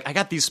spider. It's like, I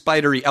got these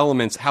spidery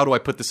elements. How do I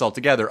put this all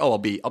together? Oh, I'll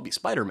be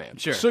Spider-Man.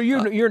 Sure. So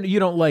you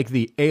don't like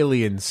the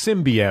alien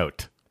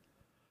symbiote?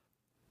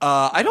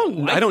 I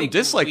don't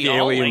dislike the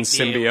alien like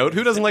symbiote.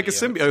 Who doesn't like a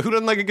symbiote? Who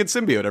doesn't like a good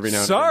symbiote every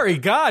now and then? Sorry,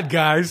 God,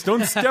 guys,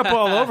 don't step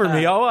all over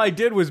me. All I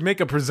did was make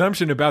a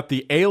presumption about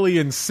the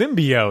alien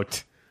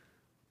symbiote.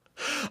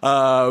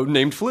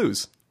 Named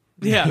Flues.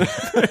 Yeah.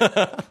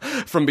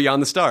 From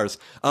Beyond the Stars.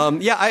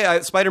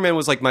 Spider-Man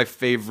was like my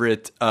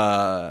favorite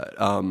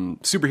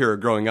superhero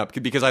growing up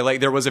because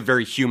there was a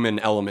very human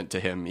element to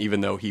him,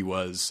 even though he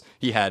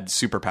had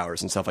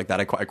superpowers and stuff like that.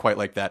 I quite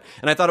like that.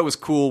 And I thought it was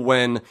cool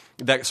when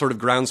that sort of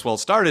groundswell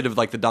started of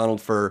like the Donald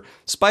for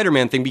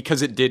Spider-Man thing,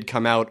 because it did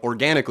come out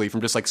organically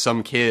from just like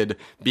some kid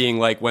being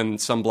like, when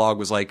some blog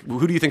was like,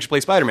 who do you think should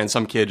play Spider-Man?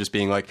 Some kid just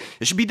being like,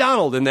 it should be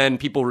Donald. And then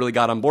people really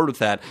got on board with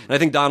that. And I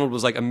think Donald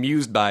was like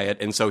amused by it.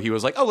 And so he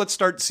was like, oh, let's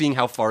start seeing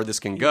how far this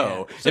can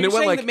go. So and it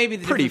went like that maybe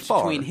the pretty difference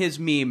far between his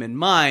meme and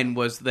mine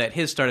was that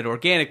his started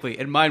organically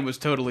and mine was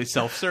totally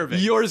self-serving.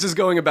 Yours is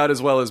going about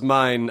as well as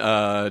mine.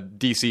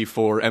 DC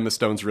for Emma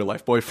Stone's real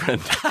life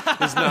boyfriend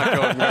is not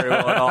going very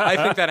well at all. I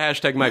think that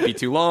hashtag might be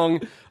too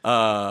long,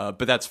 but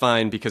that's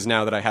fine because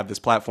now that I have this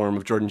platform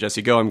of Jordan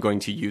Jesse Go, I'm going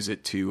to use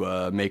it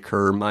to make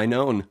her mine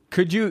own.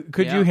 Could you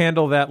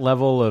handle that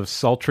level of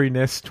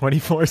sultriness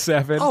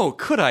 24/7? Oh,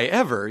 could I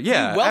ever?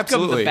 Yeah, Welcome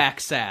absolutely. the back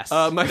sass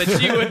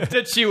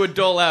that she would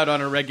dole out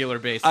on a regular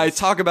basis. I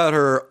talk about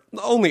her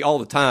only all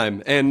the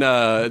time, and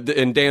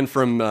Dan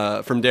from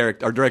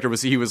Derek, our director,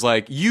 he was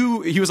like,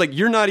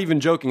 you're not even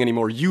joking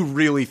anymore. You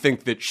really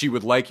think that she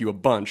would like you a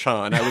bunch,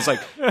 huh? And I was like,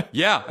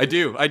 yeah, I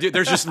do.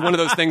 There's just one of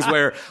those things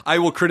where I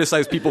will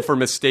criticize people for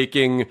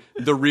mistaking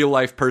the real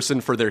life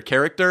person for their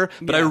character,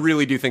 but I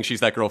really do think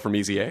she's that girl from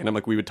Easy A, and I'm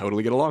like, we would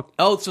totally get along.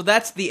 Oh, so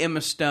that's the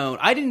Emma Stone.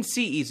 I didn't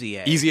see Easy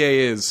A. Easy A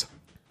is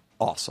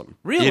awesome.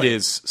 Really? It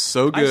is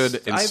so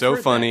good and so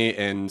funny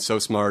and so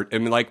smart.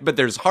 And but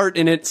there's heart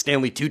in it.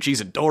 Stanley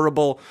Tucci's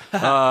adorable.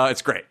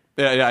 It's great.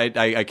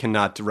 I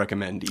cannot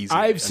recommend Easy.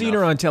 I've seen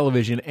her on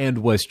television and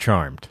was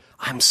charmed.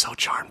 I'm so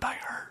charmed by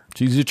her.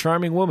 She's a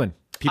charming woman.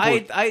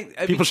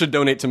 People should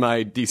donate to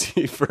my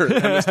DC for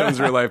Emma Stone's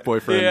real life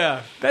boyfriend.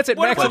 Yeah, that's it.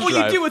 What will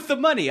you do with the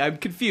money? I'm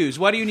confused.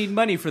 Why do you need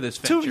money for this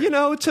venture?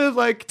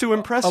 To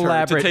impress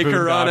elaborate her, to take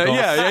her on a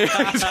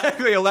boondoggle.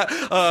 exactly.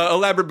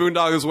 Elaborate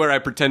boondoggles where I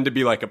pretend to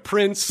be like a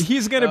prince.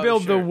 He's going to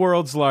build the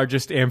world's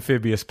largest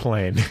amphibious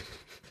plane.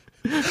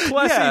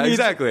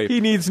 Plus,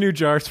 he needs new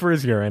jars for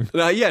his urine.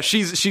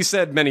 She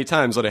said many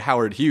times what a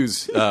Howard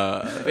Hughes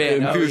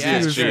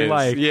enthusiast she is.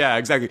 Like. Yeah,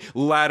 exactly.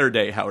 Latter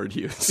day Howard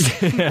Hughes,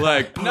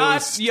 like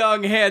not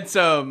young,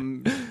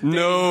 handsome.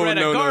 No,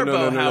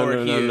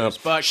 Howard Hughes,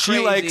 but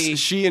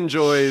she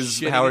enjoys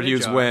Howard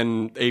Hughes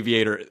when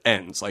Aviator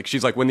ends. Like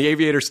she's like, when the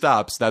Aviator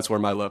stops, that's where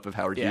my love of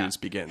Howard Hughes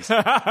begins.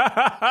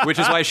 Which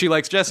is why she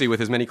likes Jesse with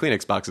his many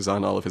Kleenex boxes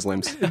on all of his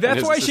limbs.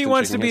 That's why she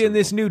wants to be in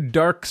this new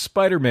dark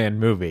Spider-Man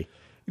movie.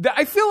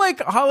 I feel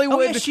like Hollywood.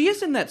 Oh yeah, she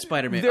is in that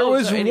Spider-Man.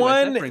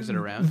 That brings it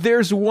around.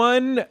 There's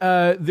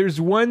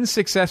one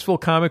successful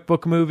comic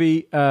book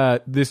movie,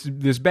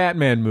 this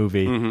Batman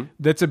movie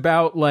that's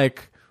about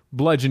like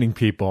bludgeoning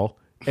people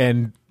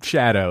and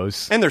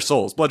shadows and their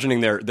souls, bludgeoning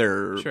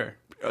their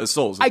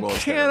souls. As well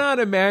cannot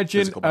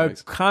imagine a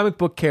comic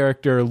book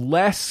character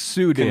less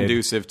suited,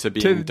 conducive to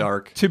being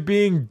dark,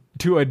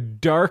 to a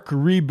dark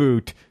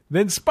reboot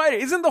than Spider.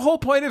 Isn't the whole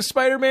point of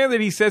Spider-Man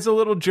that he says a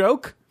little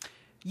joke?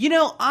 You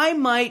know, I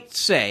might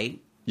say,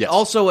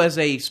 also as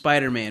a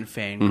Spider-Man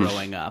fan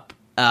growing up,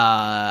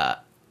 I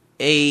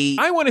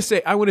want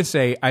to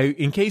say,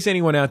 in case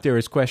anyone out there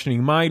is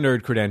questioning my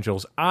nerd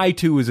credentials, I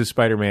too was a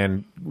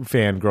Spider-Man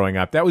fan growing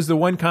up. That was the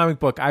one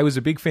comic book I was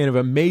a big fan of.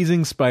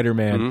 Amazing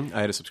Spider-Man.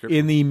 I had a subscription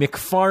in the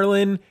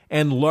McFarlane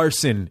and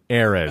Larson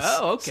eras.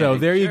 Oh, okay. So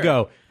there you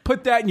go.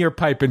 Put that in your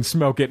pipe and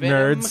smoke it,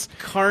 Venom, nerds.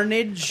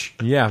 Carnage.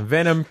 Yeah,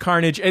 Venom,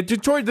 Carnage.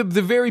 Toward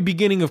the very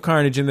beginning of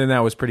Carnage, and then that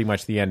was pretty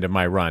much the end of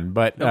my run.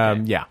 But,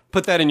 yeah.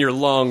 Put that in your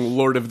long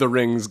Lord of the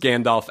Rings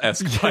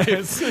Gandalf-esque pipe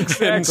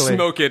exactly. and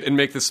smoke it and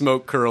make the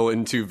smoke curl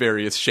into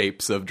various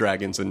shapes of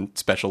dragons and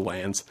special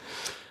lands.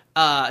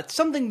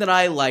 Something that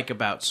I like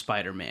about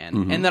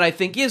Spider-Man, and that I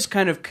think is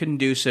kind of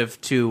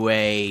conducive to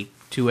a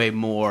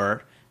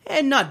more,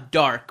 and not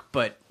dark,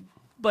 but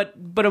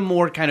a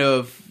more kind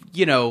of,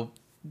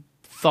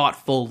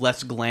 thoughtful,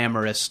 less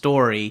glamorous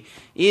story,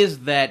 is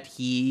that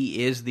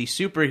he is the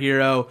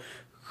superhero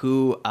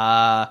who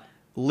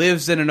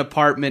lives in an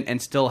apartment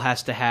and still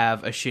has to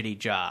have a shitty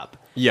job.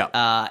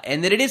 Yeah.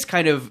 And that it is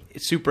kind of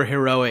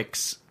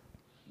superheroics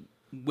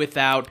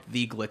without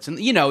the glitz. And,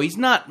 he's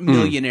not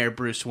millionaire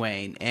Bruce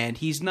Wayne, and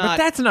he's not...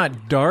 But that's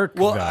not dark,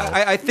 Well, though.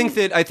 I think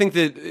that I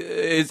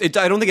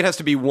don't think it has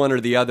to be one or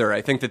the other.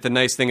 I think that the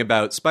nice thing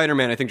about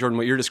Spider-Man, I think, Jordan,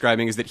 what you're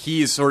describing is that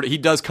he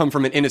does come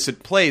from an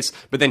innocent place,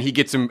 but then he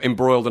gets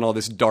embroiled in all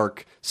this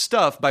dark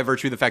stuff by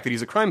virtue of the fact that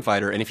he's a crime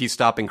fighter. And if he's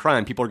stopping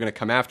crime, people are going to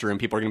come after him.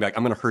 People are going to be like,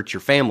 I'm going to hurt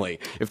your family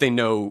if they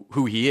know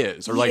who he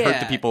is, or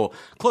hurt the people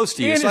close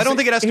to you. And so I don't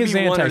think it has to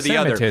be one or the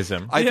other.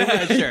 anti-Semitism. I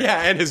think, sure.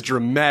 Yeah, and his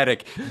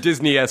dramatic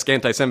Disney-esque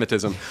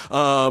anti-Semitism.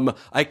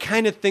 I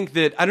kind of think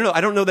that I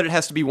don't know that it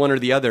has to be one or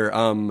the other.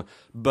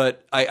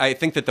 But I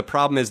think that the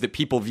problem is that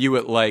people view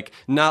it like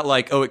not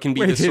like it can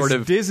be this sort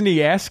of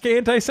Disney-esque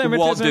anti-Semitism.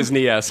 Walt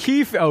Disney-esque.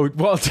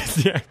 Walt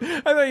Disney.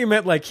 I thought you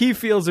meant like he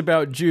feels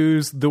about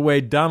Jews the way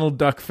Donald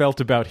Duck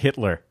felt about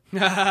Hitler.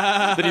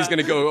 that he's going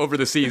to go over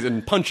the seas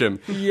and punch him.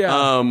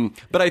 Yeah.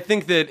 But I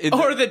think that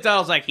or that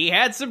Donald's like, he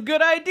had some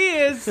good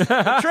ideas.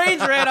 The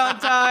trains ran on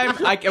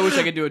time. I wish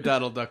I could do a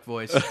Donald Duck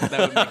voice. That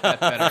would make that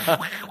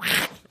better.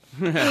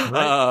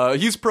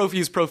 He's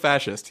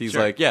pro-fascist. He's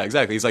like, yeah,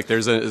 exactly. He's like,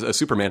 there's a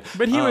Superman.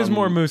 But he was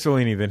more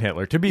Mussolini than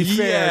Hitler. To be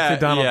fair to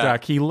Donald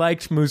Duck, he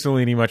liked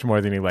Mussolini much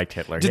more than he liked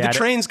Hitler. Did the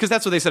trains, because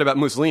that's what they said about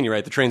Mussolini,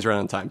 right? The trains ran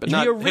on time, but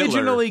not He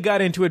originally Hitler.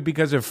 got into it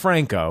because of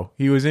Franco.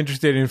 He was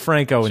interested in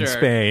Franco in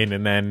Spain,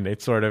 and then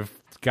it sort of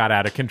got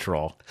out of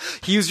control.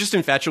 He was just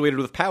infatuated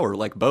with power,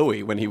 like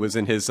Bowie, when he was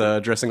in his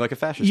dressing like a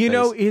fascist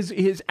phase.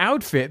 His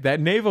outfit, that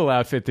naval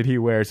outfit that he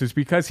wears, is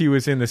because he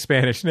was in the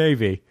Spanish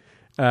Navy.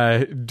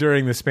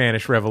 During the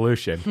Spanish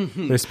Revolution,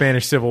 the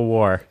Spanish Civil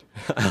War.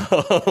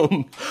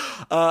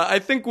 I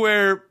think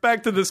we're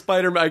back to the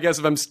Spider-Man. I guess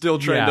if I'm still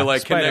trying to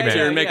Spider-Man. connect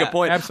here and make a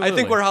point, Absolutely. I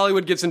think where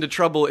Hollywood gets into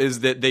trouble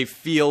is that they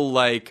feel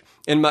like.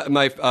 And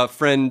my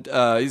friend,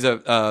 he's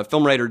a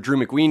film writer, Drew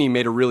McWeeny,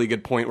 made a really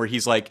good point where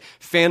he's like,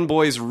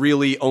 fanboys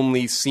really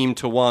only seem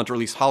to want, or at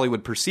least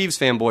Hollywood perceives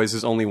fanboys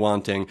as only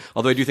wanting,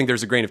 although I do think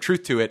there's a grain of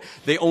truth to it,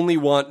 they only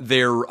want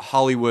their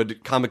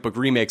Hollywood comic book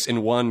remakes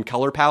in one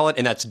color palette,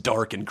 and that's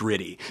dark and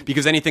gritty.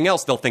 Because anything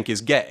else they'll think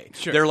is gay.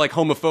 Sure. They're like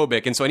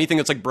homophobic, and so anything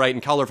that's like bright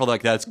and colorful, they're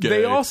like, that's gay.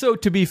 They also,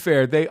 to be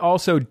fair, they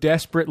also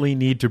desperately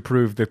need to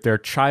prove that their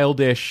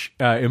childish,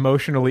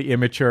 emotionally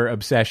immature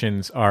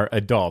obsessions are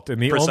adult. And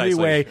the only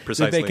way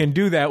that they can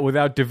do that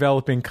without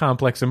developing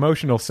complex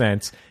emotional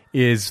sense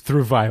is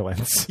through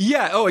violence.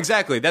 Yeah,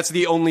 exactly. That's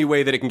the only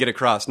way that it can get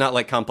across, not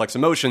like complex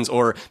emotions,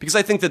 or because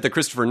I think that the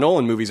Christopher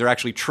Nolan movies are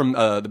actually,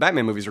 the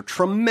Batman movies are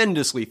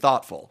tremendously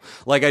thoughtful.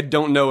 Like, I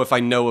don't know if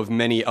I know of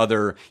many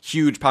other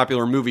huge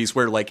popular movies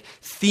where like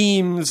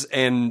themes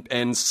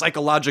and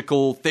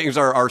psychological things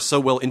are so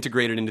well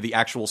integrated into the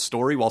actual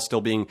story while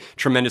still being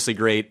tremendously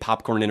great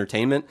popcorn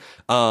entertainment.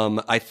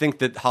 I think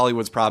that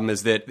Hollywood's problem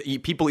is that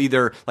people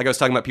either, like I was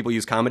talking about, people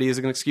use comedy as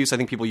an excuse. I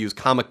think people use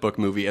comic book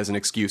movie as an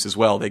excuse as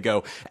well. They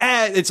go,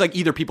 it's like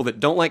either people that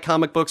don't like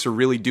comic books or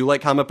really do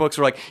like comic books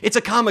are like, it's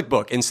a comic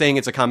book, and saying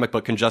it's a comic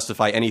book can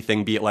justify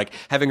anything, be it like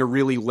having a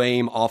really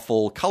lame,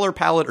 awful color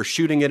palette or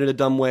shooting it in a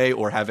dumb way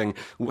or having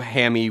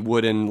hammy,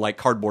 wooden, like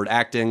cardboard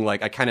acting.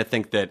 Like, I kind of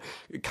think that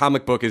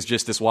comic book is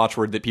just this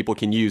watchword that people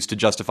can use to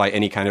justify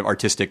any kind of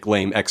artistic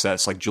lame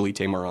excess, like Julie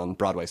Taymor on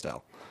Broadway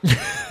style.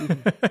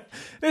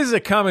 This is a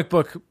comic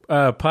book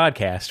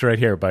podcast right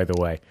here, by the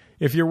way.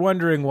 If you're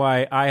wondering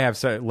why I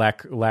have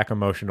lack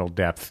emotional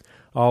depth,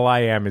 all I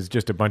am is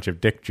just a bunch of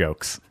dick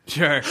jokes.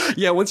 Sure.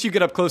 Yeah, once you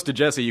get up close to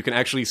Jesse, you can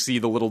actually see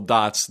the little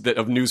dots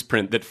of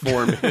newsprint that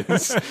form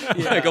his,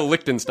 like a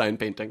Liechtenstein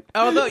painting.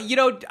 Although,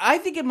 I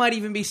think it might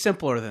even be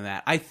simpler than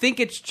that. I think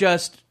it's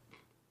just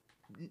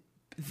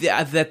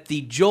that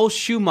the Joel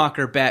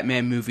Schumacher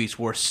Batman movies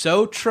were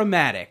so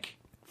traumatic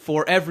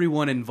for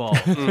everyone involved,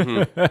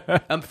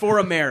 for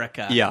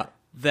America. Yeah.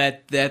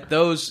 That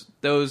those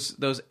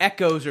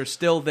echoes are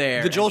still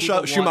there. The Joel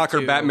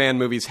Schumacher Batman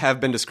movies have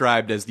been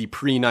described as the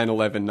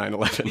pre-9/11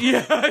 9/11.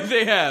 Yeah,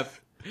 they have.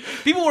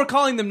 People were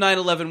calling them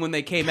 9/11 when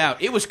they came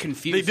out. It was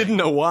confusing. They didn't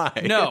know why.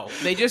 No,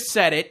 they just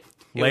said it.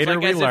 It Later was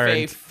like we as learned.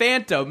 if a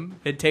phantom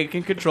had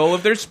taken control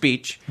of their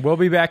speech. We'll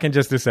be back in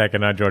just a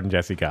second on Jordan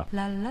Jesse Go.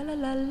 La la la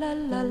la la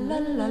la la la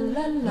la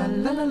la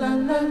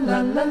la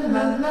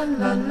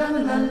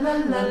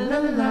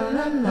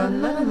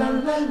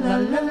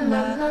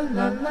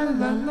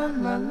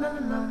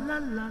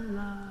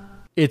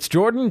It's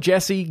Jordan,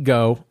 Jesse,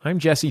 go. I'm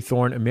Jesse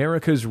Thorne,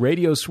 America's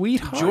radio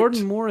sweetheart.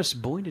 Jordan Morris,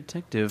 boy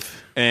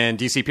detective. And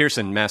D.C.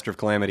 Pearson, Master of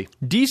Calamity.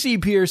 D.C.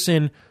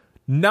 Pearson,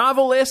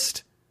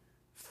 novelist,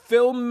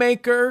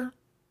 filmmaker,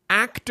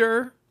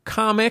 actor,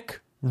 comic,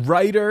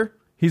 writer.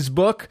 His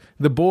book,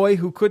 The Boy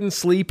Who Couldn't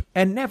Sleep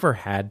and Never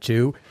Had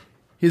To.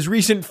 His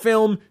recent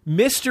film,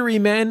 Mystery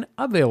Men,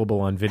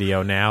 available on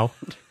video now.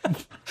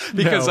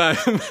 Because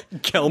I'm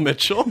Kel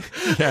Mitchell.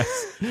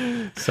 Yes.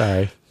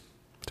 Sorry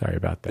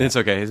about that. It's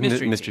okay. It's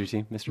Mystery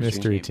Team.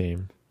 Mystery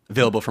Team.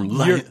 Available from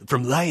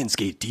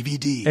Lionsgate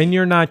DVD. And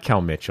you're not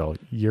Kel Mitchell.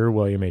 You're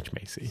William H.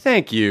 Macy.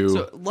 Thank you.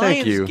 So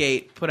Thank you.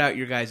 Lionsgate put out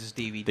your guys'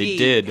 DVD. They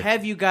did.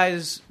 Have you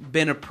guys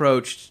been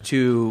approached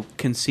to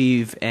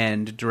conceive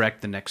and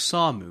direct the next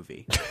Saw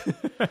movie?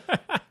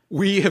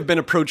 We have been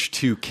approached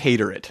to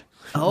cater it.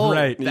 Oh,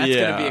 Right. that's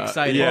going to be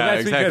exciting. Yeah. Well,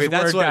 that's exactly.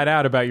 because That's word got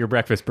out about your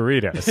breakfast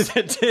burritos.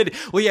 It did.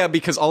 Well, yeah,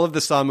 because all of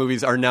the Saw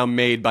movies are now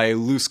made by a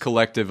loose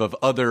collective of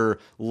other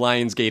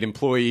Lionsgate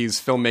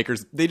employees,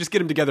 filmmakers. They just get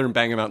them together and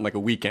bang them out in like a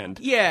weekend.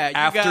 Yeah, you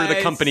After the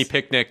guys, company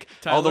picnic,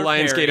 all the Tyler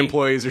Lionsgate Perry.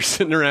 employees are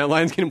sitting around.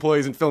 Lionsgate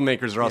employees and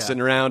filmmakers are all Yeah.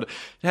 sitting around.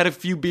 Had a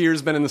few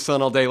beers, been in the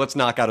sun all day. Let's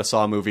knock out a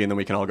Saw movie, and then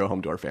we can all go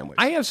home to our families.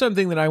 I have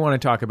something that I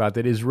want to talk about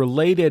that is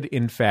related,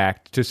 in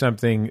fact, to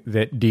something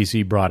that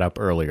DC brought up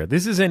earlier.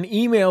 This is an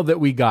email that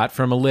we got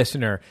from a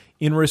listener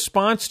in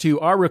response to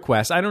our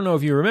request. I don't know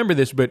if you remember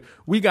this, but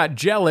we got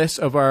jealous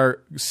of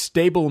our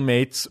stable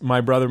mates,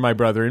 my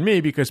brother, and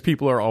me, because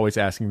people are always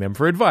asking them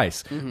for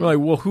advice. We're like,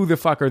 well, who the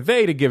fuck are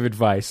they to give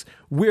advice?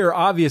 We're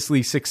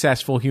obviously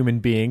successful human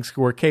beings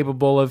who are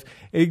capable of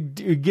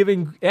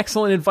giving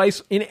excellent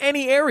advice in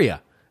any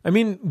area. I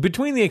mean,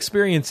 between the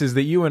experiences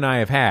that you and I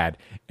have had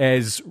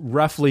as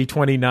roughly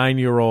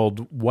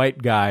 29-year-old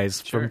white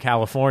guys from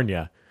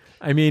California,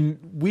 I mean,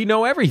 we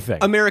know everything.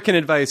 American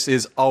advice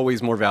is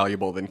always more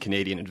valuable than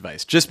Canadian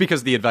advice, just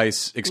because the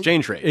advice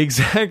exchange rate.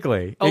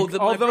 Exactly. My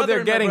Although brother they're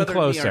and my getting brother and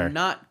me closer. are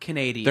not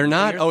Canadian. They're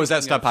not? You're Oh, is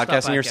that thinking Stop of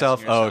Podcasting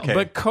Yourself? Oh, okay.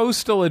 But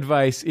coastal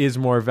advice is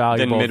more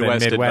valuable Then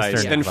Midwest than Midwestern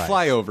advice. Then advice.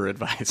 flyover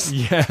advice.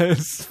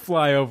 Yes,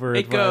 flyover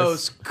It advice.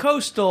 goes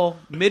coastal,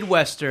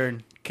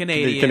 Midwestern,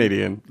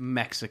 Canadian,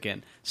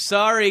 Mexican.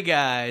 Sorry,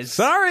 guys.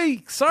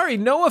 Sorry.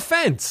 No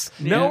offense.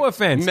 No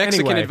offense.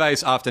 Mexican Anyway,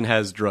 advice often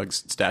has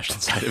drugs stashed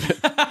inside of it.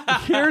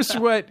 here's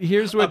what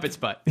Up its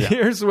butt.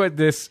 Here's what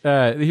this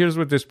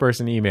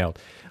person emailed.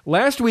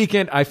 Last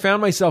weekend, I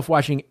found myself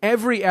watching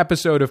every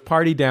episode of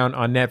Party Down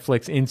on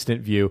Netflix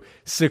Instant View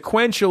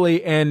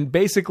sequentially and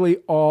basically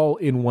all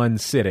in one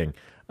sitting.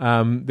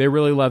 They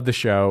really love the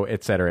show,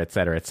 et cetera,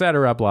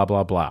 blah,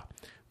 blah, blah.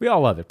 We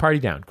all love it. Party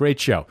Down. Great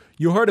show.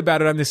 You heard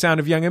about it on The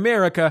Sound of Young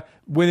America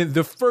when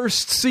the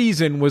first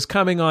season was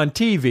coming on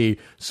TV,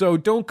 so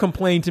don't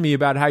complain to me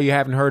about how you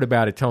haven't heard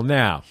about it till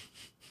now.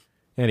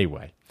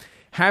 Anyway,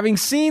 having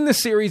seen the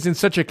series in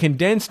such a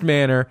condensed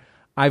manner,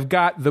 I've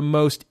got the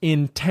most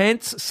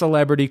intense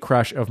celebrity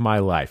crush of my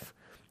life.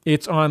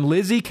 It's on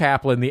Lizzie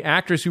Kaplan, the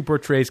actress who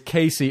portrays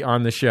Casey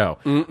on the show.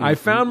 I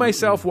found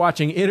myself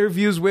watching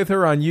interviews with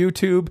her on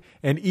YouTube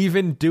and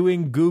even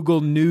doing Google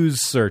News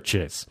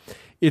searches.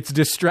 It's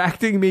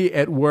distracting me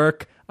at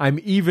work. I'm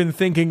even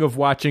thinking of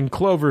watching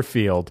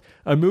Cloverfield,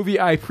 a movie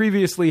I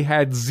previously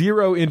had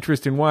zero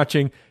interest in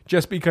watching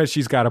just because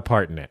she's got a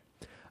part in it.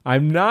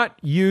 I'm not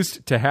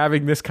used to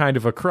having this kind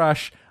of a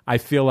crush. I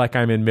feel like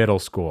I'm in middle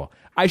school.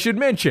 I should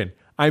mention,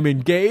 I'm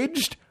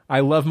engaged, I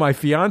love my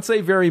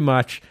fiancé very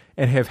much,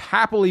 and have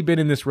happily been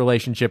in this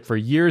relationship for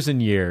years and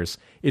years.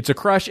 It's a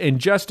crush and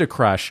just a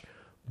crush,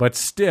 but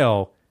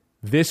still,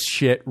 this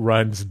shit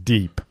runs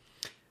deep.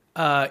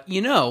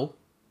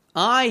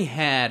 I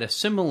had a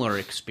similar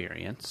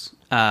experience.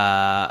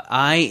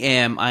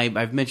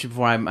 I've mentioned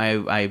before,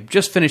 I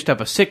just finished up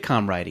a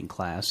sitcom writing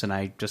class, and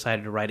I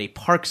decided to write a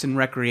Parks and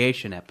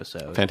Recreation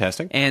episode.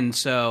 Fantastic. And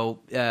so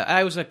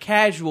I was a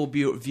casual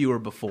viewer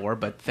before,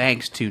 but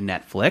thanks to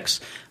Netflix,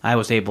 I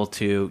was able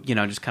to,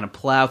 just kind of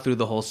plow through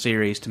the whole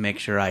series to make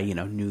sure I,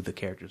 knew the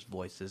characters'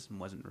 voices and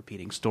wasn't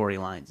repeating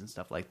storylines and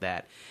stuff like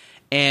that.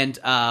 And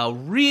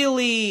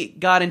really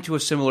got into a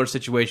similar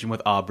situation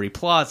with Aubrey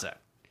Plaza.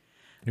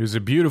 Who's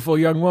a beautiful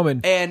young woman.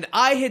 And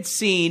I had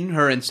seen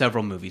her in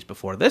several movies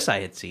before this.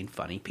 I had seen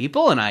Funny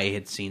People, and I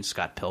had seen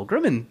Scott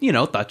Pilgrim, and,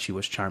 thought she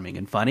was charming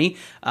and funny.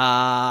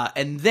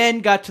 And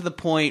then got to the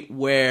point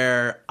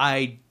where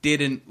I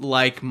didn't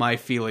like my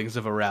feelings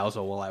of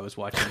arousal while I was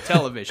watching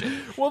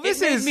television. Well,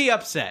 it made me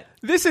upset.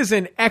 This is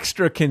an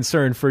extra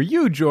concern for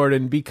you,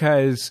 Jordan,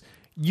 because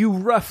you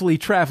roughly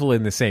travel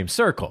in the same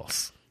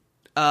circles.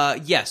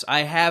 Yes, I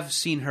have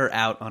seen her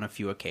out on a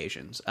few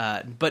occasions,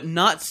 but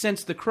not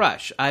since the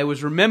crush. I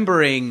was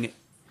remembering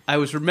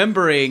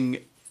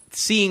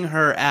seeing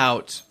her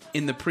out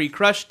in the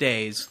pre-crush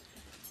days,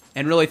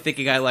 and really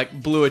thinking I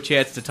blew a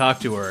chance to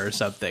talk to her or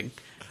something.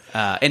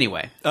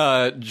 Anyway,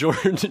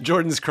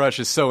 Jordan's crush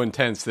is so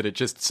intense that it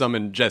just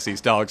summoned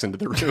Jesse's dogs into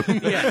the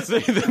room. Yes.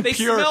 They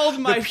smelled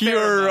my the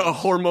pure pheromones.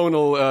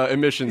 hormonal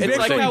emissions. It's that were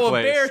like taking how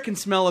place. a bear can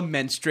smell a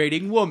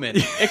menstruating woman.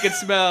 It can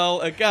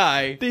smell a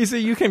guy.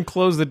 DC, you can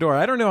close the door.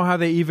 I don't know how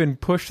they even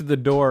pushed the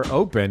door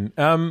open.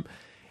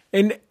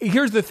 And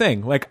here's the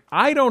thing. Like,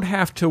 I don't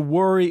have to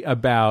worry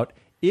about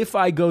if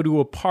I go to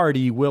a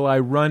party, will I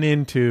run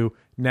into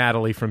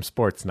Natalie from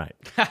Sports Night?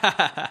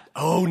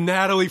 Oh,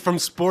 Natalie from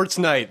Sports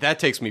Night. That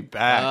takes me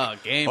back.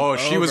 Oh, game Oh,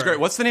 she was over. great.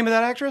 What's the name of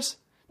that actress?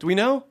 Do we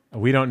know?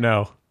 We don't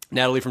know.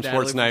 Natalie from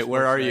Sports Night,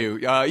 where are you?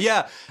 Night.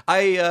 Yeah,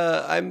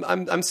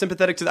 I'm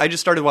sympathetic to. I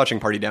just started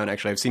watching Party Down.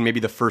 Actually, I've seen maybe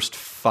the first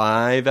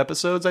 5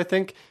 episodes. I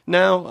think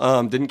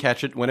now. Didn't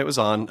catch it when it was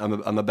on.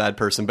 I'm a bad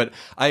person, but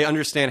I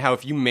understand how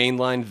if you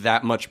mainline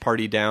that much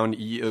Party Down,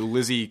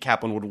 Lizzie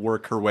Kaplan would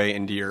work her way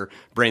into your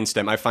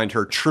brainstem. I find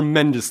her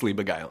tremendously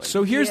beguiling.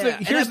 So here's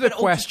the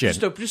question.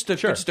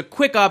 Just a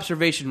quick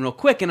observation, real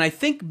quick, and I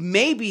think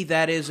maybe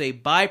that is a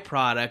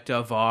byproduct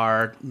of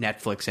our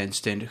Netflix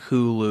instant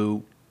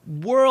Hulu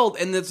world,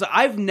 and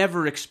I've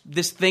never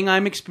this thing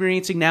I'm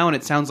experiencing now, and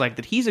it sounds like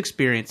that he's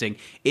experiencing,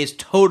 is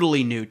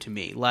totally new to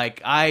me.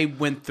 Like, I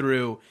went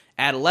through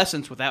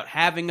adolescence without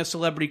having a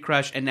celebrity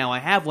crush, and now I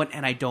have one,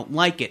 and I don't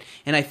like it.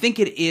 And I think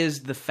it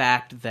is the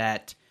fact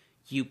that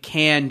you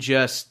can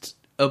just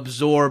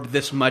absorb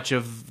this much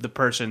of the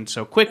person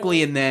so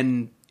quickly, and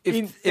then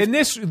and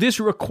this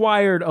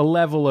required a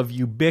level of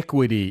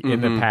ubiquity in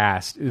the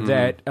past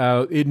that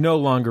it no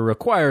longer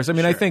requires. I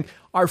mean, I think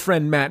our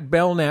friend Matt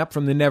Belknap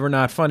from the Never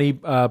Not Funny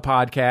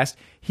podcast,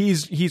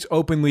 he's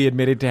openly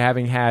admitted to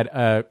having had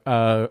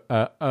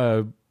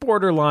a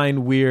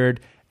borderline weird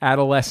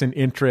adolescent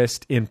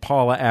interest in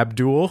Paula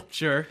Abdul.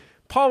 Sure.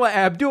 Paula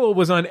Abdul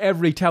was on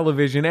every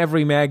television,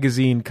 every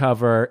magazine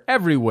cover,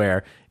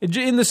 everywhere,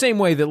 in the same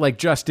way that, like,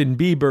 Justin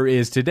Bieber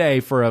is today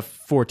for a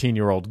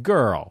 14-year-old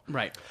girl.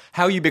 Right.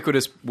 How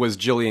ubiquitous was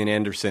Gillian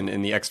Anderson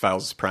in the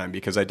X-Files prime?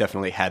 Because I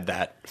definitely had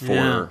that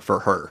for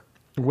her.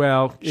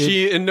 Well,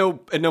 She at no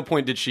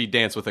point did she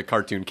dance with a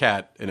cartoon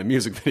cat in a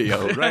music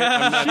video, right?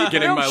 I'm not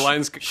getting my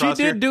lines crossed She did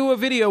here. do a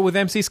video with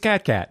MC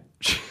Scat Cat.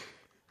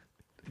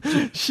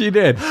 She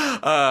did.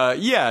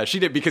 Yeah, she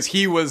did, because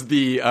he was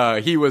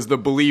the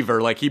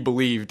believer, like he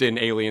believed in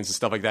aliens and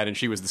stuff like that, and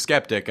she was the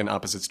skeptic, and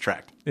opposites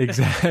attract.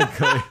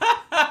 Exactly.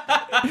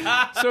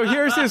 So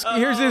here's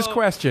his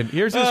question.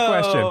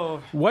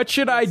 What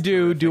should I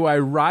do? Terrific. Do I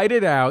ride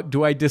it out?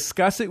 Do I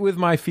discuss it with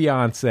my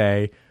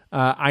fiance?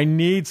 I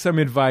need some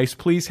advice.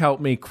 Please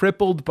help me.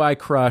 Crippled by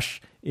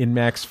crush in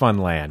Max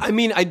Funland. I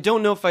mean, I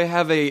don't know if I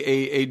have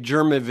a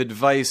germ of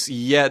advice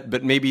yet,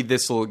 but maybe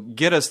this will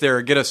get us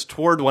there, get us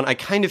toward one. I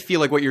kind of feel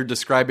like what you're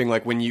describing,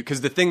 like when you, because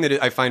the thing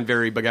that I find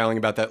very beguiling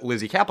about that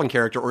Lizzie Kaplan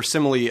character, or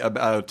similarly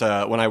about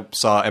when I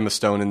saw Emma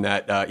Stone in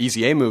that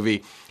Easy A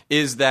movie,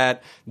 is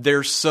that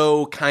they're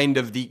so kind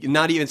of it's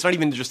not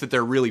even just that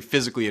they're really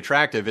physically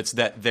attractive, it's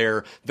that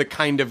they're the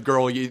kind of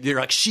girl you're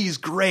like, she's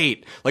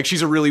great, like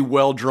she's a really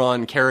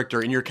well-drawn character,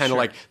 and you're kind of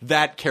like,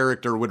 that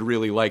character would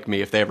really like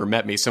me if they ever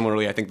met me.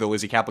 Similarly, I think the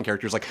Lizzie Kaplan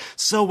character is like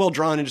so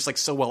well-drawn and just like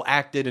so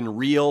well-acted and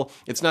real.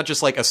 It's not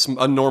just like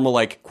a normal,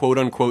 like,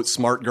 quote-unquote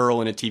smart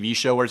girl in a TV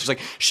show where it's just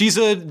like, she's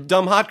a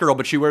dumb hot girl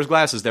but she wears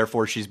glasses,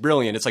 therefore she's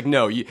brilliant. It's like,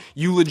 no, you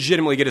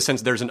legitimately get a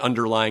sense there's an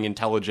underlying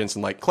intelligence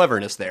and like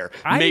cleverness there.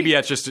 Maybe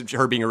that's just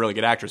her being a really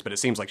good actress, but it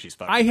seems like she's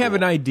fucking I have cool.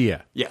 an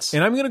idea. Yes.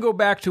 And I'm going to go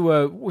back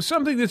to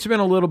something that's been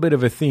a little bit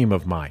of a theme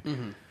of mine.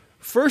 Mm-hmm.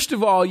 First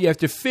of all, you have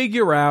to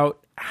figure out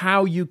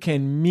how you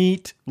can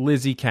meet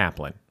Lizzie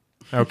Kaplan.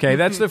 Okay,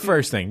 that's the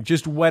first thing.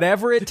 Just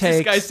whatever it takes. Does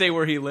this guy say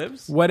where he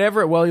lives?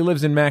 Well, he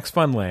lives in Max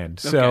Funland.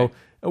 So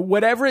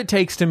whatever it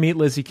takes to meet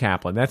Lizzie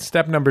Kaplan. That's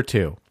step number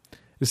 2.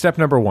 Step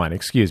number 1,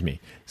 excuse me.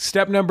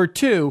 Step number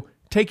 2,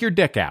 take your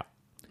dick out.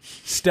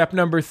 Step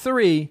number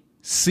 3,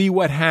 see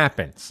what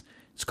happens.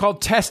 It's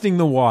called testing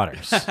the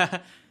waters.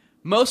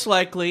 Most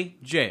likely,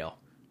 jail.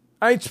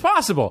 It's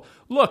possible.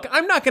 Look,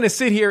 I'm not going to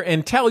sit here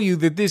and tell you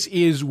that this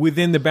is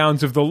within the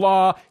bounds of the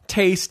law,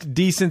 taste,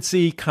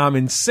 decency,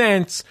 common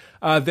sense,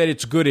 that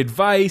it's good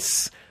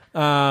advice,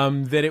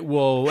 that it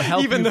will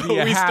help even you though be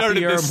a we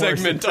started happier, this more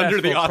segment under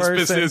the successful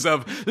auspices person.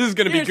 of this is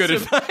going to be good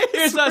advice.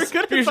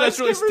 Here's us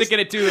really sticking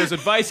it to as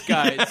advice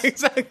guys. Yeah,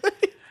 exactly.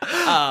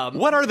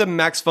 What are the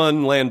Max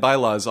Funland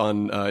bylaws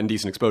on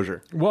indecent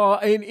exposure? Well,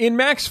 in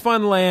Max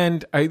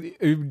Funland,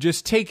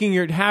 just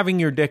having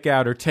your dick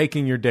out or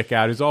taking your dick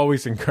out is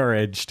always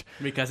encouraged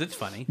Because it's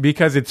funny.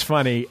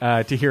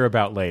 To hear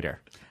about later.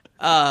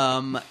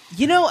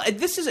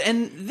 This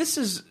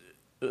is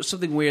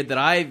something weird that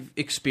I've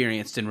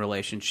experienced in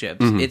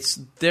relationships.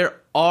 Mm-hmm. There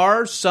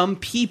are some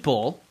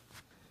people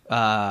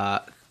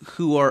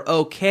who are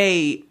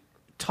okay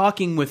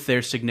talking with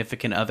their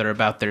significant other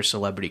about their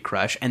celebrity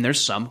crush, and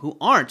there's some who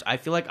aren't. I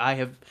feel like I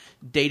have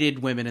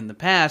dated women in the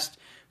past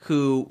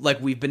who, like,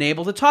 we've been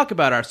able to talk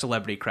about our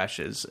celebrity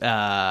crushes,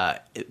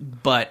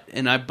 but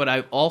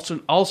I've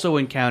also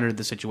encountered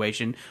the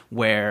situation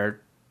where,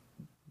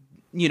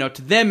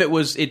 to them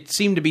it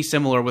seemed to be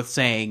similar with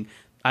saying,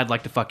 I'd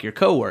like to fuck your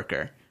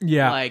coworker.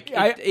 Yeah. Like,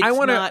 I it's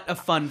wanna- not a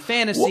fun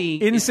fantasy.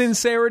 In It's-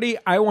 sincerity,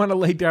 I want to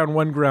lay down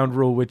one ground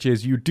rule, which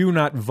is you do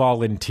not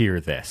volunteer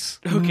this.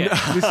 Okay.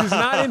 This is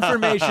not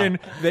information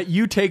that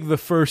you take the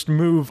first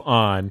move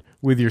on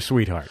with your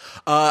sweetheart.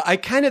 I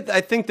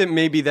think that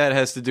maybe that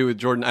has to do with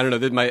Jordan. I don't know.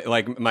 That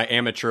my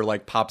amateur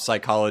pop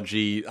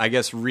psychology, I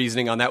guess,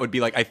 reasoning on that would be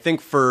like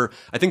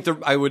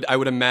I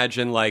would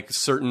imagine like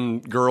certain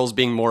girls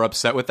being more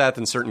upset with that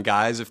than certain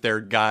guys if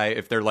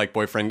their like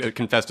boyfriend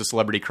confessed a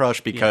celebrity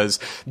crush because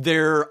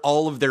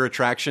all of their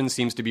attraction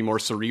seems to be more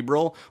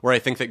cerebral. Where I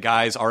think that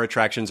guys, our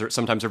attractions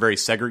sometimes are very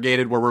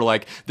segregated. Where we're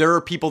like, there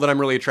are people that I'm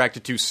really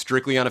attracted to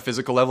strictly on a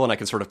physical level, and I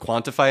can sort of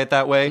quantify it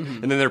that way.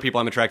 And then there are people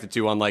I'm attracted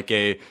to on like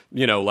a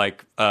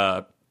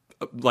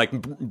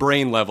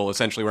brain level,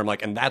 essentially, where I'm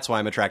like, and that's why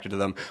I'm attracted to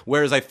them.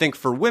 Whereas I think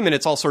for women,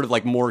 it's all sort of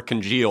like more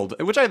congealed,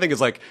 which I think is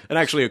like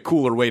actually a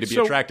cooler way to be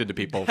attracted to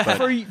people. But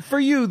For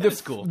you,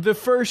 the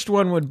first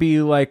one would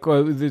be like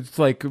it's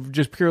like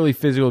just purely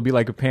physical. Would be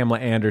like a Pamela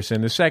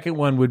Anderson. The second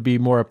one would be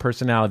more a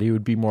personality. It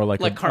would be more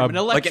like Carmen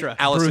Electra, like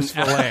an Alison Bruce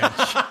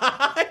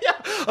Valanche.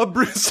 a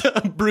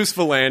Bruce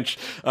Valanche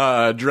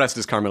dressed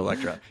as Carmen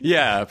Electra.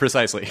 Yeah,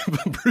 precisely.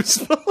 Bruce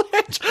Valanche.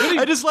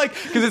 I just like,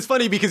 because it's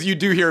funny because you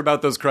do hear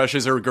about those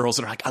crushes or girls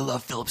that are like, I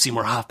love Philip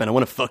Seymour Hoffman. I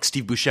want to fuck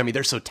Steve Buscemi.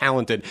 They're so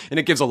talented. And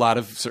it gives a lot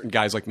of certain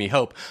guys like me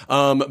hope.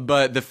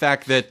 But the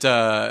fact that,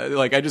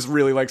 I just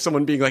really like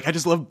someone being like, I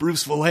just love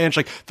Bruce Valanche.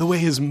 Like, the way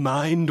his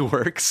mind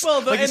works.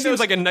 Well, he seems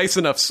like a nice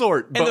enough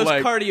sort. and But those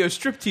like, cardio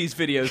striptease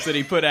videos that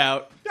he put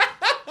out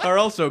are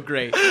also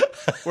great,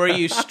 where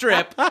you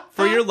strip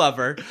for your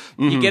lover,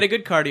 you get a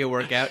good cardio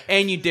workout,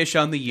 and you dish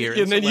on the year.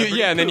 and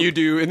then you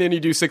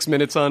do 6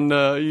 minutes on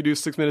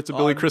of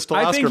Billy Crystal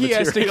I Oscar think he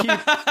material.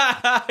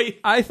 has to keep.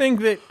 I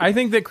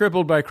think that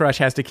Crippled by Crush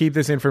has to keep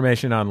this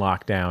information on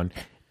lockdown,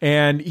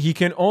 and he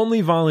can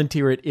only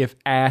volunteer it if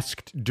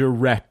asked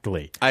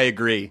directly. I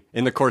agree.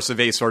 In the course of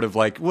a sort of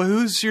like, well,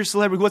 who's your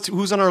celebrity?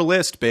 Who's on our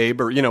list, babe?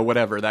 Or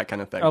whatever, that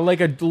kind of thing. Like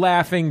a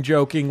laughing,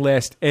 joking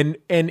list, and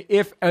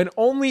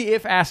only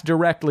if asked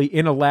directly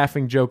in a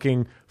laughing,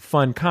 joking,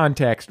 fun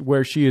context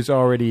where she is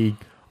already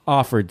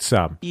offered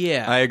some.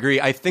 Yeah, I agree.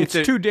 I think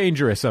It's too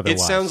dangerous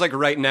otherwise. It sounds like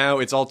right now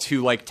it's all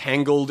too like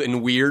tangled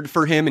and weird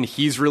for him, and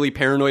he's really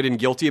paranoid and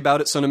guilty about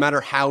it. So no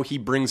matter how he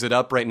brings it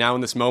up right now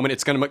in this moment,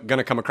 it's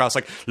gonna come across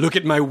like, look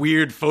at my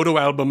weird photo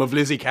album of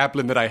Lizzie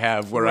Kaplan that I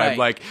have, where I'm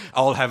like,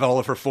 I'll have all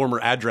of her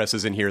former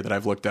addresses in here that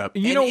I've looked up.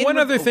 One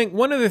other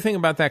thing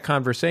about that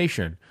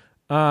conversation.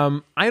 I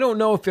don't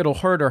know if it'll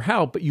hurt or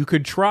help, but you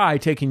could try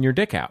taking your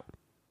dick out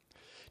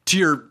To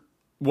your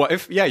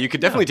wife? Yeah, you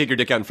could definitely take your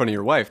dick out in front of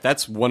your wife.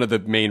 That's one of the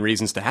main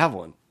reasons to have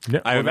one.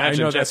 Yeah, I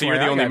imagine, Jesse, you're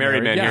the only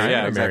married man here. Yeah,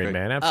 I'm a exactly. married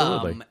man,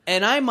 absolutely.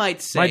 and I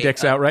might say My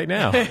dick's out right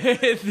now.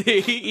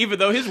 even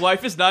though his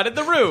wife is not in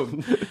the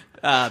room.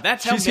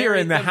 That's how She's here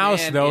in the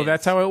house, though. Is.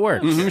 That's how it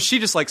works. Mhm. She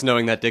just likes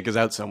knowing that dick is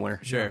out somewhere.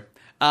 Sure.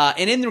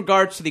 And in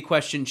regards to the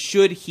question,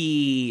 should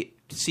he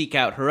seek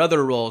out her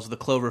other roles, the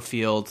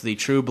Cloverfields, the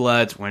True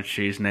Bloods, when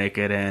she's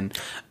naked, and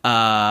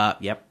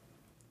yep.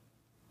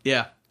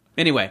 Yeah.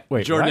 Anyway,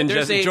 Wait, Jordan what?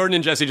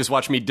 and Jesse just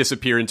watched me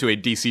disappear into a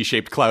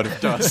DC-shaped cloud of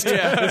dust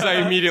as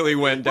I immediately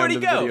went down to the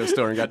video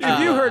store and got. If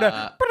you heard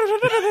a...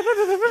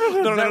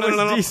 that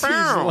was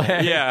DC's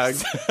legs. Yeah,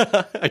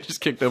 I just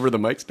kicked over the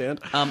mic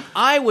stand.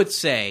 I would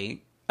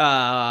say,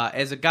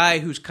 as a guy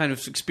who's kind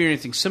of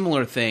experiencing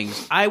similar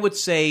things, I would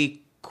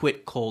say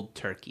quit cold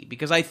turkey,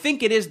 because I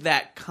think it is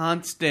that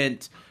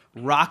constant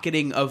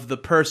rocketing of the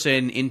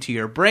person into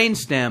your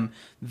brainstem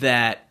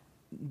that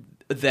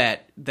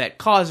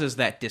causes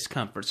that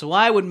discomfort. So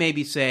I would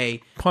maybe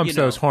say Pumps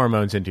those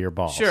hormones into your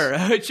balls. Sure.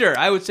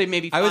 I would say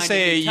maybe. I would find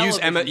say a good use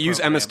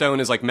television Emma Stone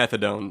as like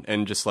methadone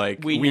and just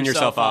like Wean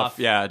yourself off.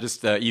 Yeah,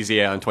 just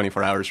easy on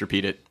 24 hours.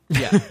 Repeat it.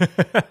 Yeah.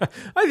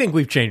 I think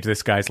we've changed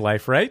this guy's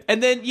life, right?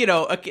 And then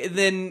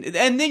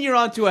then you're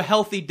on to a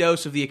healthy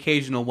dose of the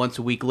occasional once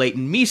a week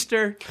Leighton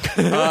Meester.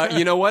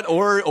 You know what?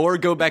 Or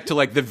go back to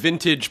like the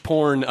vintage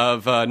porn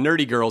of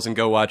nerdy girls and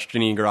go watch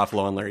Janine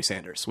Garofalo and Larry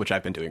Sanders, which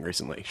I've been doing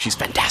recently. She's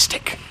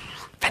fantastic.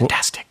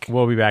 Fantastic.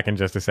 We'll be back in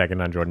just a second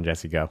on Jordan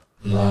Jesse Go.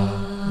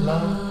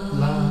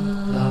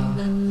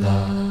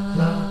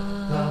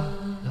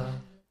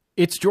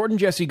 It's Jordan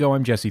Jesse Go.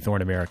 I'm Jesse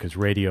Thorne, America's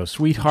radio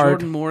sweetheart.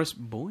 Jordan Morris,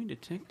 boy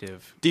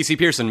detective. DC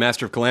Pearson,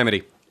 Master of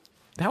Calamity.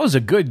 That was a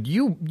good.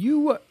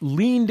 You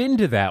leaned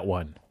into that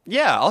one.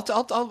 Yeah,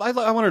 I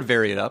wanted to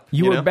vary it up.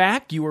 You were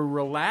back. You were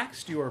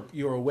relaxed. You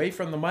were away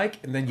from the mic,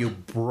 and then you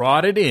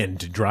brought it in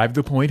to drive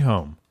the point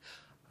home.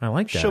 I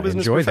like that. Show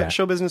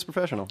business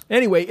professional.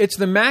 Anyway, it's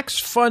the Max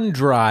Fun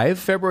Drive,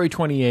 February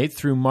 28th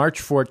through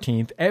March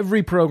 14th.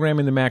 Every program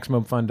in the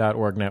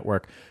MaximumFun.org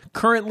network.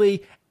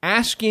 Currently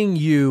asking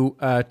you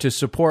to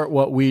support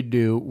what we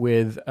do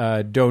with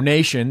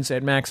donations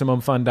at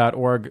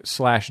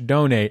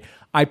MaximumFun.org/donate.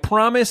 I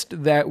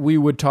promised that we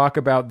would talk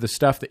about the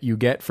stuff that you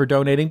get for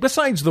donating,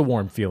 besides the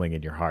warm feeling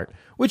in your heart,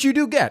 which you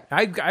do get.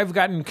 I've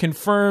gotten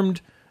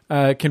confirmed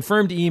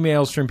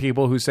emails from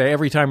people who say,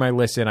 every time I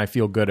listen, I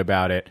feel good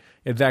about it,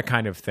 that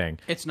kind of thing.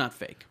 It's not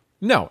fake.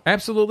 No,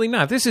 absolutely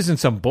not. This isn't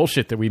some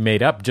bullshit that we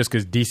made up just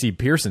because DC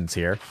Pearson's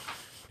here.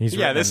 He's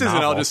Yeah, written this a isn't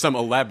all novel. just some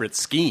elaborate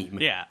scheme.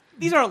 Yeah.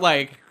 These aren't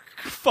like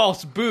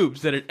false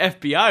boobs that an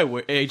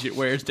FBI agent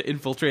wears to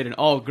infiltrate an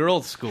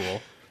all-girls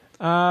school.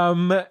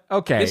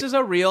 Okay. This is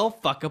a real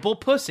fuckable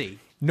pussy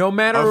No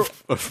matter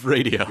Of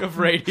radio. of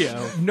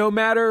radio. no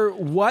matter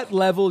what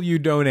level you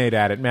donate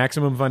at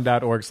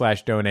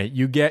MaximumFun.org/donate,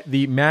 you get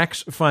the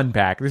Max Fun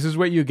Pack. This is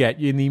what you get.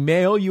 In the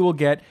mail, you will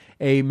get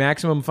a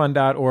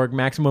MaximumFun.org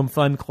Maximum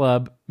Fun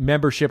Club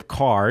membership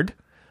card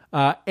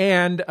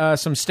and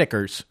some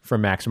stickers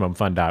from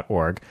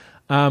MaximumFun.org.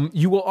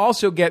 You will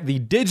also get the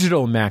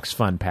digital Max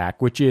Fun Pack,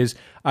 which is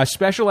a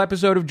special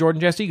episode of Jordan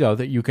Jesse Go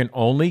that you can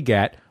only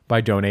get by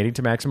donating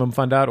to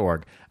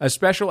MaximumFun.org. A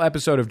special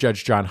episode of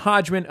Judge John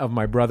Hodgman of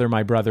My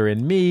Brother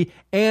and Me,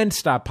 and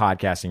Stop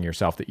Podcasting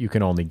Yourself that you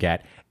can only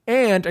get.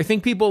 And I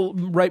think people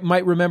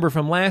might remember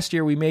from last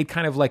year, we made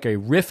kind of like a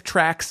riff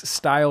tracks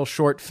style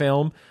short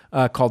film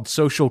called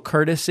Social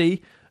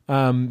Courtesy.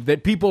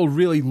 That people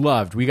really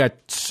loved. We got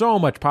so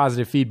much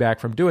positive feedback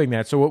from doing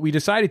that. So what we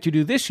decided to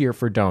do this year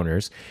for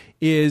donors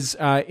is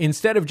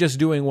instead of just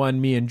doing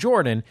one, me and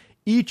Jordan,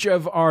 each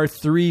of our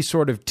three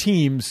sort of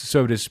teams,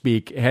 so to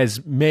speak,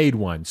 has made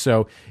one.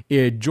 So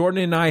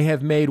Jordan and I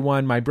have made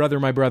one. My brother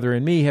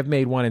and me have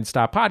made one, and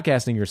Stop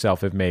Podcasting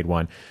Yourself have made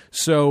one.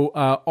 So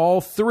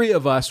all three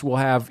of us will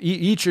have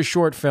each a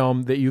short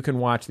film that you can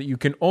watch that you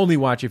can only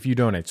watch if you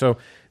donate. So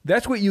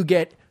that's what you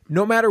get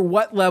no matter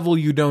what level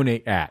you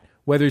donate at.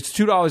 Whether it's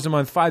 $2 a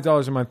month,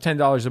 $5 a month,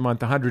 $10 a month,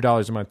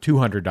 $100 a month,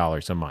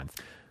 $200 a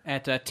month.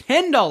 At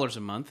 $10 a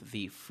month,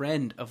 the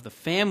friend of the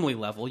family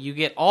level, you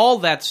get all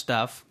that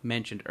stuff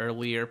mentioned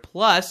earlier,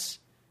 plus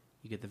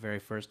you get the very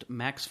first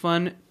Max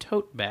Fun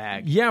tote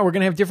bag. Yeah, we're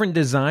going to have different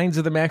designs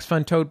of the Max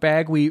Fun tote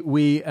bag. We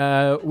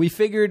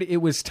figured it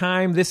was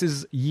time. This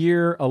is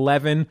year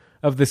 11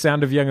 of The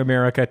Sound of Young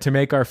America to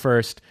make our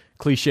first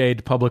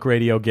cliched public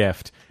radio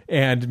gift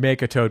and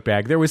make a tote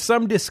bag. There was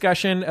some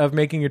discussion of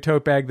making a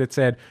tote bag that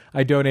said,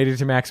 I donated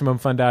to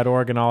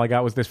MaximumFun.org and all I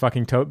got was this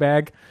fucking tote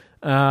bag.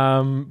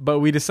 But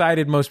we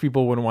decided most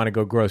people wouldn't want to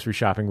go grocery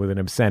shopping with an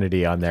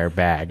obscenity on their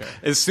bag.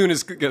 As soon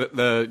as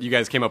you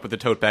guys came up with the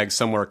tote bag,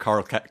 somewhere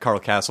Carl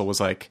Castle was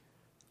like,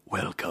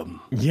 welcome.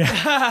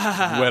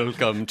 Yeah.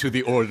 Welcome to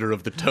the Order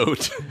of the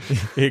Tote.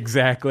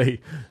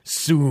 Exactly.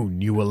 Soon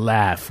you will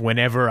laugh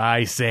whenever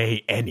I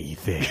say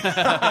anything.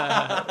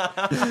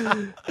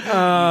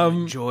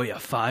 Enjoy a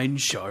fine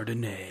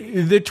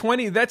Chardonnay. The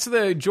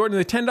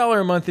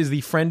 $10 a month is the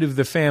friend of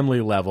the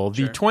family level.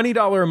 The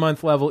 $20 a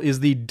month level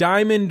is the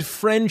Diamond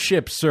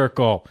Friendship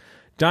Circle.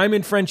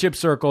 Diamond Friendship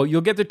Circle.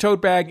 You'll get the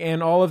tote bag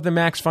and all of the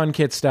Max Fun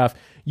Kit stuff.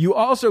 You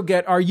also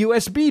get our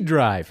USB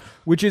drive,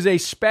 which is a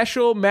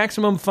special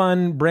Maximum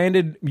Fun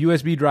branded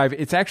USB drive.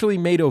 It's actually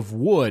made of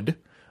wood,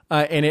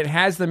 and it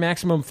has the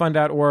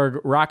MaximumFun.org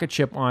rocket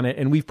ship on it.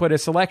 And we've put a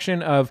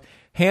selection of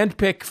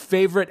handpicked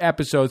favorite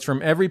episodes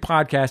from every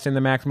podcast in the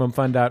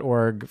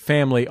MaximumFun.org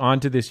family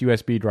onto this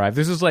USB drive.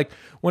 This is like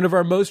one of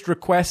our most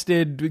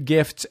requested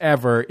gifts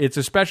ever. It's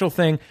a special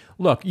thing.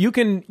 Look, you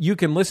can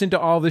listen to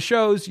all the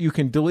shows. You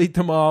can delete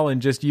them all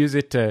and just use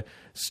it to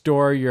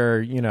store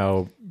your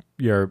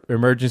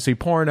emergency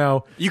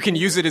porno. You can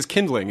use it as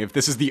kindling if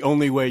this is the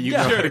only way you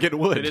know how to get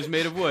wood. It is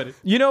made of wood.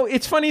 You know,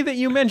 it's funny that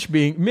you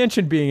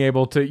mentioned being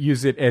able to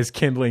use it as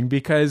kindling,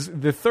 because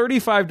the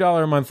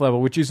 $35 a month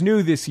level, which is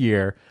new this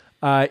year,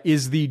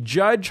 is the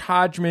Judge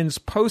Hodgman's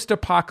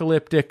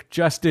post-apocalyptic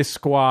Justice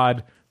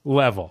Squad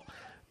level.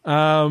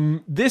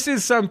 This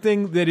is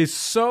something that is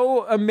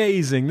so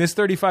amazing, this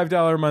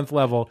 $35 a month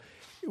level.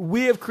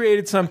 We have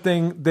created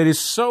something that is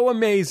so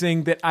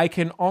amazing that I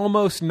can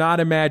almost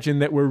not imagine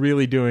that we're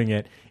really doing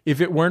it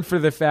if it weren't for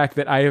the fact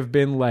that I have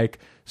been like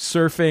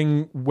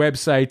surfing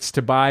websites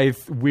to buy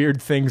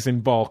weird things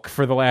in bulk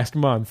for the last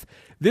month.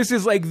 This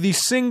is like the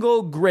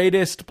single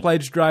greatest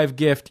pledge drive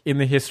gift in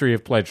the history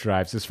of pledge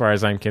drives, as far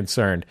as I'm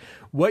concerned.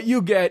 What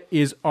you get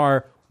is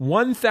our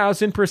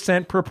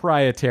 1,000%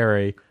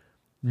 proprietary,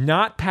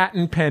 not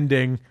patent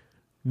pending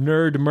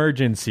Nerd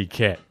Emergency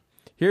Kit.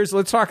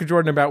 Let's talk to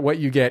Jordan about what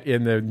you get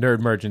in the Nerd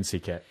Emergency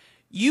Kit.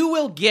 You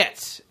will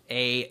get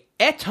a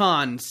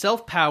Eton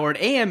self-powered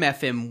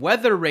AM/FM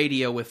weather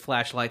radio with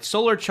flashlight,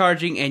 solar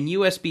charging, and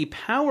USB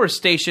power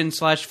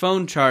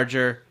station/phone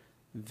charger.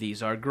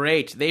 These are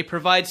great. They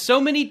provide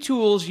so many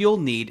tools you'll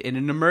need in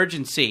an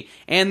emergency,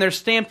 and they're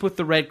stamped with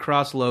the Red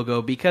Cross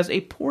logo because a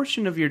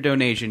portion of your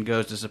donation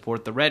goes to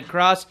support the Red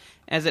Cross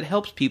as it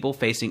helps people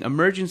facing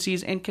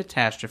emergencies and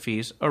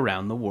catastrophes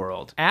around the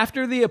world.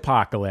 After the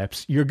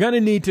apocalypse, you're going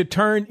to need to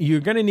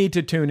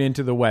tune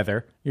into the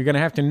weather. You're going to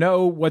have to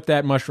know what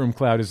that mushroom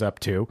cloud is up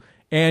to,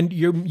 and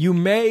you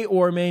may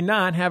or may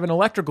not have an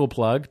electrical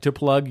plug to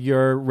plug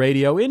your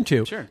radio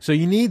into. Sure. So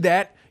you need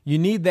that. You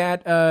need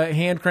that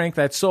hand crank,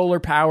 that solar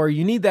power.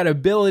 You need that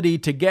ability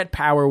to get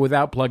power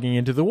without plugging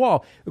into the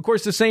wall. Of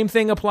course, the same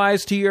thing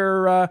applies to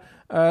your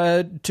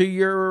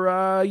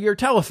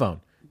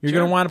telephone. You're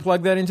going to want to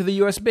plug that into the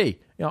USB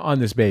on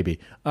this baby.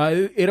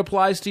 It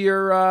applies to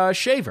your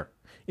shaver.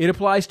 It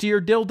applies to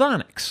your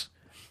dildonics.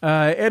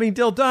 any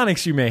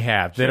Dildonics you may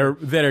have that are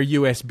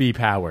USB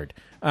powered.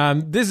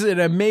 This is an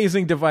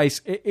amazing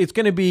device. It's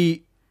going to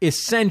be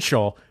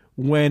essential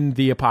when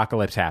the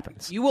apocalypse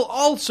happens. You will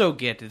also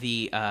get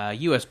the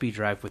USB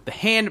drive with the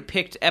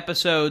hand-picked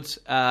episodes.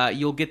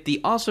 You'll get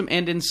the awesome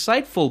and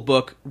insightful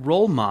book,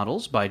 Role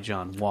Models by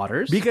John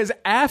Waters. Because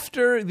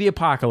after the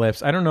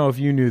apocalypse, I don't know if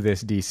you knew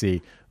this,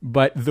 DC,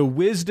 but the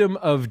wisdom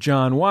of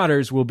John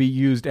Waters will be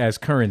used as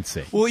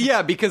currency. Well,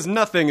 yeah, because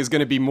nothing is going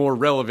to be more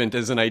relevant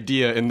as an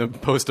idea in the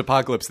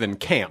post-apocalypse than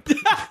camp.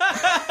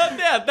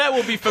 Yeah, that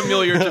will be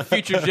familiar to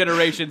future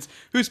generations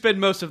who spend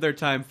most of their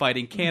time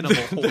fighting cannibal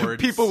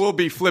hordes. People will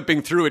be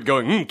flipping through it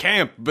going,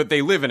 camp, but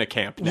they live in a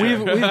camp now.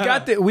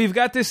 We've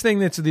got this thing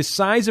that's the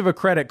size of a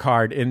credit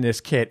card in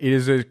this kit. It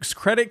is a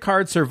credit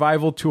card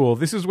survival tool.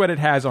 This is what it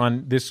has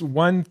on this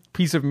one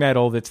piece of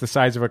metal that's the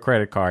size of a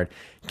credit card.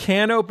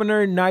 Can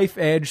opener, knife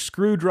edge,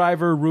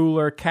 screwdriver,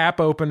 ruler, cap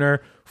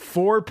opener,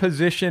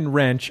 4-position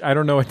wrench. I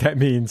don't know what that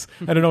means.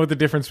 I don't know what the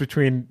difference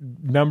between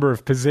number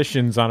of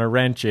positions on a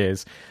wrench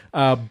is.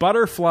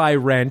 Butterfly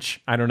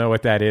wrench. I don't know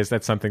what that is.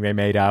 That's something they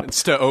made up.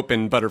 It's to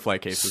open butterfly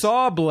cases.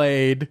 Saw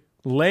blade,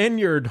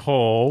 lanyard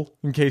hole,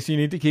 in case you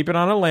need to keep it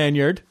on a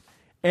lanyard.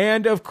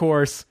 And, of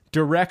course,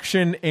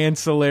 direction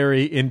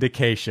ancillary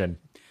indication.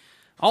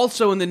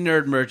 Also in the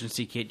Nerd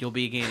Emergency Kit, you'll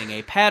be gaining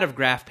a pad of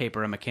graph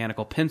paper, a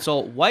mechanical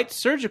pencil, white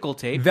surgical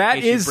tape that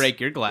in case is you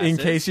break your glasses. In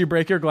case you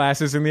break your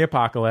glasses in the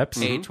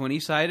apocalypse. A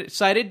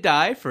 20-sided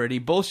die for any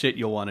bullshit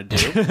you'll want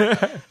to do.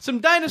 Some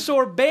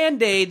dinosaur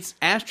Band-Aids,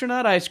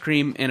 astronaut ice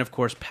cream, and, of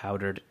course,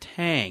 powdered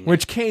Tang.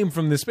 Which came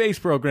from the space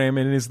program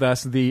and is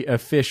thus the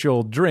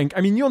official drink.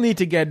 I mean, you'll need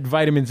to get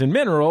vitamins and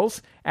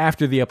minerals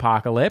after the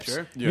apocalypse.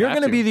 Sure. You're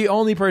going to be the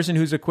only person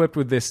who's equipped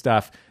with this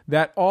stuff.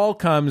 That all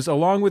comes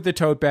along with the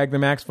tote bag, the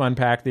Max Fun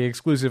Pack, the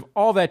exclusive,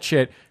 all that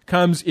shit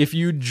comes if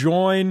you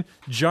join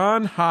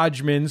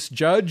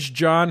Judge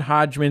John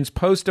Hodgman's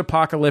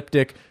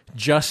post-apocalyptic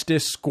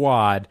justice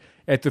squad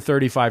at the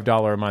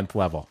 $35 a month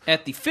level.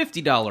 At the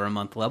 $50 a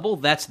month level,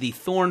 that's the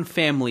Thorne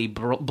Family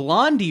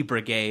Blondie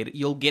Brigade.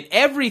 You'll get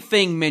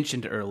everything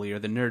mentioned earlier,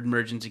 the Nerd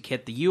Emergency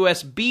Kit, the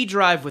USB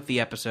drive with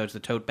the episodes, the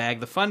tote bag,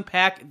 the fun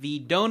pack, the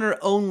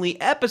donor-only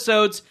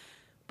episodes,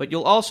 but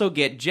you'll also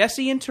get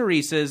Jesse and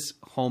Teresa's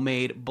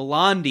homemade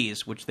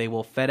blondies, which they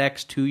will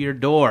FedEx to your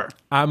door.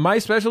 My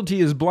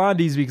specialty is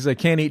blondies because I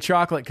can't eat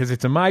chocolate because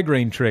it's a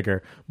migraine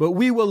trigger. But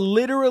we will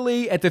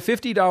literally, at the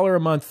 $50 a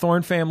month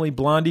Thorne Family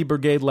Blondie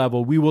Brigade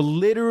level, we will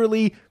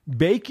literally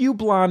bake you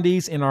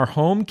blondies in our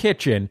home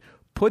kitchen,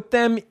 put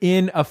them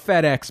in a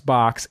FedEx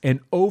box, and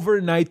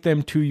overnight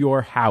them to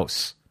your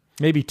house.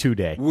 Maybe 2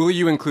 day. Will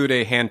you include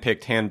a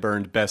hand-picked,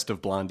 hand-burned Best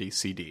of Blondie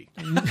CD?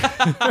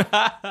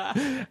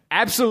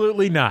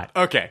 Absolutely not.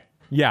 Okay.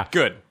 Yeah.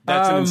 Good.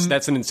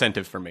 That's an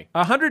incentive for me.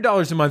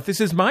 $100 a month. This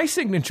is my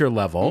signature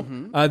level.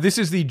 This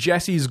is the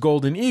Jesse's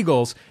Golden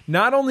Eagles.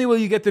 Not only will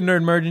you get the Nerd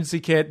Emergency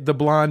Kit, the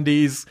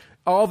blondies,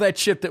 all that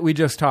shit that we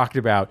just talked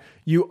about,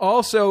 you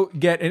also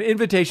get an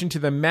invitation to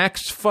the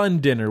Max Fun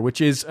Dinner,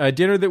 which is a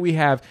dinner that we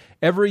have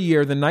every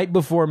year, the night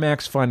before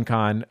Max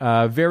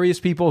FunCon. Various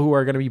people who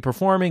are going to be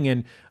performing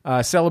and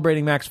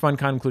celebrating Max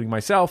FunCon, including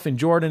myself and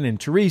Jordan and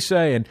Teresa,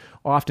 and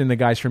often the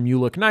guys from You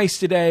Look Nice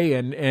Today,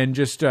 and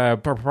just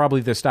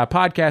probably the Stop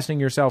Podcasting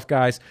Yourself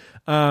guys.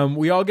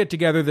 We all get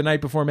together the night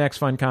before Max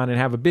FunCon and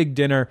have a big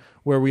dinner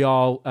where we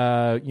all,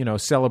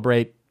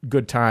 celebrate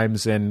good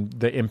times and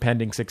the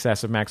impending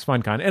success of Max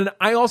FunCon. And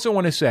I also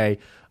want to say,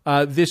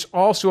 this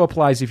also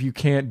applies if you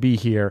can't be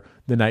here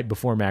the night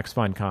before Max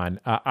FunCon.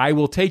 I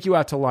will take you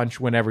out to lunch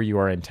whenever you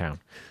are in town.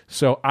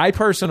 So I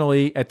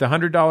personally, at the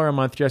 $100 a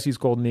month Jesse's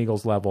Golden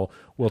Eagles level,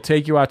 will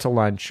take you out to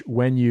lunch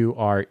when you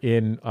are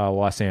in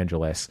Los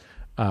Angeles.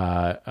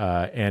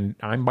 And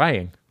I'm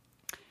buying.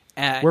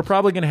 We're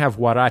probably going to have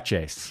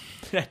huaraches.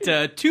 At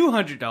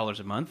 $200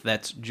 a month,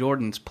 that's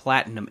Jordan's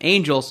Platinum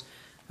Angels.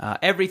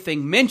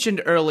 Everything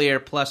mentioned earlier,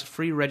 plus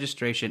free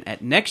registration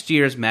at next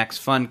year's Max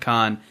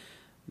FunCon,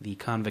 the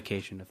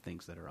convocation of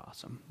things that are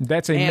awesome.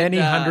 That's many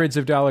hundreds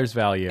of dollars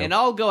value. And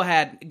I'll go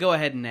ahead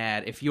and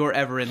add, if you're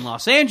ever in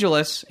Los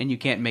Angeles and you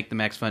can't make the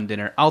Max Fun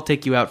dinner, I'll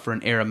take you out for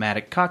an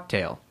aromatic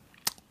cocktail.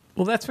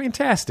 Well, that's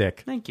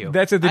fantastic. Thank you.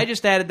 I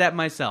just added that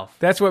myself.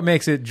 That's what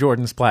makes it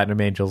Jordan's Platinum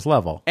Angels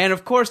level. And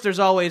of course, there's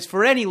always,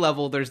 for any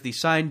level, there's the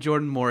signed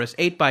Jordan Morris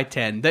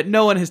 8x10 that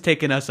no one has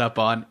taken us up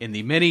on in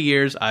the many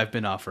years I've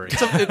been offering.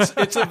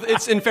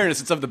 It's in fairness,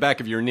 it's of the back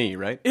of your knee,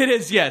 right? It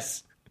is,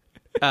 yes.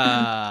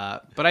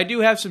 But I do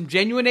have some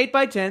genuine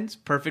 8x10s,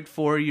 perfect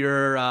for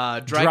your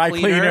dry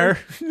cleaner.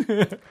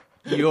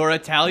 Your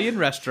Italian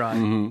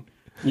restaurant.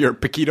 Your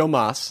Paquito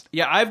Mas.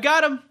 Yeah, I've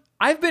got them.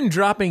 I've been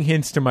dropping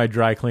hints to my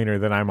dry cleaner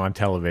that I'm on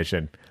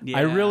television. Yeah.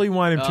 I really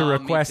want him to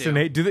request an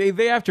 8. Do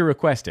they have to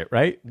request it,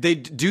 right?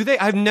 Do they?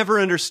 I've never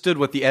understood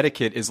what the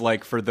etiquette is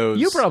like for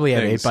those. You probably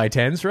things. have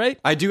 8x10s, right?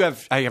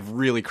 I have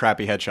really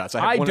crappy headshots.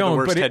 I have one of the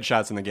worst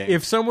headshots in the game.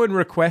 If someone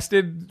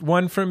requested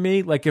one from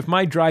me, like if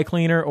my dry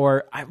cleaner,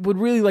 or I would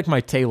really like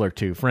my tailor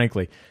too,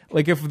 frankly.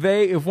 Like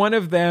if one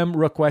of them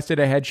requested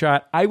a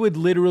headshot, I would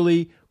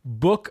literally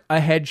book a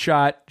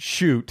headshot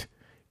shoot,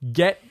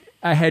 get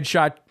a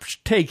headshot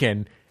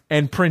taken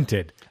and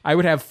printed. I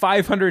would have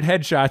 500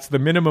 headshots, the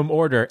minimum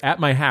order, at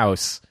my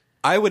house.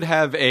 I would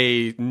have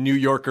a New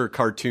Yorker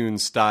cartoon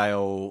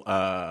style,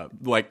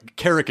 like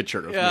caricature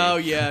of me. Oh,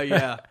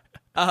 yeah.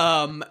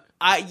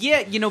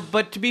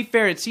 But to be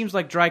fair, it seems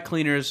like dry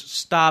cleaners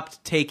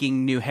stopped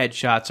taking new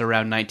headshots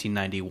around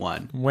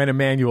 1991. When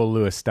Emmanuel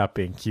Lewis stopped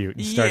being cute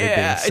and started being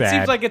sad. It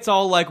seems like it's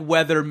all like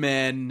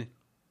weathermen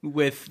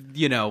with,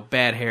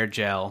 bad hair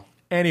gel.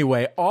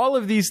 Anyway, all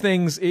of these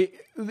things,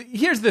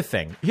 here's the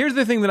thing. Here's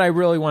the thing that I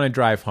really want to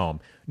drive home.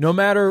 No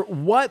matter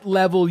what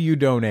level you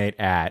donate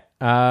at,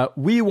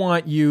 we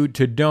want you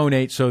to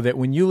donate so that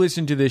when you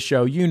listen to this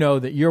show, you know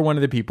that you're one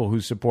of the people who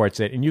supports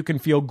it. And you can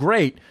feel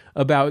great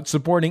about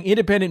supporting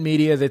independent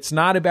media that's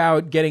not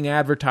about getting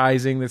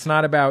advertising, that's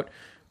not about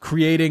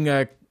creating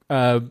an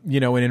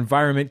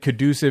environment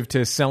conducive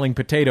to selling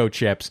potato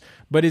chips,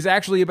 but is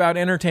actually about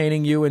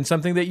entertaining you and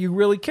something that you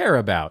really care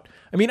about.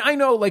 I mean, I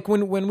know, like,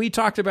 when we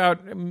talked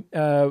about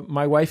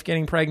my wife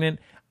getting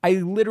pregnant, I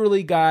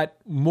literally got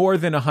more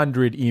than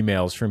 100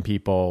 emails from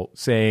people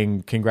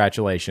saying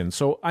congratulations.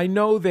 So I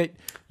know that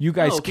you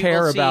guys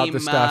care about the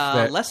stuff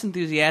that less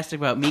enthusiastic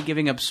about me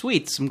giving up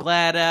sweets. I'm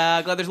glad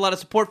there's a lot of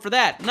support for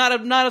that.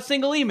 Not a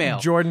single email.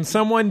 Jordan,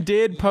 someone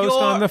did post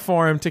on the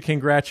forum to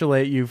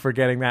congratulate you for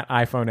getting that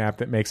iPhone app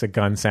that makes a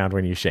gun sound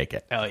when you shake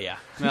it. Oh yeah.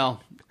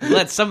 Well,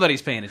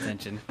 somebody's paying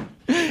attention.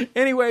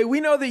 Anyway, we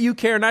know that you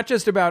care not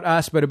just about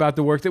us, but about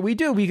the work that we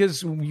do,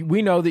 because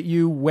we know that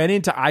you went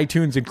into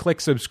iTunes and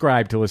clicked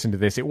subscribe to listen to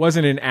this. It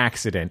wasn't an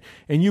accident.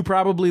 And you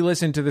probably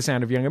listened to The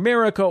Sound of Young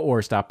America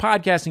or Stop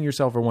Podcasting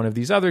Yourself or one of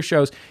these other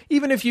shows.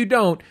 Even if you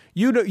don't,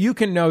 you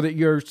can know that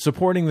you're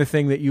supporting the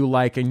thing that you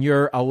like and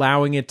you're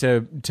allowing it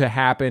to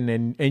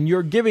happen. And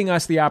you're giving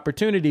us the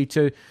opportunity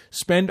to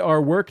spend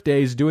our work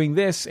days doing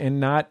this and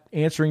not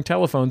answering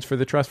telephones for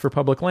the Trust for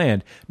Public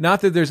Land.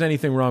 Not that there's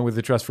anything wrong with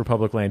the Trust for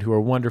Public Land, who are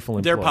wonderful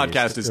employees. Their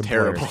podcast is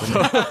terrible.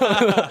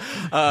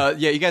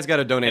 You guys got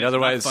to donate.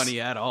 Otherwise, not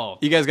funny at all.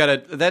 You guys got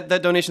to.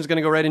 That donation's going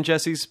to go right in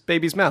Jesse's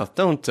baby's mouth.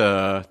 Don't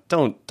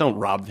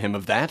rob him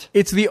of that.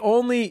 It's the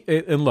only.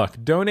 And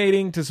look,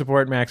 donating to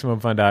support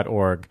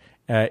MaximumFun.org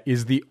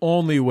is the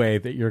only way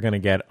that you're going to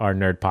get our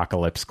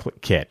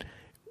Nerdpocalypse kit.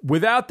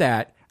 Without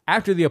that,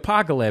 after the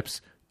apocalypse,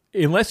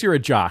 unless you're a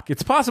jock,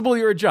 it's possible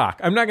you're a jock.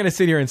 I'm not going to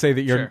sit here and say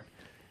that you're. Sure.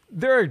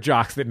 There are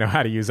jocks that know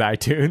how to use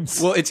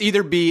iTunes. Well, it's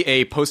either be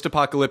a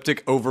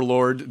post-apocalyptic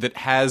overlord that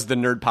has the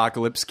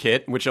Nerdpocalypse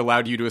kit, which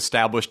allowed you to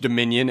establish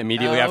dominion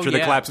immediately after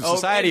the collapse of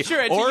society, and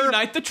to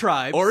unite the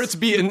tribes, or it's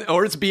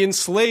be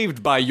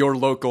enslaved by your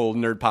local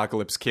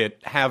Nerdpocalypse kit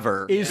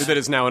haver that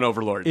is now an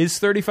overlord. Is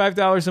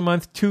 $35 a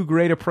month too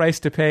great a price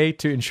to pay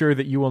to ensure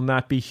that you will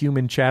not be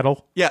human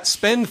chattel? Yeah,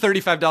 spend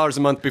 $35 a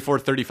month before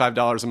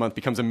 $35 a month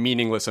becomes a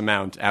meaningless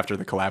amount after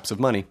the collapse of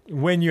money.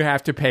 When you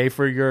have to pay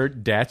for your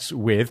debts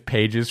with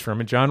pages from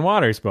a John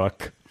Waters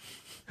book.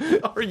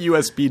 Or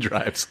USB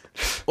drives.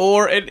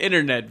 Or an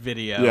internet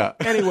video. Yeah.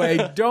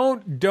 Anyway,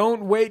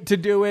 don't wait to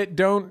do it.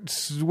 Don't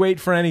wait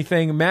for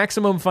anything.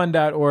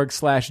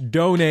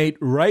 MaximumFun.org/donate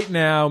right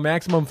now.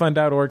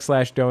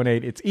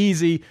 MaximumFun.org/donate. It's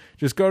easy.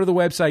 Just go to the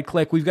website,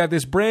 click. We've got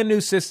this brand new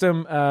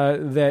system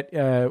that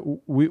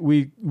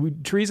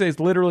Teresa has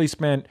literally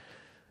spent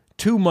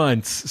 2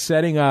 months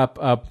setting up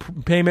a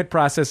payment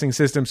processing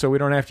system so we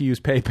don't have to use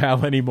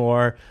PayPal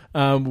anymore.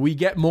 We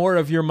get more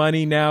of your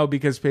money now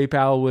because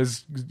PayPal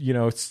was,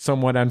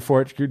 somewhat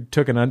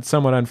took a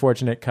somewhat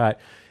unfortunate cut.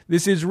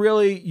 This is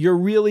you're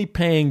really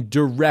paying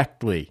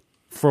directly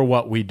for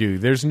what we do.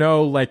 There's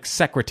no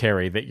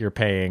secretary that you're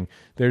paying.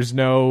 There's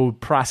no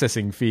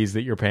processing fees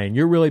that you're paying.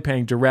 You're really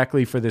paying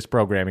directly for this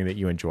programming that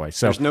you enjoy.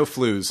 So there's no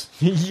flues.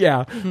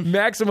 Yeah.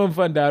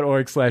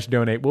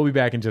 MaximumFun.org/donate. We'll be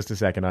back in just a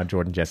second on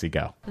Jordan Jesse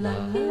Go.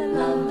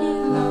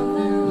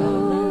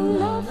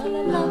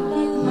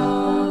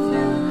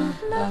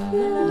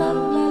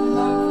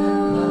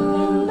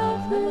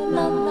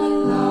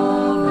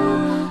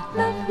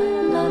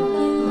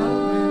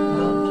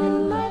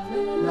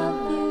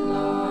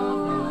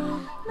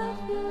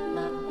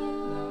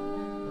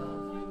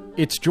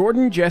 It's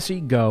Jordan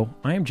Jesse Go.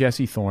 I am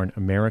Jesse Thorne,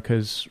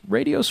 America's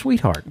radio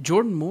sweetheart.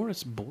 Jordan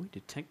Morris, boy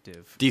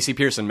detective. DC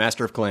Pearson,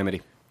 master of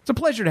calamity. It's a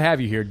pleasure to have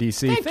you here,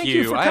 DC. Thank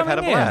you you. for I've coming had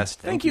a blast.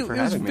 in. Thank you for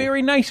having me. It was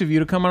very nice of you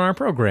to come on our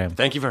program.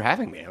 Thank you for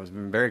having me. I was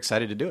very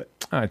excited to do it.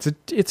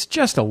 It's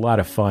just a lot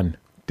of fun,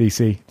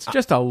 DC. It's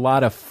just a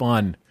lot of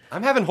fun.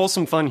 I'm having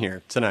wholesome fun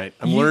here tonight.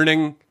 I'm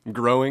learning,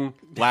 growing,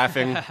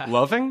 laughing,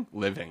 loving,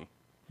 living.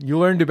 You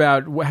learned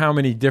about how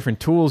many different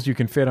tools you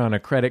can fit on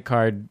a credit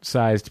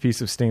card-sized piece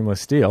of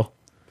stainless steel.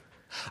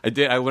 I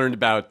did. I learned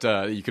about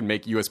you can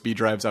make USB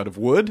drives out of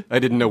wood. I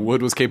didn't know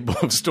wood was capable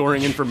of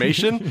storing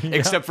information,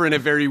 except for in a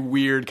very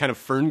weird kind of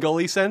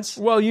Ferngully sense.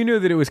 Well, you knew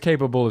that it was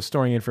capable of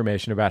storing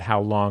information about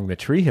how long the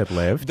tree had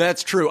lived.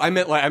 That's true. I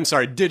meant,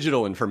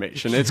 digital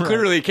information. It's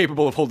clearly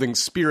capable of holding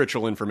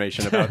spiritual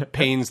information about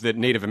pains that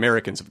Native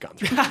Americans have gone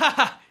through.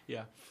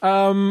 Yeah.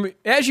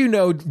 As you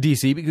know,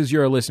 DC, because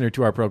you're a listener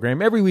to our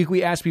program, every week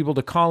we ask people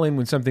to call in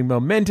when something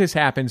momentous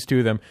happens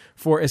to them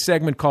for a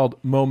segment called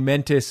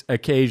Momentous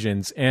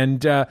Occasions.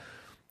 And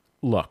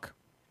look,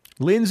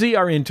 Lindsay,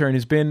 our intern,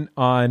 has been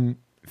on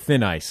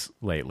thin ice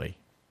lately.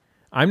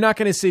 I'm not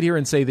going to sit here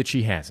and say that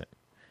she hasn't.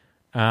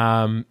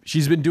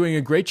 She's been doing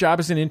a great job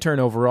as an intern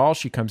overall.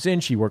 She comes in,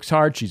 she works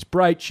hard, she's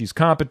bright, she's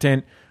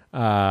competent,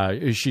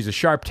 she's a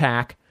sharp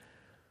tack.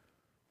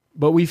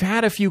 But we've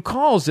had a few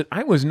calls that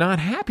I was not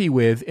happy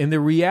with, and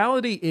the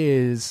reality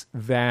is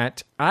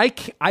that I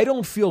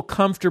don't feel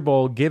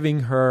comfortable giving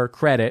her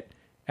credit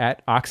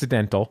at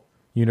Occidental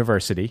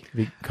University,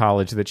 the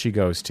college that she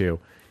goes to.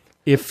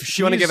 If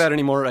you want to give out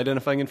any more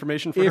identifying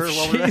information for her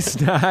while we're she's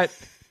not...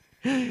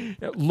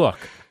 Look,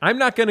 I'm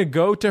not going to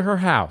go to her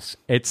house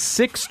at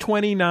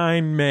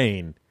 629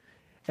 Main.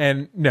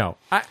 And no,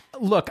 I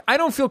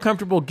don't feel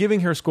comfortable giving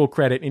her school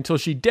credit until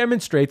she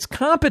demonstrates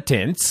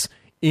competence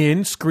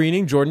in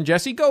screening Jordan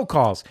Jesse Go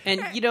calls.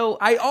 And,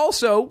 I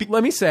also,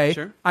 let me say,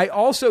 Sure. I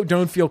also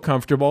don't feel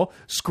comfortable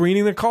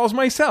screening the calls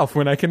myself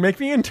when I can make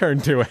the intern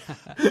do it.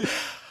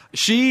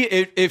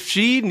 If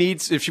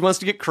she wants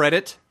to get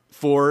credit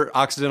for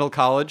Occidental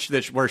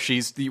College, where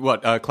she's the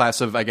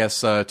class of, I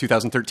guess,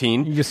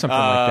 2013. Just something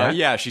like that.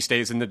 Yeah, she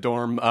stays in the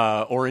dorm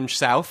Orange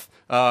South,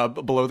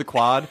 below the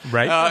quad.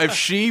 Right. If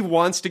she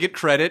wants to get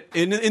credit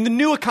in the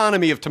new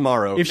economy of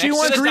tomorrow, If she Next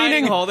wants to the dining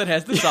screening hall that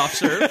has the soft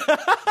serve.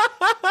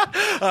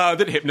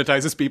 that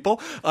hypnotizes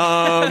people.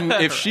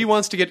 If she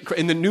wants to get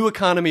in the new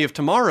economy of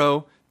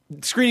tomorrow,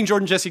 screening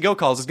Jordan Jesse Go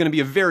calls is going to be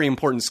a very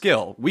important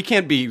skill. We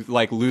can't be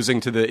losing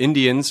to the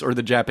Indians or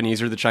the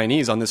Japanese or the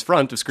Chinese on this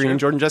front of screening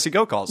Jordan Jesse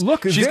Go calls.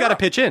 Look, she's got to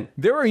pitch in.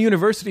 There are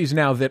universities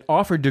now that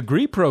offer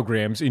degree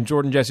programs in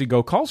Jordan Jesse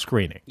Go call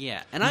screening.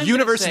 Yeah. And I'm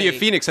University gonna of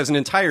Phoenix has an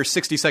entire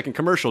 60-second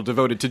commercial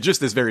devoted to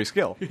just this very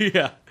skill.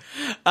 Yeah.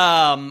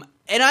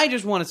 And I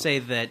just want to say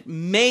that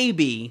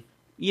maybe,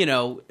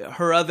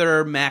 her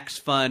other Max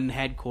Fun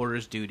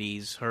headquarters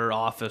duties, her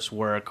office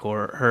work,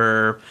 or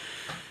her,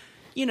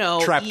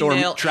 Trapdoor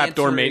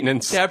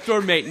maintenance.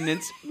 Trapdoor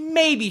maintenance.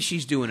 Maybe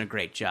she's doing a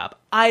great job.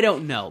 I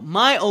don't know.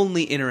 My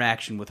only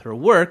interaction with her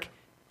work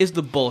is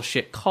the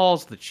bullshit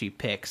calls that she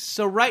picks.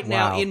 So right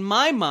now, in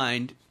my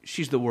mind,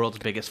 she's the world's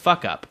biggest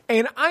fuck up.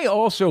 And I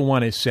also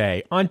want to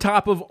say, on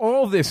top of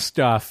all this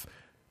stuff,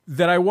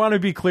 that I want to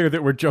be clear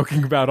that we're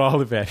joking about all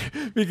of it,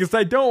 because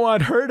I don't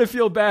want her to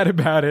feel bad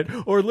about it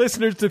or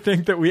listeners to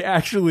think that we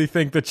actually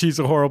think that she's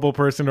a horrible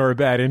person or a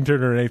bad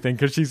intern or anything,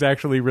 because she's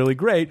actually really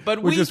great,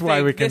 But which we is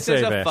why we can this say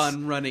is a this.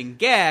 fun running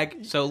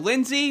gag. So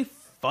Lindsay,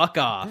 fuck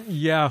off.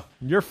 Yeah,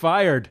 you're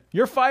fired.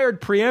 You're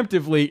fired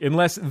preemptively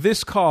unless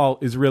this call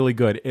is really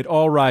good. It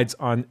all rides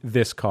on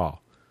this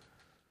call.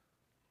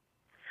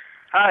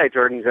 Hi,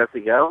 Jordan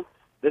Jesse Go.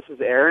 This is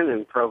Aaron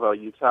in Provo,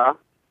 Utah.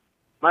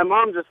 My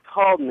mom just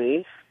called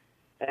me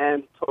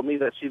and told me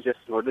that she just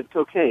snorted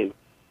cocaine.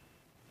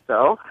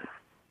 So,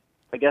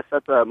 I guess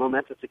that's a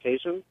momentous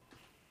occasion.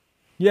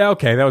 Yeah,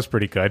 okay, that was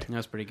pretty good. That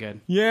was pretty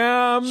good.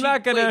 Yeah, I'm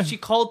not gonna... Wait, she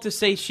called to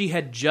say she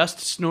had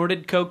just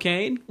snorted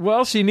cocaine?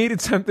 Well, she needed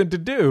something to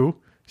do.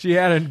 She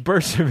had a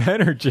burst of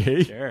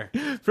energy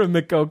from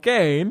the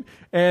cocaine,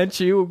 and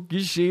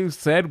she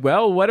said,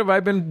 well, what have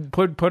I been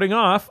putting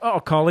off? Oh,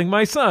 calling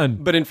my son.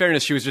 But in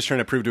fairness, she was just trying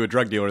to prove to a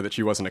drug dealer that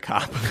she wasn't a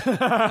cop.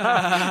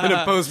 In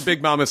a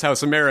post-Big Mama's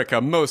House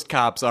America, most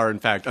cops are, in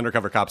fact,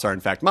 undercover cops are, in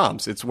fact,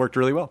 moms. It's worked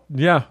really well.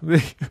 Yeah,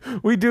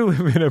 we do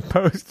live in a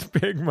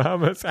post-Big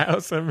Mama's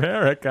House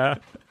America.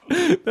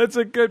 That's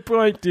a good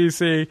point,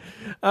 DC.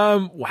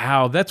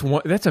 Wow,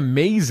 that's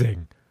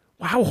amazing.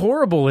 How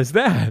horrible is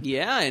that?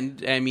 Yeah,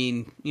 and I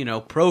mean,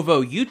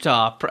 Provo,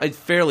 Utah, a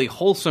fairly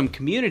wholesome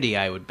community,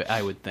 I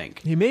would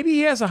think. Maybe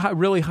he has a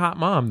really hot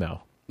mom,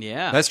 though.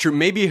 Yeah. That's true.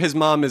 Maybe his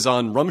mom is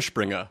on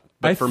Rumspringa,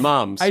 but for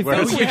moms. I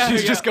whereas think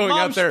she's just going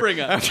out there.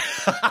 Yes,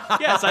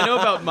 I know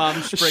about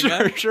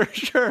Mamacycle.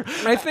 Sure.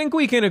 I think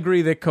we can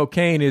agree that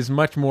cocaine is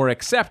much more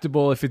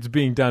acceptable if it's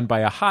being done by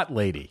a hot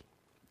lady.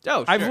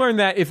 Oh, sure. I've learned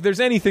that if there's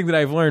anything that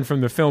I've learned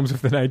from the films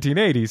of the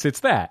 1980s, it's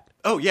that.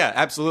 Oh, yeah,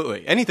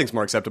 absolutely. Anything's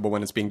more acceptable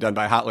when it's being done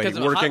by a hot lady. 'Cause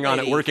of a Working hot on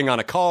it, lady. working on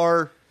a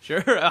car. Sure,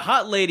 a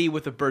hot lady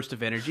with a burst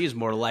of energy is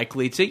more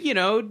likely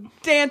to,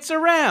 dance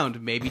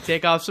around, maybe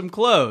take off some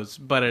clothes.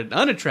 But an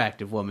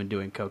unattractive woman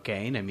doing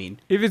cocaine, I mean...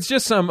 If it's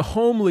just some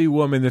homely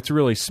woman that's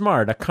really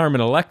smart, a Carmen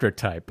Electra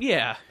type.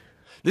 Yeah.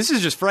 This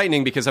is just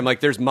frightening because I'm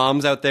like, there's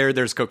moms out there,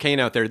 there's cocaine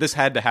out there. This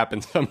had to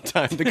happen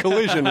sometime. The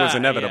collision was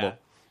inevitable. Yeah.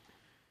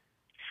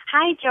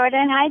 Hi,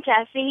 Jordan. Hi,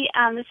 Jesse.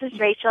 This is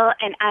Rachel,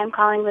 and I'm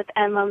calling with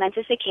a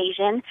momentous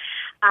occasion.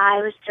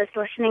 I was just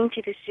listening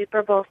to the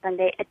Super Bowl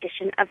Sunday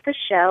edition of the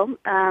show,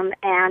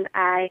 and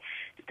I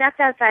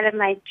stepped outside of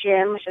my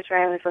gym, which is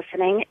where I was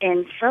listening,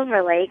 in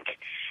Silver Lake,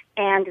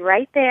 and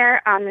right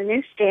there on the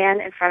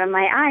newsstand in front of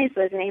my eyes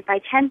was an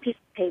 8x10 piece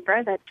of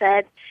paper that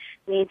said,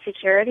 need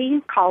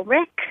security, call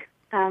Rick,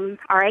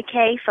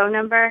 R-I-K, phone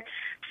number,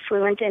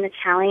 fluent in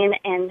Italian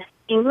and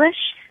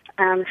English,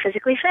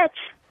 physically fit.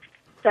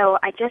 So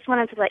I just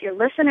wanted to let your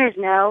listeners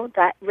know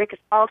that Rick is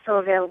also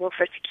available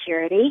for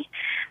security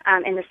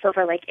in the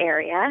Silver Lake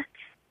area.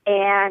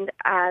 And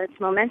it's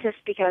momentous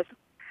because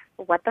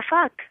what the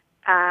fuck?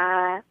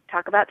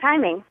 Talk about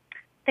timing.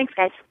 Thanks,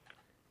 guys.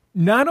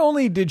 Not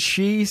only did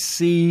she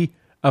see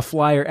a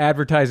flyer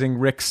advertising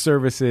Rick's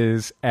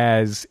services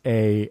as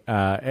a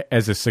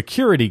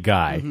security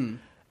guy,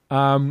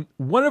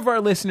 one of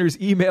our listeners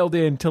emailed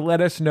in to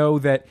let us know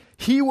that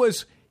he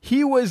was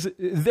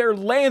their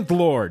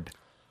landlord.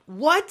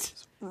 What?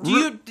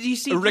 Do you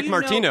see Rick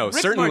Martino? Rick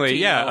Certainly, Martino,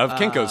 yeah, of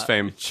Kinko's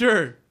fame.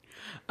 Sure.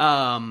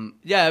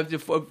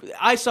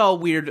 I saw a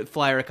weird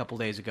flyer a couple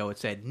days ago. It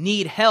said,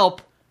 "Need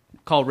help?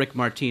 Call Rick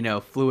Martino,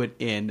 fluent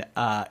in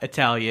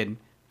Italian,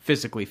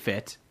 physically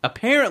fit."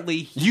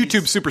 Apparently,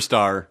 YouTube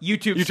superstar.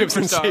 YouTube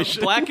superstar,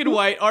 sensation. black and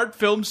white art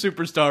film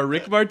superstar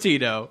Rick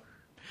Martino.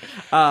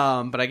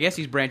 But I guess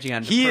he's branching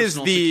out into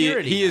personal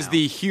security He is now.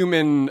 the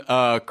human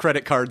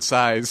credit card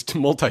sized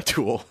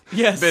multi-tool.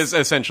 Yes.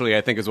 Essentially,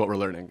 I think is what we're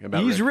learning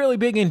about He's Rick. really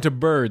big into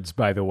birds,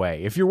 by the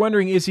way. If you're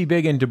wondering, is he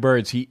big into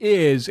birds? He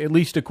is, at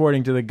least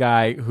according to the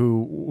guy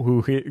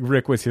who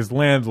Rick was his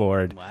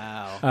landlord.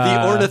 Wow.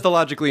 The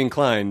ornithologically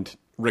inclined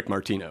Rick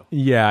Martino.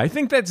 Yeah, I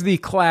think that's the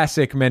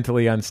classic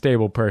mentally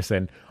unstable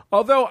person.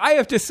 Although I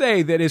have to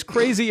say that as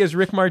crazy as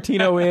Rick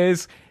Martino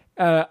is,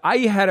 I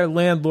had a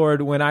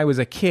landlord when I was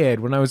a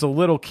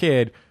little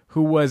kid,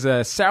 who was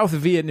a South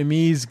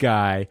Vietnamese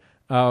guy,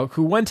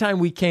 who one time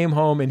we came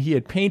home and he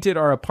had painted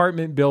our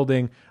apartment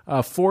building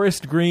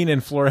forest green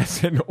and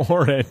fluorescent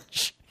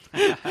orange.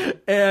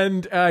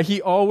 And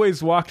he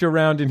always walked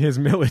around in his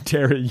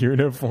military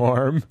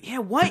uniform. Yeah,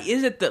 why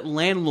is it that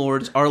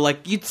landlords are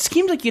like... It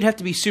seems like you'd have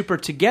to be super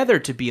together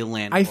to be a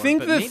landlord. I think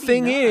but the maybe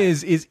thing not.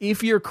 is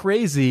if you're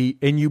crazy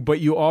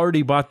but you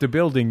already bought the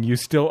building, you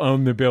still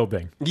own the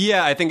building.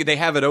 Yeah, I think they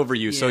have it over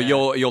you, so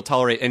Yeah. you'll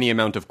tolerate any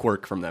amount of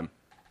quirk from them.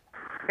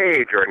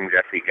 Hey, Jordan,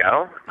 Jesse,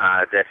 Go.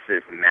 This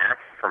is Matt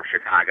from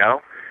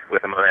Chicago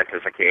with a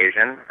momentous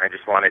occasion. I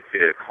just wanted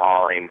to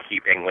call in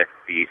keeping with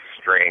the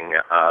string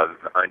of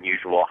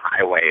unusual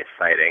highway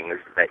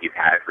sightings that you've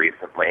had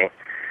recently.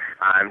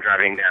 I'm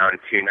driving down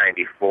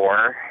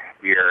 294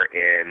 here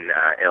in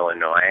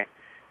Illinois,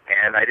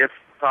 and I just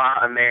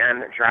saw a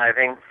man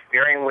driving,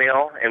 steering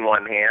wheel in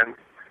one hand,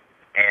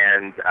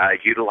 and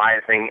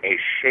utilizing a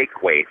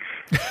shake weight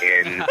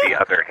in the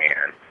other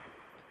hand.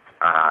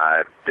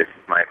 This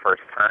is my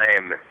first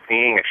time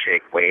seeing a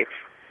shake weight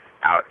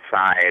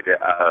outside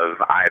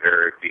of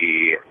either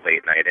the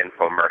late-night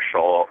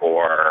infomercial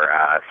or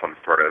some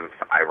sort of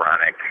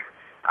ironic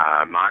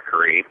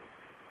mockery.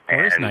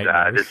 And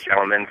this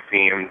gentleman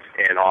seemed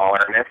in all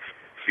earnest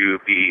to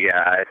be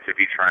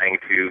trying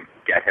to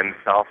get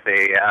himself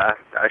a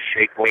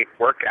shake weight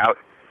workout.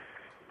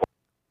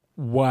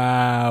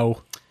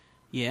 Wow.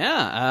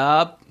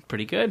 Yeah,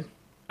 pretty good.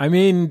 I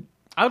mean,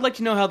 I would like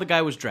to know how the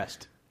guy was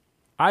dressed.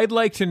 I'd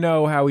like to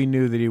know how he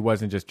knew that he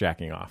wasn't just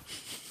jacking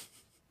off.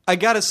 I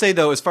gotta say,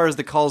 though, as far as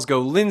the calls go,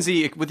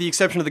 Lindsay, with the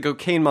exception of the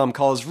Cocaine Mom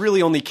call, is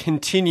really only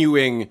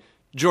continuing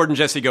Jordan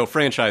Jesse Go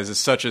franchises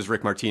such as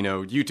Rick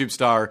Martino, YouTube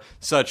star,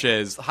 such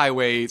as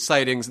highway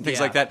sightings and things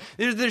like that.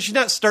 She's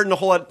not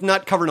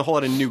not covering a whole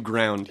lot of new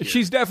ground here.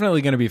 She's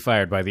definitely going to be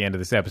fired by the end of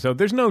this episode.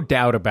 There's no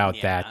doubt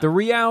about that. The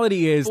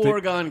reality is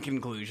Foregone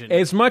conclusion.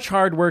 as much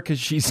hard work as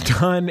she's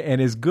done and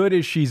as good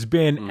as she's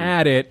been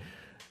at it,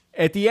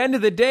 at the end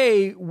of the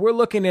day, we're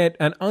looking at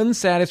an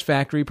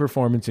unsatisfactory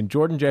performance in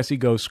Jordan Jesse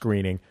Go's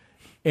screening.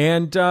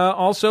 And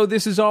also,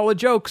 this is all a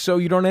joke, so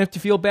you don't have to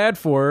feel bad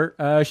for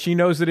her. She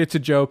knows that it's a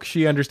joke.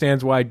 She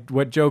understands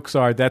what jokes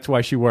are. That's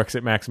why she works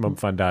at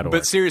MaximumFun.org.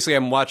 But seriously,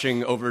 I'm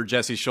watching over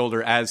Jesse's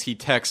shoulder as he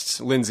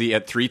texts Lindsay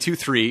at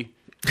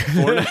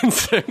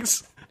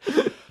 323-496.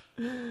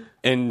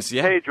 And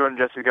yeah. Hey, Jordan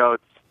Jesse Go.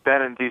 It's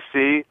Ben in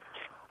D.C.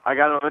 I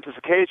got a momentous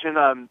occasion.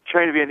 I'm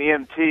trained to be an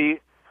EMT.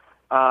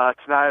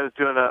 Tonight I was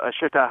doing a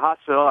shift at a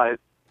hospital. I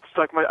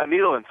stuck a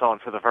needle in someone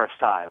for the first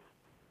time.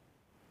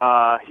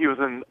 He was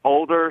an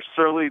older,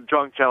 surly,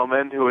 drunk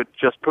gentleman who had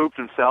just pooped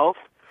himself.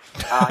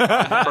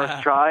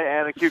 First try,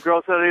 and a cute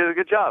girl said he did a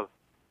good job.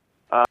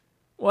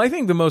 Well, I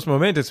think the most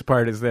momentous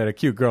part is that a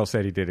cute girl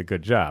said he did a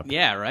good job.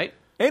 Yeah, right?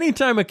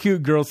 Anytime a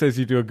cute girl says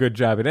you do a good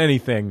job at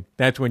anything,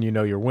 that's when you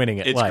know you're winning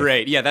at It's life.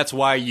 great. Yeah, that's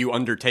why you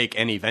undertake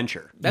any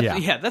venture.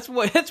 That's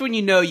when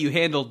you know you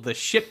handled the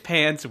shit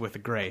pants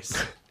with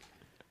grace.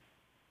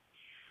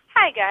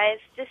 Hi, guys.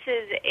 This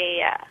is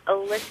a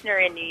listener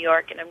in New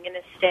York, and I'm going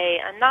to stay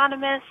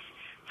anonymous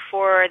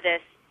for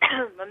this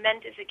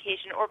momentous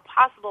occasion or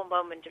possible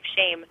moment of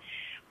shame,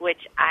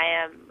 which I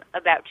am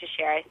about to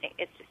share. I think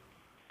it's just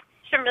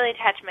shouldn't really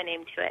attach my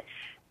name to it.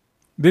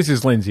 This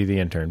is Lindsay, the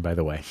intern, by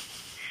the way.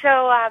 So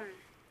I'm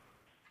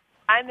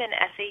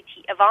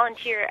a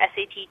volunteer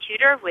SAT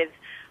tutor with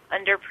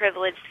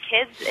underprivileged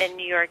kids in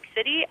New York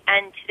City,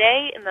 and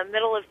today, in the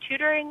middle of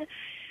tutoring,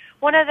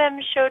 one of them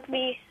showed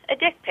me a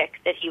dick pic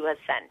that he was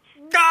sent.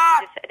 He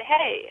just said,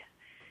 "Hey,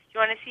 you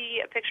want to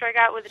see a picture I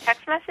got with a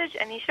text message?"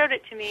 And he showed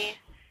it to me.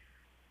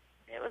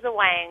 It was a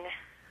wang.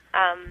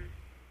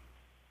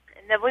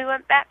 And then we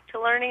went back to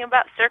learning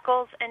about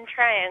circles and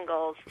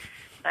triangles.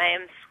 I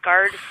am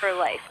scarred for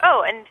life.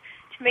 Oh, and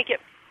to make it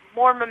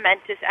more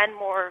momentous and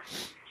more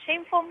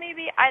shameful,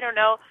 maybe, I don't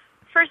know,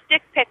 first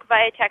dick pic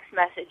via text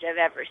message I've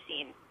ever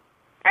seen.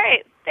 All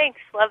right, thanks.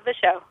 Love the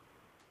show.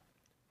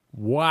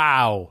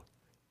 Wow.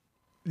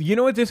 You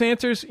know what this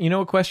answers? You know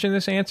what question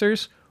this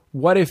answers?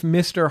 What if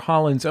Mr.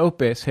 Holland's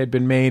opus had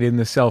been made in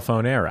the cell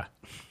phone era?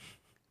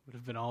 Would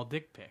have been all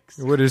dick pics.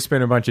 It would have just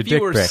been a bunch of dick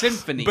Fewer pics.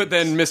 symphonies. But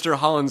then Mr.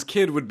 Holland's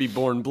kid would be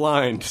born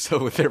blind,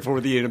 so therefore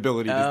the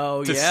inability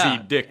to see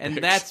dick and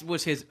pics. that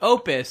was his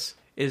opus,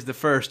 is the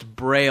first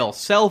Braille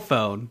cell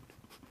phone.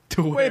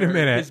 To Wait a where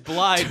minute. His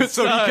blind so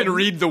son, he can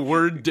read the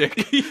word dick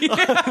on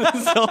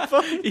the cell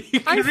phone? He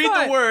can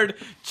read the word,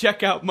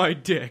 check out my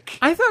dick.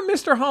 I thought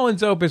Mr.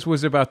 Holland's opus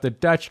was about the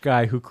Dutch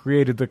guy who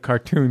created the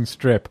cartoon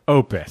strip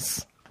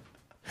Opus.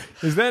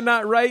 Is that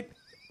not right?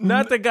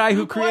 Not the guy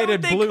who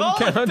created Why would they Bloom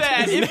call it County.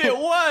 that? If it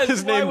was,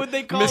 His why name- would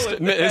they call it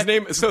that? His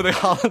name. So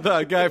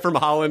the guy from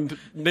Holland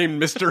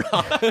named Mr.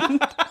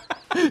 Holland.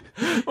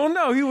 Well,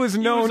 no, he was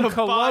known was a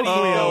body-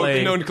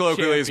 colloquially. known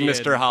colloquially as champion.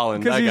 Mr.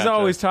 Holland. Because I he's gotcha.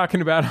 always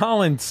talking about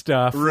Holland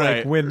stuff, Right,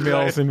 like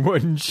windmills and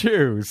wooden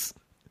shoes.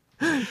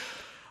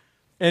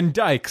 And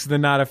dykes, the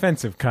not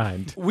offensive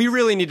kind. We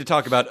really need to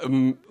talk about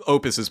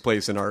Opus's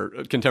place in our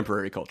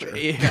contemporary culture.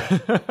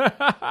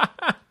 Yeah.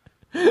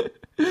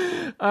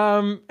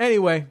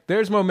 Anyway,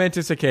 there's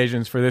momentous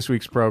occasions for this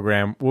week's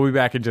program. We'll be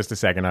back in just a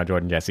second on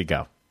Jordan Jesse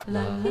Go.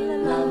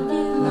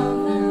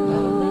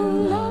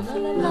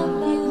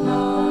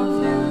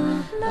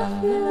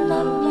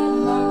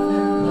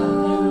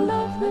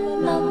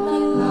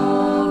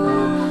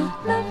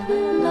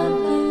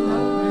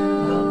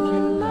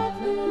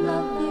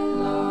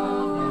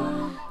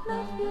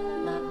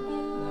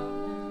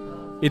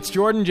 It's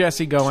Jordan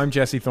Jesse Go. I'm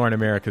Jesse Thorne,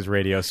 America's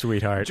radio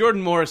sweetheart.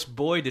 Jordan Morris,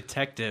 boy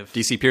detective.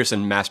 DC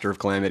Pearson, master of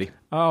calamity.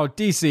 Oh,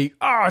 DC.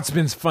 Oh, it's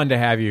been fun to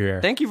have you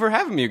here. Thank you for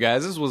having me, you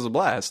guys. This was a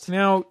blast.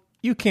 Now,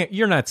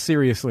 you're not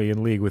seriously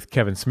in league with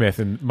Kevin Smith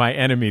and my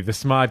enemy, the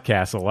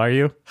Smodcastle, are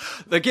you?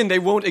 Again, they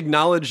won't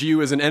acknowledge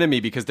you as an enemy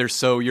because they're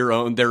so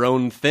their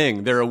own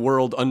thing. They're a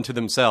world unto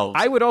themselves.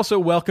 I would also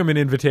welcome an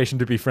invitation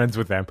to be friends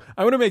with them.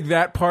 I want to make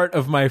that part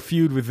of my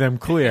feud with them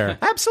clear.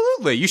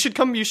 Absolutely. You should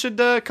come.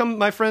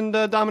 My friend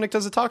Dominic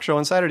does a talk show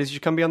on Saturdays. You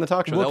should come be on the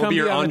talk show. We'll that will come be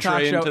your on the talk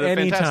entree show into the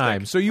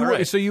anytime. fantastic. So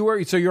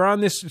you're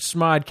on this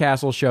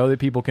Smodcastle show that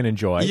people can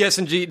enjoy. Yes,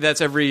 indeed. That's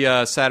every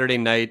Saturday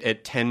night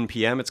at 10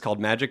 p.m. It's called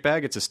Magic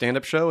Bag. It's a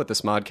stand-up show at the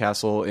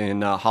Smodcastle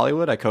in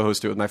Hollywood. I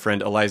co-host it with my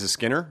friend Eliza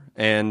Skinner.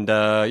 And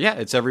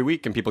it's every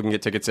week, and people can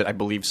get tickets at, I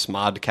believe,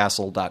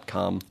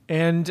 smodcastle.com.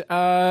 And,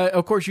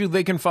 of course,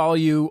 they can follow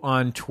you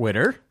on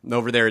Twitter.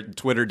 Over there at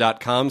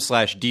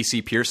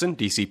twitter.com/DC Pearson,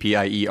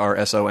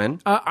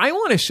 DCPIERSON. I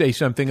want to say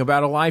something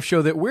about a live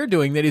show that we're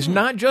doing that is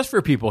not just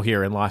for people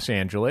here in Los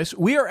Angeles.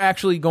 We are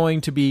actually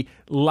going to be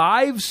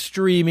live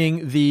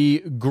streaming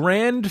the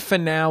grand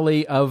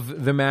finale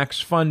of the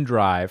Max Fun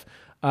Drive.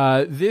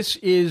 This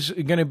is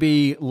going to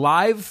be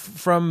live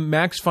from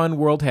Max Fun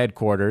World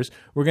Headquarters.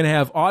 We're going to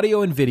have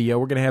audio and video.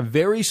 We're going to have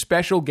very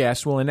special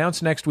guests. We'll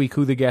announce next week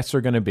who the guests are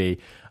going to be.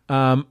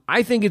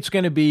 I think it's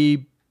going to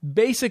be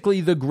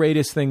basically the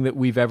greatest thing that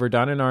we've ever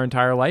done in our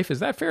entire life. Is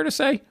that fair to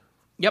say?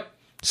 Yep.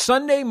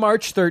 Sunday,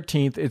 March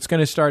 13th. It's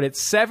going to start at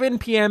 7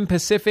 p.m.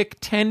 Pacific,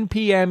 10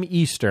 p.m.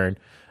 Eastern.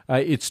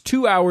 It's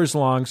 2 hours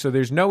long, so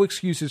there's no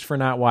excuses for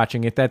not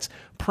watching it. That's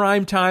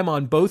prime time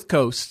on both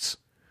coasts.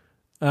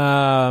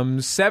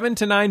 7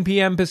 to 9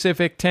 p.m.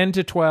 Pacific, 10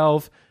 to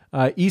 12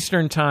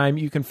 Eastern Time.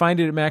 You can find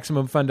it at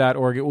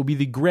MaximumFun.org. It will be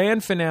the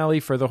grand finale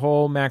for the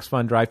whole Max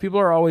Fun Drive. People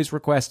are always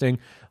requesting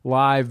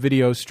live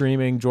video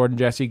streaming Jordan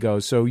Jesse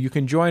Goes. So you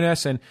can join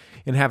us and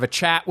have a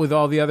chat with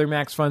all the other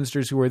Max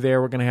Funsters who are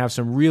there. We're going to have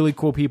some really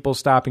cool people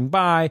stopping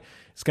by.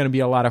 It's going to be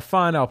a lot of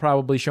fun. I'll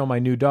probably show my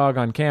new dog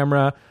on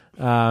camera.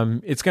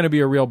 It's going to be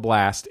a real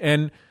blast.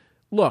 And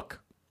look,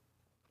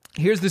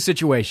 here's the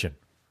situation.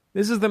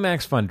 This is the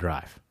Max Fun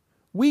Drive.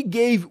 We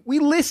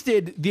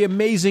listed the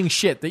amazing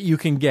shit that you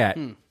can get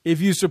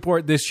if you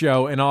support this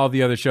show and all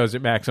the other shows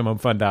at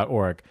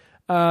MaximumFun.org.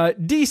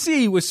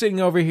 DC was sitting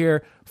over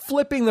here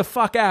flipping the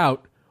fuck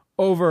out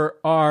over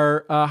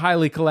our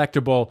highly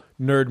collectible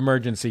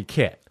Nerdmergency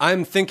kit.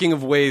 I'm thinking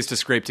of ways to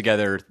scrape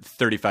together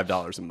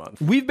 $35 a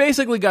month. We've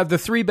basically got the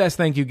 3 best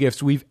thank you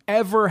gifts we've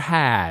ever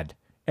had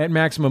at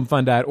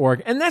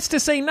MaximumFun.org, and that's to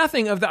say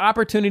nothing of the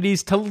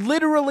opportunities to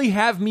literally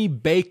have me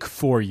bake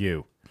for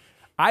you.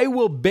 I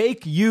will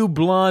bake you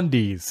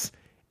blondies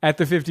at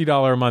the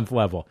 $50 a month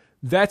level.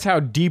 That's how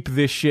deep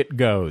this shit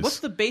goes. What's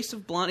the base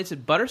of blonde? Is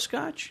it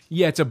butterscotch?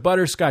 Yeah, it's a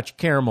butterscotch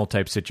caramel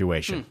type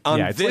situation.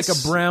 Yeah, it's like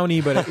a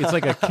brownie, but it's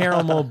like a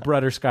caramel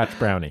butterscotch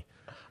brownie.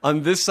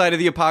 On this side of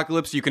the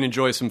apocalypse, you can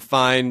enjoy some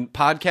fine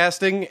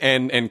podcasting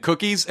and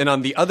cookies. And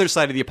on the other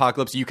side of the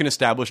apocalypse, you can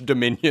establish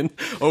dominion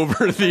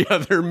over the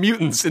other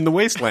mutants in the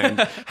wasteland.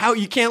 How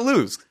you can't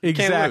lose. You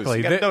Exactly. can't lose.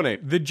 You gotta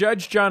donate. The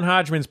Judge John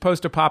Hodgman's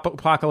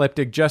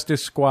post-apocalyptic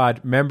Justice Squad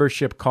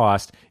membership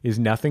cost is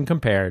nothing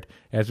compared,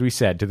 as we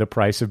said, to the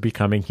price of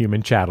becoming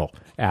human chattel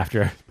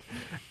after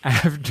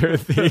after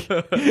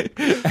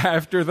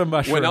the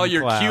mushroom When all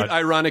your cloud. cute,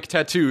 ironic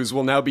tattoos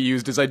will now be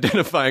used as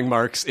identifying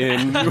marks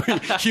in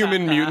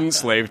human mutant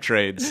slave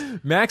trades.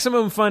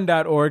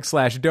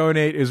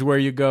 MaximumFun.org/donate is where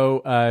you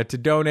go to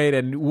donate,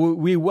 and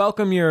we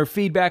welcome your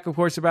feedback, of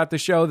course, about the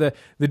show. The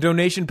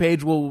donation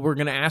page, we're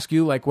going to ask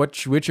you like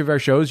which of our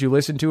shows you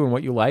listen to and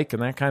what you like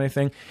and that kind of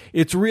thing.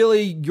 It's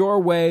really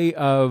your way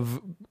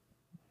of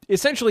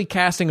essentially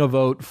casting a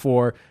vote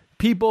for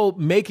people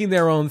making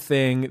their own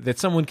thing that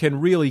someone can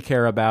really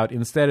care about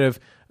instead of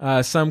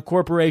some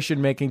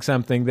corporation making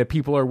something that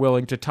people are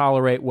willing to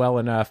tolerate well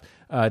enough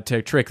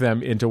to trick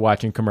them into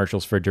watching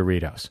commercials for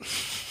Doritos.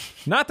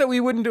 Not that we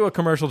wouldn't do a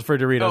commercial for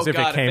Doritos if it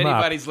came up. If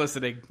anybody's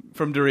listening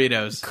from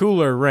Doritos.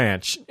 Cooler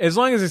Ranch. As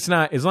long as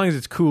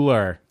it's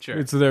cooler. Sure.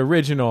 It's the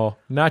original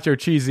nacho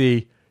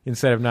cheesy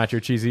instead of nacho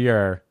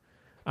cheesier.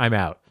 I'm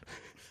out.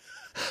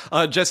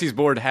 Jesse's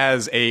board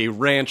has a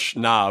ranch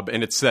knob,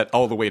 and it's set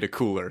all the way to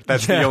cooler.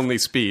 That's the only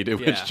speed at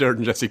which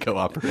Jordan Jesse Go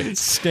operates.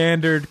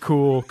 Standard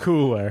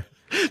cooler.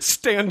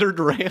 Standard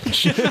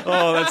ranch.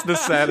 Oh, that's the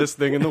saddest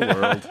thing in the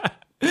world.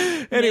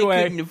 Anyway,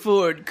 they couldn't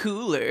afford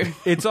cooler.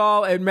 It's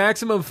all at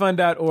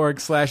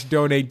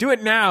MaximumFun.org/donate. Do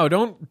it now.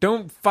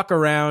 Don't fuck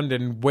around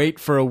and wait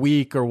for a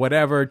week or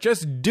whatever.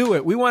 Just do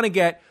it. We want to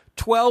get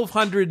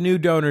 1,200 new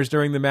donors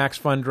during the Max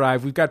Fun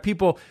Drive. We've got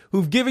people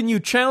who've given you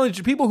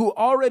challenge. People who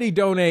already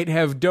donate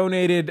have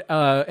donated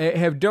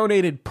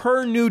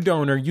per new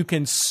donor. You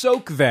can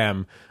soak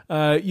them.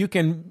 You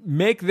can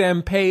make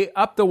them pay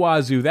up the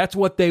wazoo. That's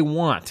what they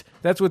want.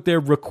 That's what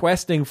they're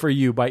requesting for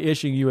you by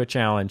issuing you a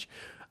challenge.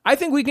 I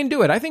think we can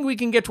do it. I think we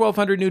can get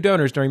 1,200 new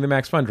donors during the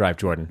Max Fun Drive,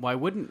 Jordan. Why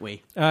wouldn't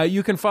we?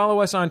 You can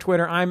follow us on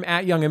Twitter. I'm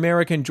at Young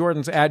American.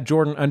 Jordan's at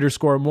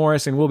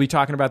Jordan_Morris, and we'll be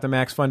talking about the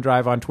Max Fun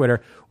Drive on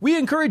Twitter. We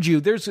encourage you.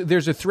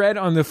 There's a thread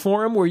on the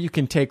forum where you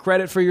can take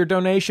credit for your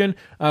donation.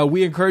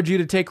 We encourage you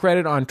to take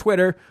credit on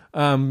Twitter.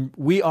 I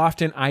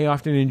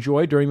often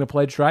enjoy during the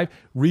pledge drive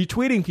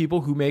retweeting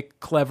people who make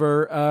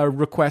clever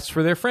requests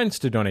for their friends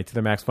to donate to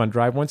the Max Fun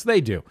Drive once they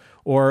do,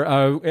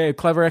 or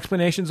clever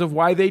explanations of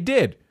why they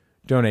did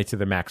donate to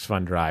the Max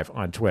Fun Drive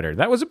on Twitter.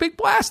 That was a big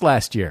blast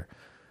last year.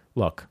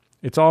 Look,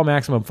 it's all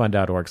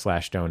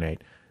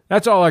MaximumFun.org/donate.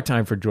 That's all our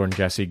time for Jordan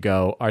Jesse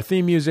Go. Our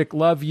theme music,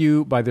 Love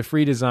You by The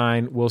Free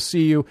Design. We'll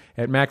see you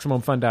at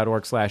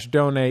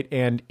MaximumFun.org/donate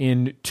and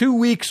in 2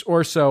 weeks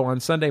or so on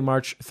Sunday,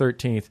 March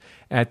 13th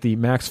at the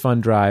Max Fun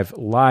Drive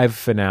live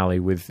finale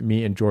with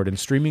me and Jordan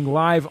streaming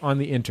live on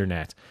the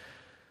internet.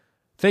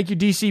 Thank you,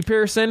 DC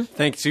Pearson.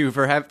 Thanks you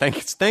for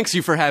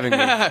having me.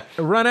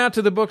 Run out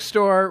to the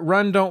bookstore,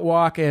 Run, Don't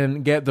Walk,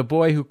 and get The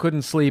Boy Who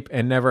Couldn't Sleep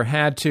and Never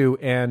Had To,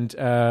 and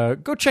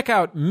go check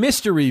out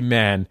Mystery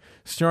Men,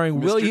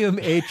 starring William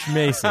H.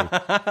 Macy.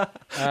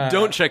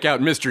 Don't check out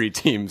Mystery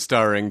Team,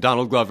 starring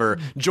Donald Glover,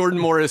 Jordan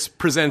Morris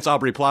presents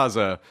Aubrey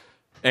Plaza,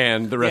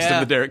 and the rest of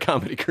the Derek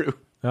Comedy Crew.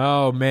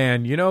 Oh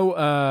man, you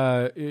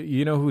know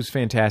who's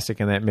fantastic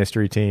in that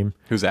Mystery Team?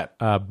 Who's that?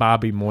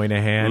 Bobby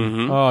Moynihan.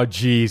 Mm-hmm. Oh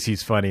geez,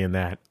 he's funny in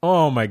that.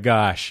 Oh my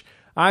gosh,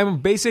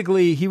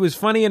 he was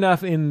funny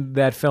enough in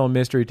that film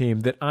Mystery Team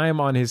that I'm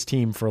on his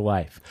team for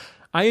life.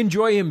 I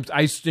enjoy him.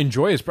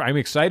 I'm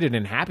excited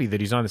and happy that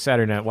he's on the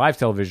Saturday Night Live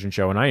television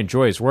show, and I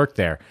enjoy his work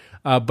there.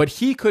 But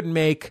he could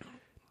make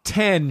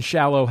 10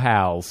 Shallow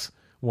Hals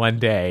one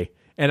day,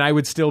 and I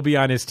would still be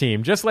on his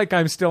team, just like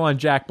I'm still on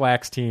Jack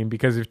Black's team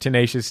because of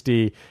Tenacious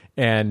D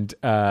and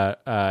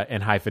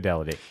High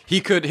Fidelity.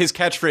 His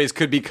catchphrase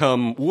could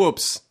become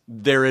 "Whoops,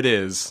 there it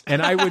is,"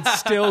 and I would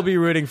still be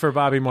rooting for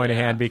Bobby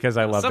Moynihan because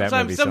I love that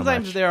movie so much.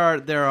 Sometimes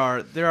there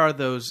are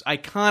those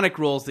iconic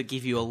roles that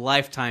give you a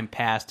lifetime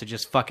pass to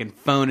just fucking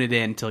phone it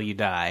in till you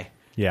die.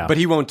 Yeah, but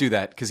he won't do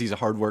that because he's a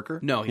hard worker.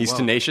 No, he's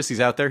tenacious.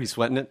 He's out there. He's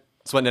sweating it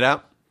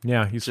out.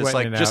 Yeah, he's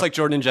sweating it out. Just like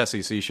Jordan and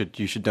Jesse. So you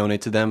should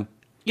donate to them.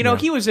 You know,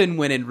 he was in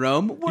When in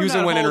Rome. He was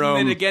in When in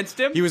Rome. Against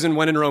him. He was in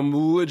When in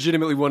Rome.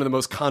 Legitimately one of the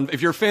most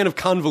if you're a fan of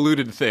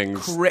convoluted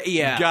things,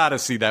 you gotta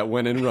see that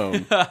When in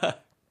Rome.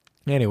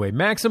 Anyway,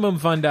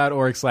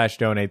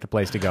 MaximumFun.org/donate, the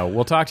place to go.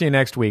 We'll talk to you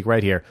next week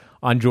right here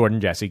on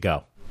Jordan Jesse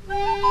Go.